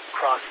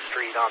cross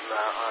street on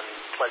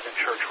Pleasant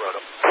Church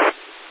Road?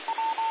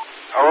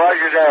 Oh,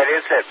 roger that.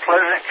 It's at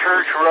Pleasant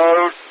Church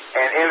Road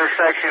and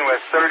intersection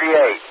with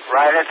 38,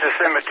 right at the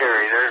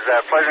cemetery. There's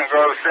a Pleasant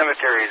Grove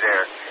Cemetery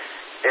there.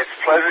 It's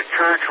Pleasant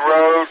Church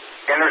Road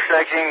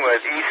intersecting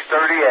with East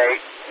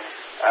 38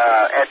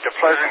 at the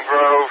Pleasant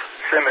Grove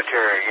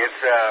Cemetery.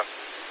 It's a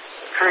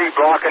tree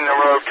blocking the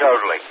road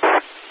totally.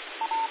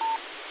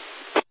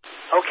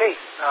 Okay,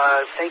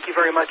 thank you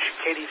very much,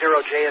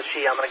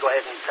 KD0JSG. I'm going to go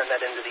ahead and send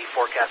that into the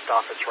forecast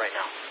office right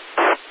now.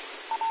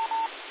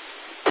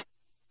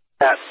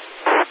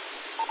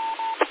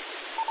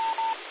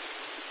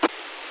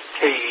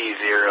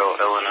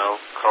 KE0LNO,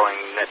 calling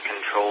net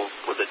control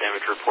with a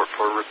damage report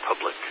for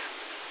Republic.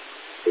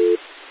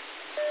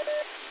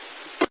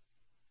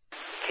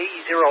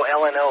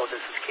 KE0LNO,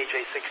 this is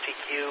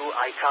KJ6TQ.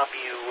 I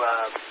copy you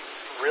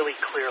really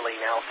clearly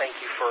now. Thank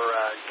you for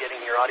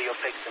getting your audio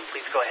fixed, and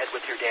please go ahead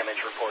with your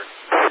damage report.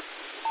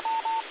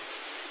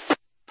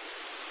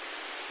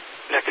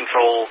 Net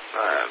control,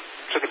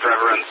 took a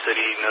drive around the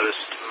city,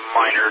 noticed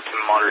minor to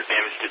moderate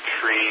damage to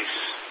trees,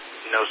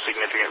 no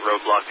significant road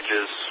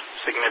blockages,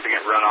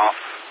 significant runoff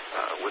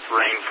with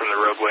rain from the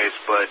roadways,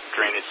 but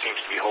drainage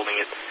seems to be holding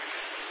it.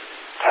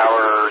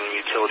 Power and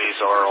utilities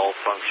are all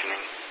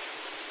functioning.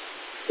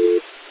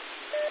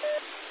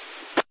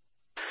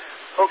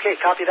 Okay,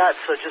 copy that.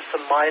 So just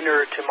some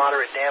minor to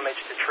moderate damage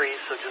to trees,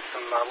 so just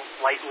some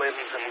light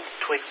limbs and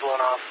twigs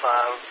blown off.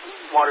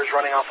 Water's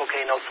running off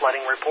okay, no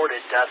flooding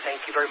reported.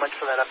 Thank you very much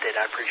for that update.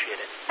 I appreciate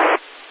it.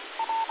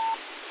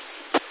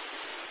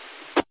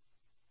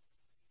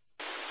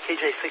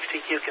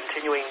 KJ6TQ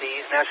continuing, the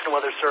National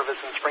Weather Service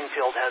in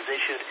Springfield has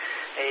issued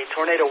a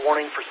tornado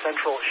warning for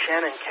central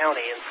Shannon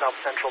County in south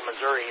central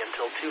Missouri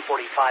until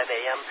 2:45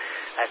 a.m.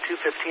 At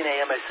 2:15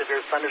 a.m., a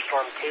severe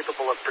thunderstorm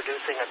capable of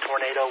producing a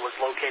tornado was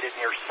located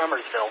near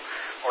Summersville,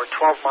 or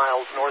 12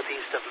 miles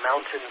northeast of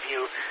Mountain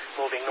View,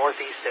 moving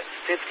northeast at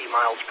 50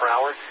 miles per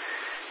hour.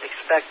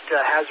 Expect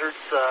hazards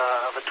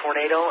of a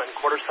tornado and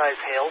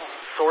quarter-size hail.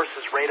 Source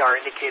is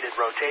radar-indicated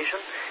rotation.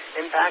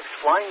 Impacts,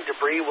 flying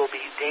debris will be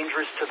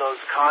dangerous to those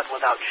caught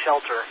without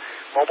shelter.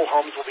 Mobile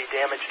homes will be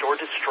damaged or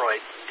destroyed.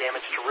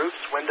 Damage to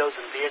roofs, windows,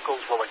 and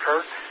vehicles will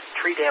occur.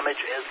 Tree damage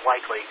is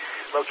likely.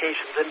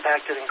 Locations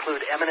impacted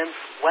include Eminence,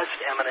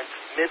 West Eminence,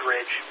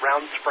 Midridge,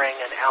 Round Spring,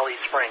 and Alley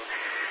Spring.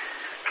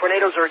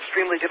 Tornadoes are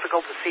extremely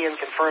difficult to see and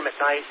confirm at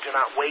night. Do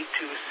not wait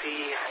to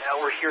see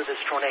or hear this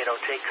tornado.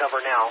 Take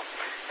cover now.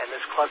 And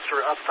this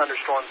cluster of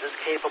thunderstorms is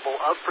capable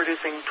of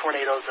producing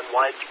tornadoes and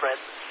widespread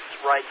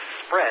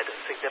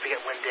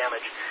significant wind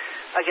damage.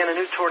 Again, a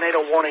new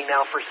tornado warning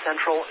now for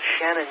central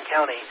Shannon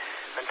County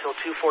until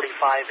 2:45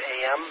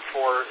 a.m.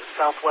 for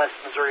Southwest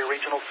Missouri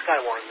Regional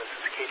SkyWarn. This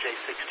is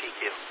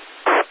KJ6TQ.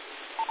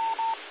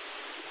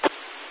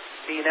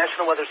 The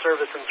National Weather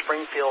Service in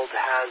Springfield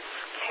has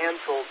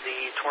canceled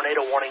the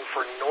tornado warning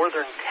for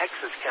northern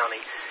Texas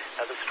County.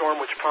 The storm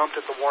which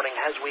prompted the warning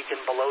has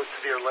weakened below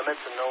severe limits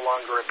and no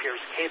longer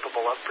appears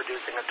capable of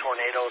producing a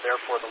tornado.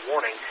 Therefore, the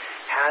warning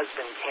has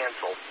been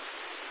canceled.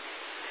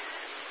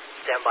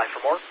 Stand by for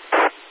more.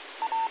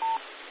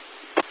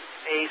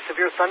 A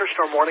severe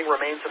thunderstorm warning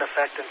remains in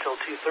effect until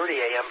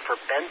 2:30 a.m. for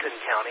Benton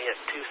County. At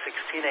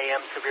 2:16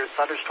 a.m., severe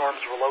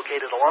thunderstorms were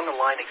located along a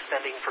line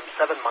extending from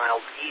 7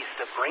 miles east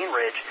of Green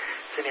Ridge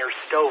to near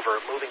Stover,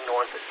 moving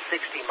north at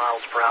 60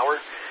 miles per hour.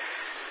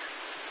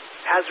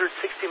 Hazard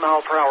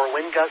 60-mile-per-hour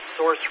wind gusts.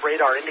 Source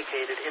radar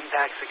indicated.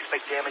 Impacts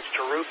expect damage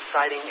to roofs,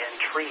 siding, and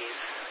trees.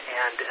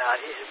 And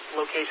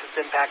locations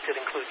impacted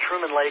include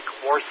Truman Lake,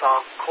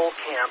 Warsaw, Cole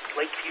Camp,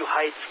 Lakeview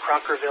Heights,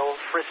 Crockerville,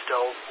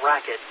 Fristow,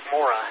 Racket,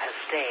 Mora,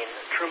 Hastane,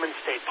 Truman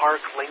State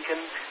Park, Lincoln,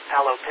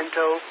 Palo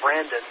Pinto,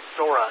 Brandon,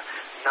 Zora,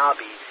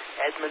 Nobby,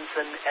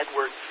 Edmondson,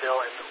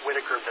 Edwardsville, and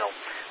Whitakerville.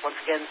 Once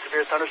again,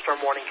 severe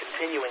thunderstorm warning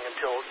continuing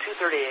until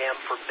 2:30 a.m.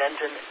 for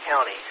Benton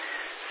County.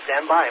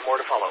 Stand by, more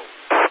to follow.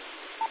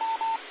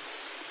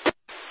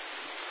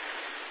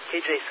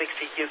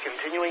 KJ6TQ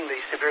continuing,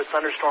 the severe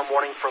thunderstorm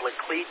warning for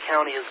Laclede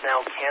County is now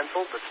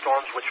canceled. The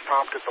storms which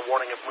prompted the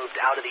warning have moved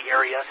out of the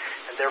area,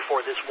 and therefore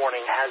this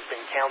warning has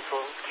been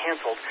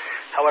canceled.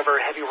 However,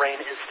 heavy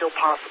rain is still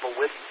possible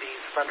with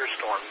these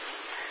thunderstorms.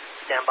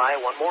 Stand by,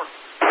 one more.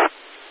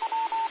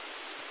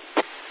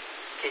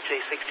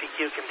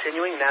 KJ6TQ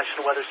continuing,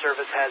 National Weather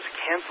Service has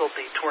canceled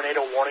the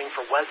tornado warning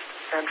for west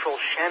central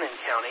Shannon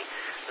County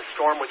The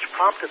storm which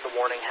prompted the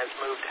warning has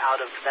moved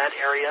out of that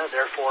area,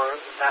 therefore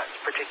that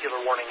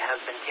particular warning has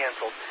been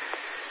canceled.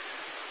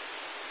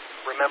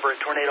 Remember, a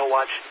tornado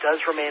watch does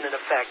remain in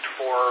effect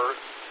for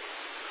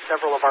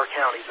several of our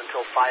counties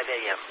until 5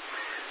 a.m.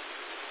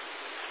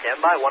 Stand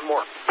by, one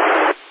more.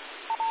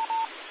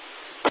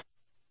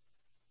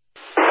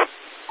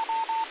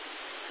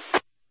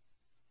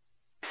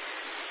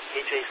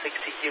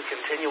 KJ6TQ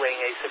continuing,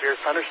 a severe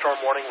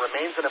thunderstorm warning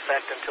remains in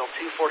effect until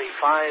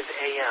 2:45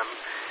 a.m.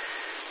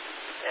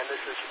 And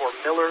this is for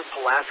Miller,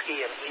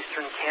 Pulaski, and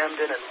eastern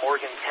Camden and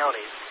Morgan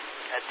counties.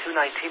 At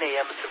 2:19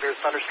 a.m., severe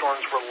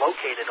thunderstorms were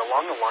located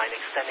along a line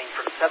extending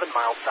from 7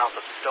 miles south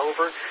of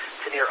Stover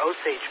to near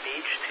Osage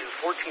Beach to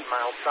 14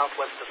 miles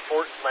southwest of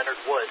Fort Leonard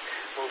Wood,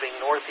 moving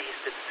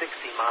northeast at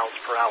 60 miles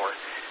per hour.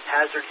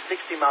 Hazard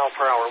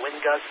 60-mile-per-hour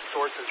wind gusts.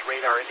 Sources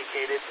radar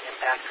indicated.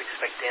 Impacts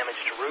expect damage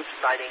to roofs,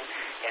 siding,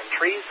 and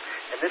trees.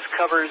 And this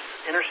covers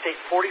Interstate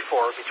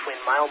 44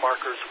 between mile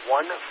markers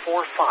 145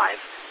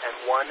 and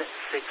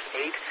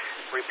 168.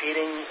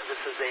 Repeating, this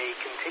is a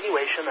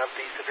continuation of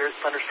the severe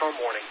thunderstorm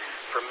warning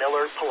for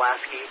Miller,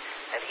 Pulaski,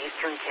 and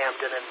eastern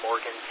Camden and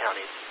Morgan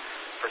counties.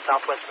 For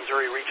Southwest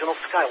Missouri Regional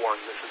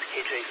SkyWarn, this is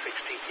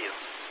KJ6TQ.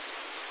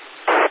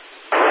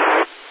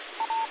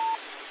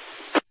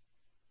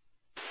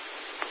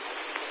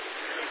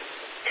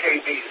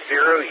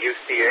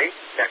 KD0UCA,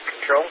 net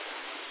control.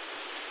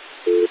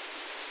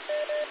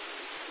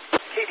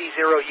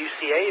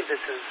 KD0UCA,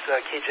 this is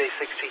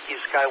KJ6TQ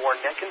SkyWarn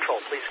net control.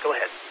 Please go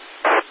ahead.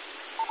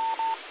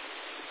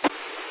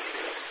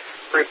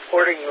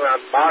 Reporting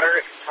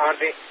moderate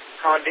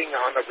ponding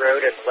on the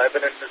road in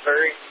Lebanon,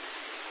 Missouri.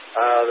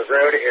 The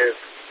road is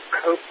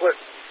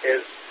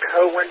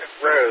Cowan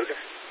Road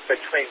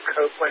between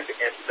Copeland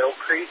and Mill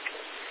Creek.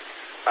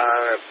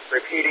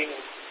 Repeating,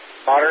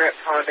 moderate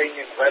ponding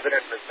in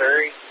Lebanon,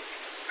 Missouri.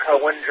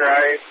 Cowan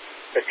Drive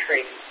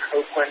between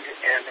Copeland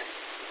and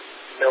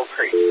Mill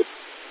Creek.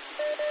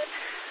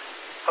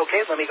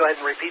 Okay, let me go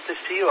ahead and repeat this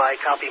to you. I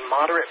copy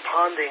moderate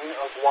ponding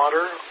of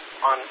water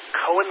on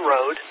Cowan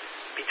Road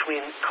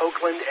between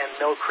Copeland and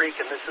Mill Creek,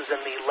 and this is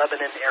in the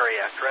Lebanon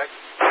area, correct?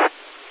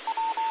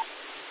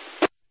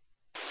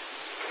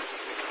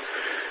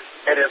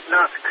 It is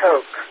not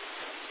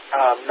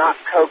not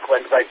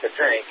Copeland like the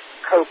drink,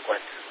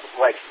 Copeland,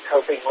 like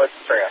coping with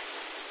stress.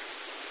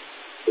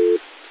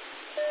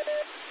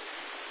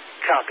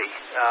 Copy.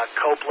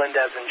 Copeland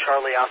as in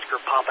Charlie Oscar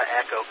Papa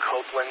Echo,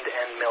 Copeland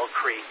and Mill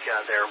Creek.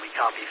 There we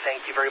copy.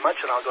 Thank you very much,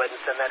 and I'll go ahead and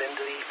send that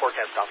into the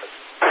forecast office.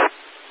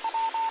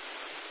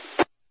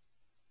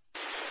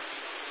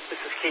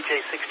 This is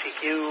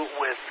KJ6TQ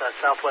with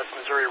Southwest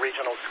Missouri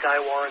Regional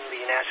SkyWarn.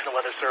 The National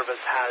Weather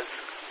Service has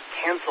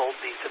canceled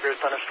the severe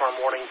thunderstorm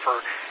warning for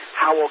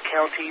Howell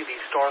County. The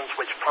storms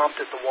which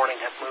prompted the warning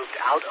have moved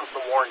out of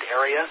the warned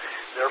area.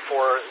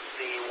 Therefore,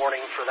 the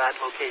warning for that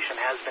location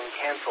has been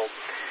canceled.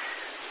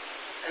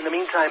 In the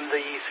meantime,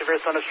 the severe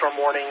thunderstorm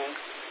warning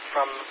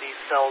from these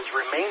cells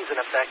remains in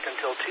effect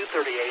until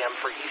 2:30 a.m.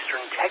 for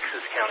eastern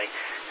Texas County.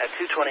 At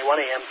 2:21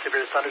 a.m.,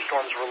 severe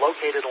thunderstorms were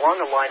located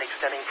along a line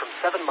extending from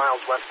 7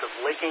 miles west of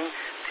Licking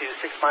to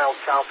 6 miles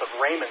south of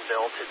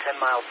Raymondville to 10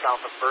 miles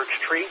south of Birch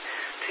Tree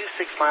to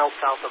 6 miles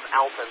south of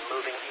Alton,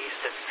 moving east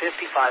at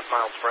 55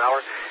 miles per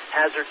hour.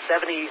 Hazard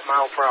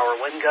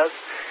 70-mile-per-hour wind gusts.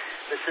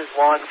 This is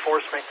law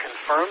enforcement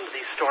confirmed.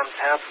 These storms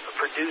have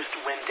produced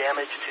wind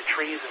damage to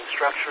trees and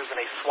structures in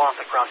a swath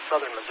across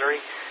southern Missouri.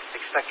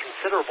 Expect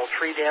considerable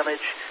tree damage.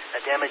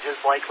 Damage is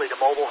likely to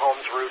mobile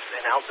homes, roofs,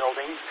 and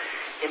outbuildings.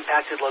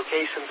 Impacted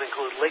locations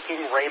include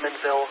Licking,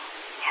 Raymondville,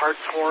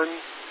 Hartshorn,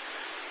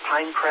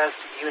 Pinecrest,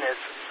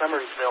 Eunice,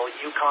 Summersville,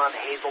 Yukon,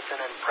 Hazleton,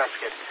 and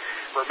Prescott.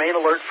 Remain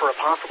alert for a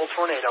possible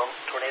tornado.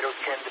 Tornadoes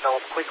can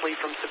develop quickly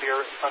from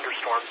severe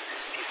thunderstorms.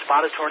 If you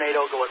spot a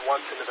tornado, go at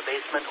once into the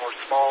basement or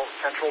small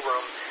central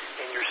room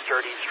in your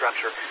sturdy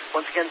structure.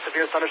 Once again,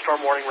 severe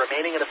thunderstorm warning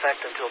remaining in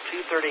effect until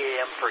 2:30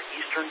 a.m. for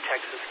eastern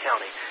Texas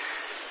County.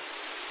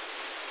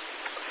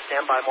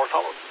 Stand by, more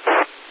follows.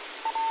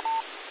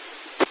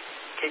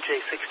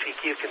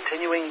 KJ6TQ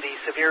continuing. The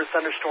severe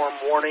thunderstorm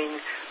warning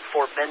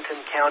for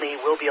Benton County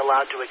will be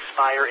allowed to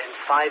expire in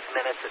 5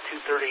 minutes at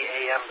 2:30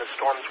 a.m. The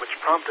storms which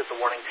prompted the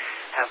warning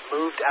have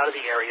moved out of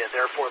the area.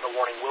 Therefore, the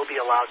warning will be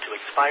allowed to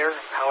expire.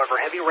 However,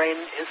 heavy rain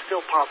is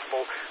still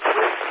possible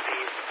with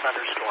these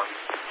thunderstorms.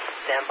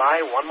 Stand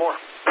by, one more.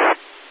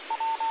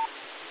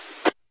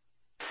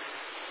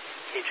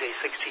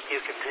 KJ6TQ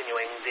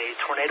continuing. The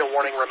tornado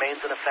warning remains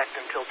in effect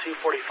until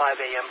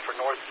 2:45 a.m. for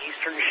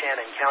northeastern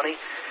Shannon County.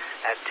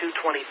 At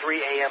 2:23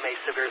 a.m., a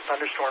severe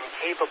thunderstorm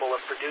capable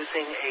of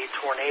producing a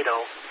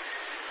tornado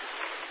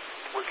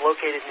was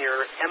located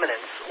near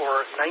Eminence,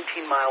 or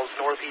 19 miles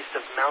northeast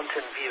of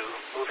Mountain View,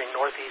 moving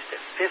northeast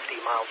at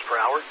 50 miles per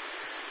hour.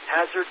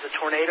 Hazards, a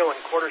tornado and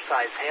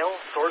quarter-size hail.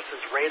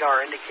 Sources, radar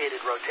indicated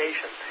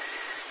rotation.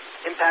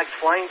 Impacts,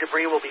 flying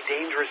debris will be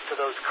dangerous to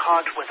those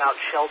caught without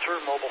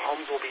shelter. Mobile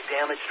homes will be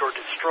damaged or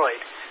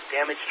destroyed.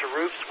 Damage to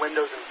roofs,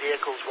 windows, and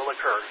vehicles will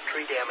occur.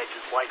 Tree damage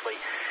is likely.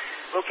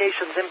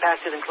 Locations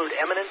impacted include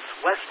Eminence,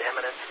 West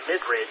Eminence,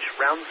 Midridge,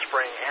 Round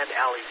Spring, and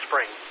Alley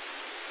Spring.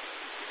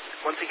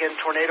 Once again,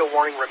 tornado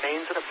warning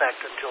remains in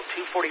effect until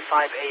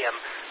 2:45 a.m.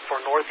 for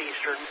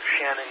northeastern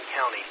Shannon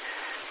County.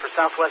 For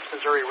Southwest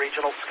Missouri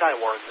Regional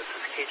SkyWarn, this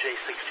is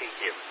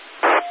KJ6TQ.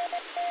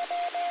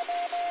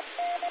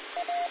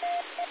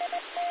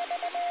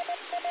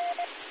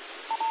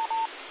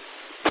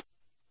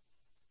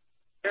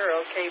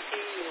 KP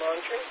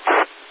monitoring.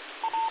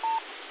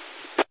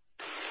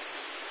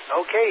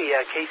 Okay,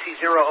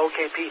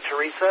 KC0OKP,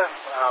 Teresa,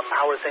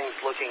 how are things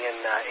looking in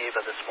Ava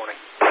this morning?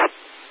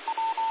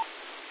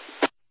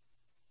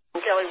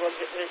 Kelly, we'll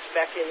get this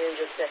back in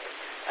just a second.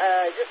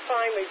 Just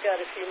fine. We've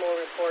got a few more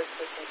reports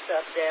with some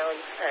stuff down,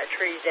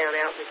 trees down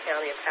out in the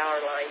county of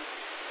power lines.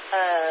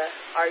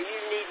 Are you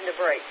needing a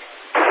break?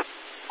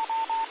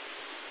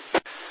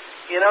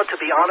 You know, to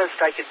be honest,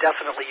 I could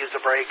definitely use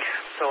a break.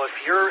 So if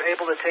you're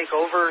able to take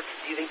over,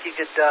 do you think you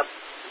could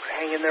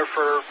hang in there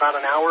for about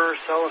an hour or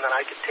so, and then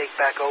I could take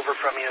back over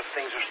from you if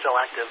things are still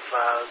active?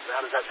 How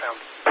does that sound?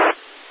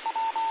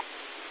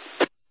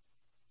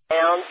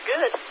 Sounds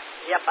good.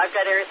 Yep, I've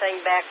got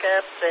everything back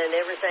up and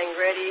everything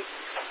ready.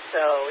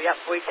 So, yep,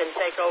 we can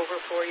take over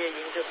for you.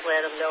 You can just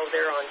let them know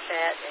they're on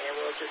chat, and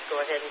we'll just go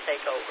ahead and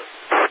take over.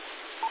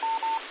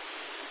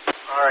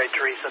 All right,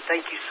 Teresa,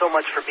 thank you so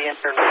much for being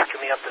here and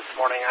picking me up this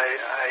morning.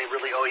 I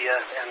really owe you,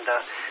 and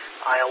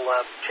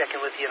I'll check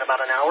in with you in about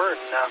an hour,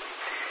 and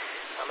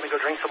I'm going to go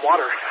drink some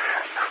water.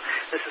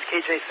 This is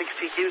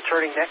KJ6TQ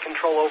turning net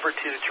control over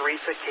to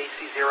Teresa,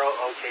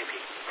 KC0OKP.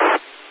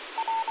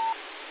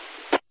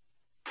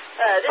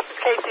 This is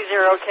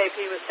KC0KP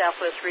with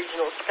Southwest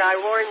Regional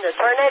SkyWarn. The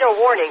tornado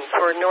warning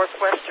for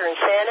northwestern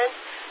Shannon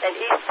and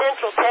east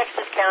central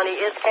Texas County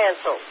is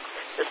canceled.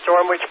 The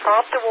storm which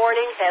prompted the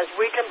warning has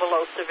weakened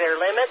below severe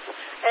limits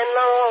and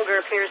no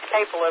longer appears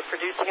capable of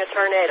producing a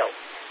tornado.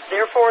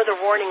 Therefore, the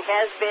warning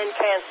has been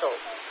canceled.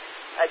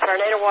 A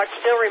tornado watch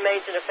still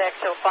remains in effect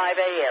till 5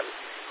 a.m.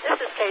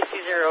 This is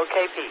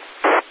KC0KP.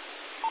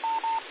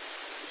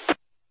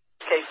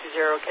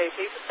 KC0KP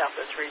for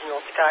Southwest Regional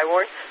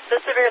SkyWarn.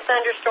 The severe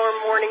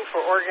thunderstorm warning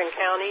for Oregon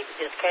County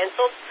is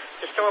canceled.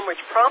 The storm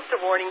which prompted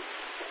the warning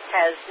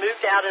has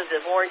moved out of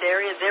the warned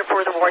area.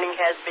 Therefore, the warning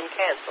has been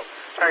canceled.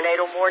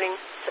 Tornado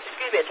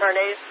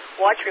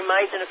watch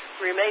remains in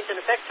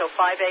effect till 5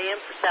 a.m.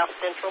 for South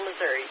Central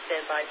Missouri.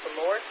 Stand by for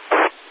more.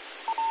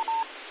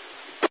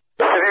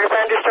 Severe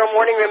thunderstorm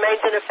warning remains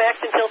in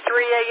effect until 3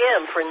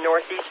 a.m. for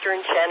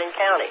northeastern Shannon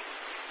County.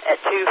 At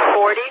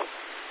 2:40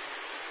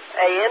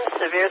 a.m.,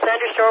 severe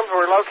thunderstorms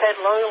were located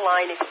along the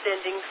line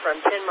extending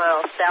from 10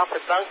 miles south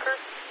of Bunker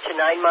to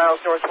 9 miles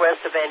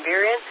northwest of Van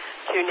Buren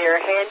to near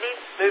Handy,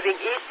 moving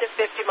east at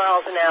 50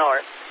 miles an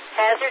hour.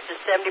 Hazards is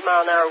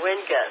 70-mile-an-hour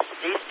wind gusts.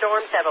 These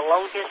storms have a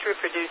long history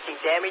of producing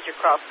damage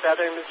across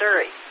southern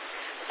Missouri.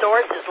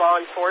 Source is law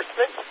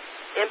enforcement.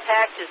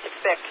 Impact is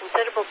expect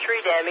considerable tree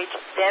damage.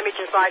 Damage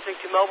is likely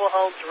to mobile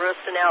homes,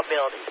 roofs, and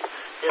outbuildings.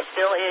 This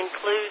still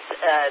includes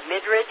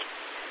Midridge.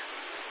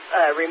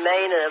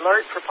 Remain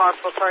alert for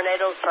possible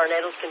tornadoes.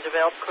 Tornadoes can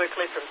develop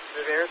quickly from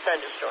severe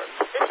thunderstorms.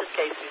 This is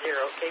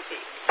KC0KP.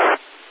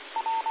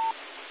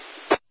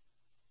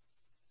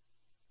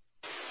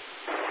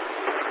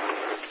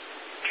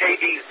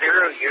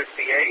 KD0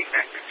 USDA,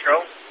 net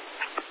control.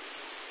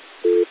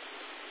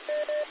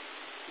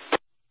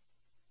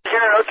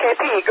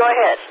 0KP, go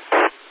ahead.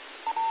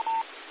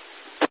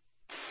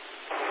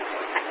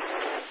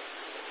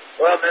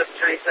 Well, Miss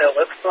Teresa, it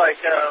looks like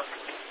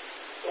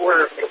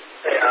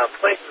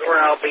places where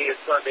I'll be is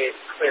going to be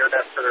cleared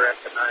up for the rest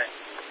of the night.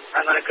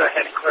 I'm going to go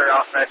ahead and clear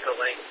off Echo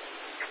Link.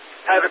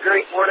 Have a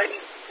great morning.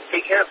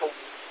 Be careful.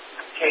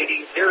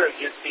 KD0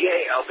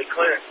 USDA, I'll be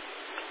clear.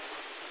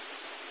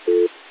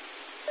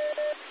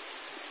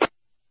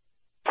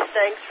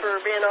 Thanks for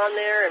being on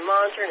there and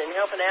monitoring and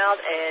helping out,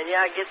 and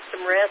get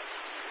some rest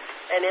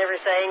and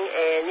everything.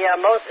 And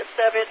most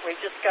of it, we've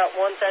just got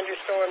one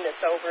thunderstorm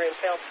that's over in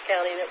Phelps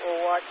County that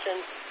we're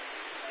watching.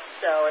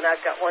 So, and I've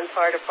got one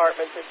fire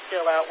department that's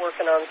still out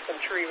working on some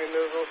tree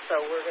removal,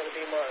 so we're going to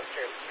be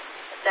monitoring.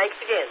 Thanks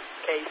again,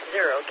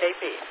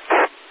 KC0KP.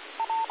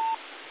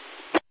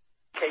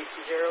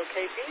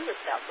 KC0KP with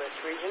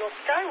Southwest Regional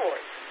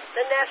SkyWarn.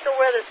 The National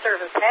Weather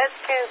Service has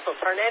canceled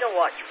Tornado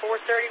Watch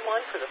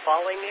 431 for the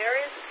following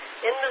areas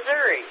in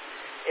Missouri.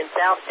 In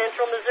South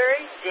Central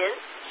Missouri, Dent,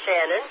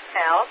 Shannon,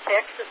 Howell,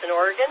 Texas, and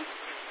Oregon.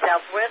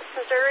 Southwest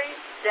Missouri,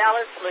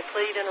 Dallas,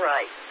 Laclede, and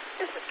Wright.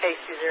 This is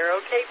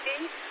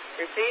KC0KP.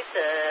 Repeat,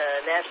 the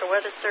National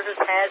Weather Service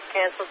has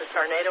canceled the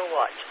Tornado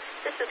Watch.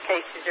 This is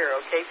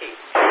KC0KP.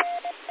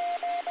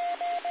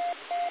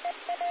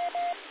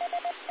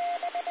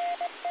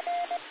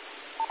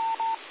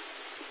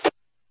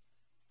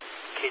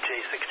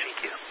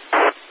 KJ6TQ.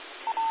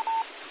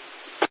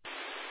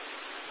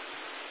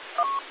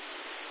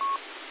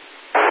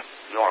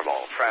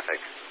 Normal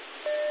traffic.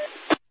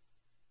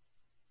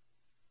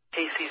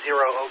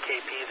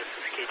 KC0OKP, this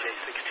is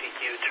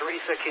KJ6TQ.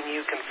 Teresa, can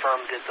you confirm,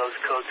 did those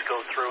codes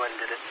go through and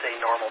did it say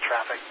normal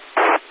traffic?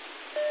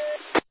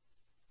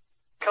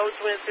 Codes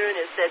went through and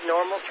it said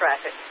normal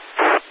traffic.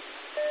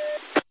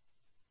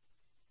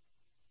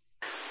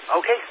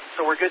 Okay.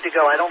 So we're good to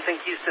go. I don't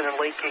think Houston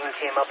and Lincoln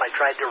came up. I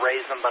tried to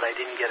raise them, but I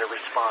didn't get a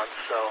response.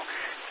 So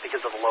it's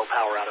because of the low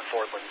power out of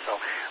Fordland. So,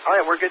 all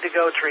right, we're good to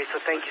go, Teresa.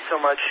 Thank you so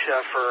much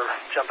for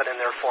jumping in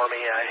there for me.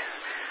 I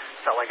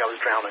felt like I was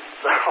drowning.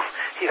 So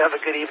you have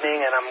a good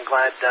evening, and I'm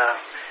glad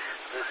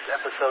this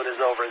episode is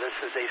over. This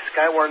is a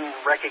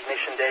SkyWarn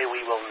Recognition Day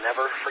we will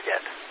never forget.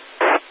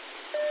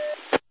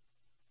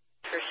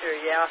 For sure,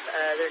 yeah.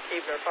 They're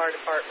keeping our fire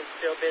department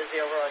still busy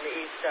over on the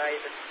east side.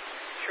 The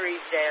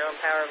trees down,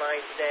 power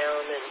lines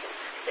down, and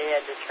they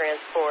had to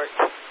transport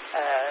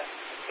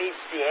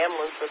the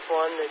ambulance with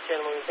one. The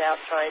gentleman was out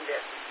trying to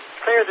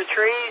clear the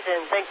trees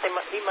and thinks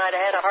he might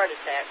have had a heart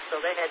attack, so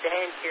they had to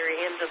hand carry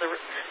him to the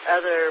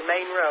other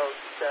main road.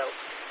 So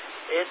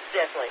it's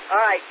definitely.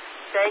 All right,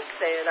 thanks.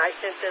 And I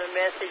sent them a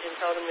message and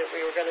told them that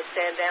we were going to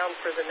stand down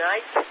for the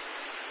night.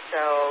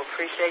 So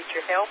appreciate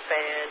your help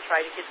and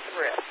try to get some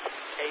rest.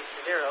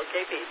 8-0,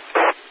 KP.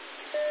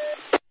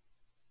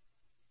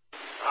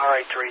 All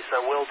right,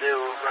 Teresa, will do.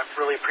 I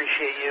really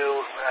appreciate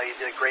you. You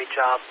did a great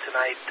job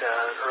tonight,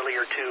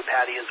 earlier too,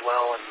 Patty as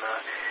well, and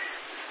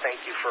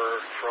thank you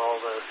for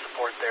all the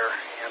support there.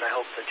 And I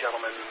hope the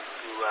gentleman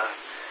who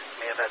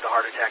may have had the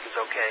heart attack is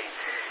okay.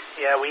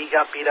 Yeah, we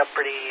got beat up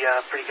pretty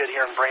good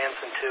here in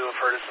Branson too. I've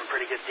heard of some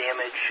pretty good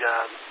damage.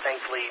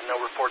 Thankfully, no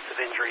reports of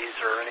injuries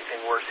or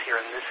anything worse here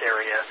in this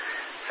area,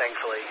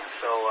 thankfully.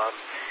 So,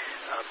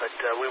 but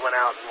we went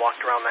out and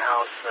walked around the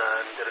house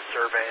and did a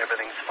survey.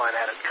 Everything's fine.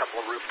 I had a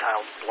couple of roof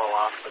tiles blow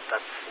off, but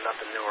that's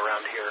nothing new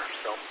around here.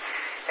 So,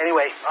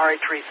 anyway, all right,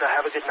 Teresa,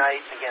 have a good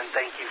night. Again,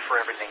 thank you for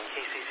everything.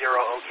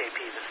 KC0OKP,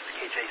 this is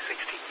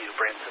KJ6TQ,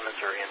 Branson,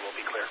 Missouri, and we'll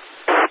be clear.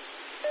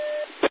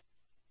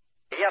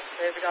 Yep,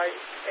 everybody.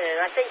 And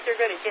I think they're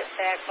going to get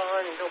back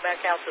on and go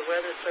back out to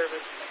Weather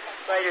Service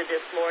later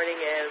this morning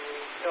and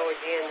go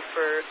again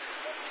for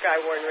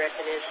SkyWarn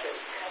recognition.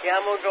 Yeah,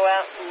 I'm going to go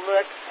out and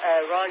look.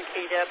 Ron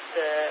keyed up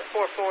the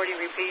 440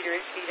 repeater.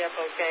 It's keyed up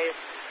okay,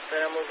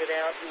 but I'm going to get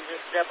out and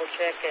just double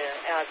check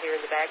out here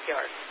in the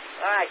backyard.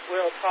 All right,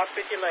 we'll talk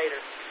with you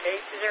later.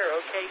 8-0,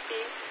 KP.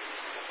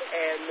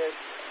 And the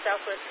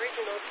Southwest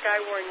Regional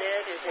SkyWarn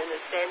Net is in the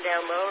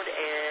stand-down mode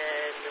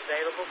and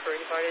available for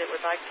anybody that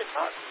would like to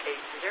talk.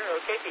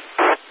 8-0, KP.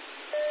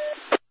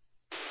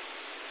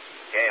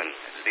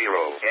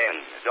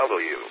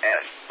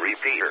 N0NWS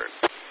repeater.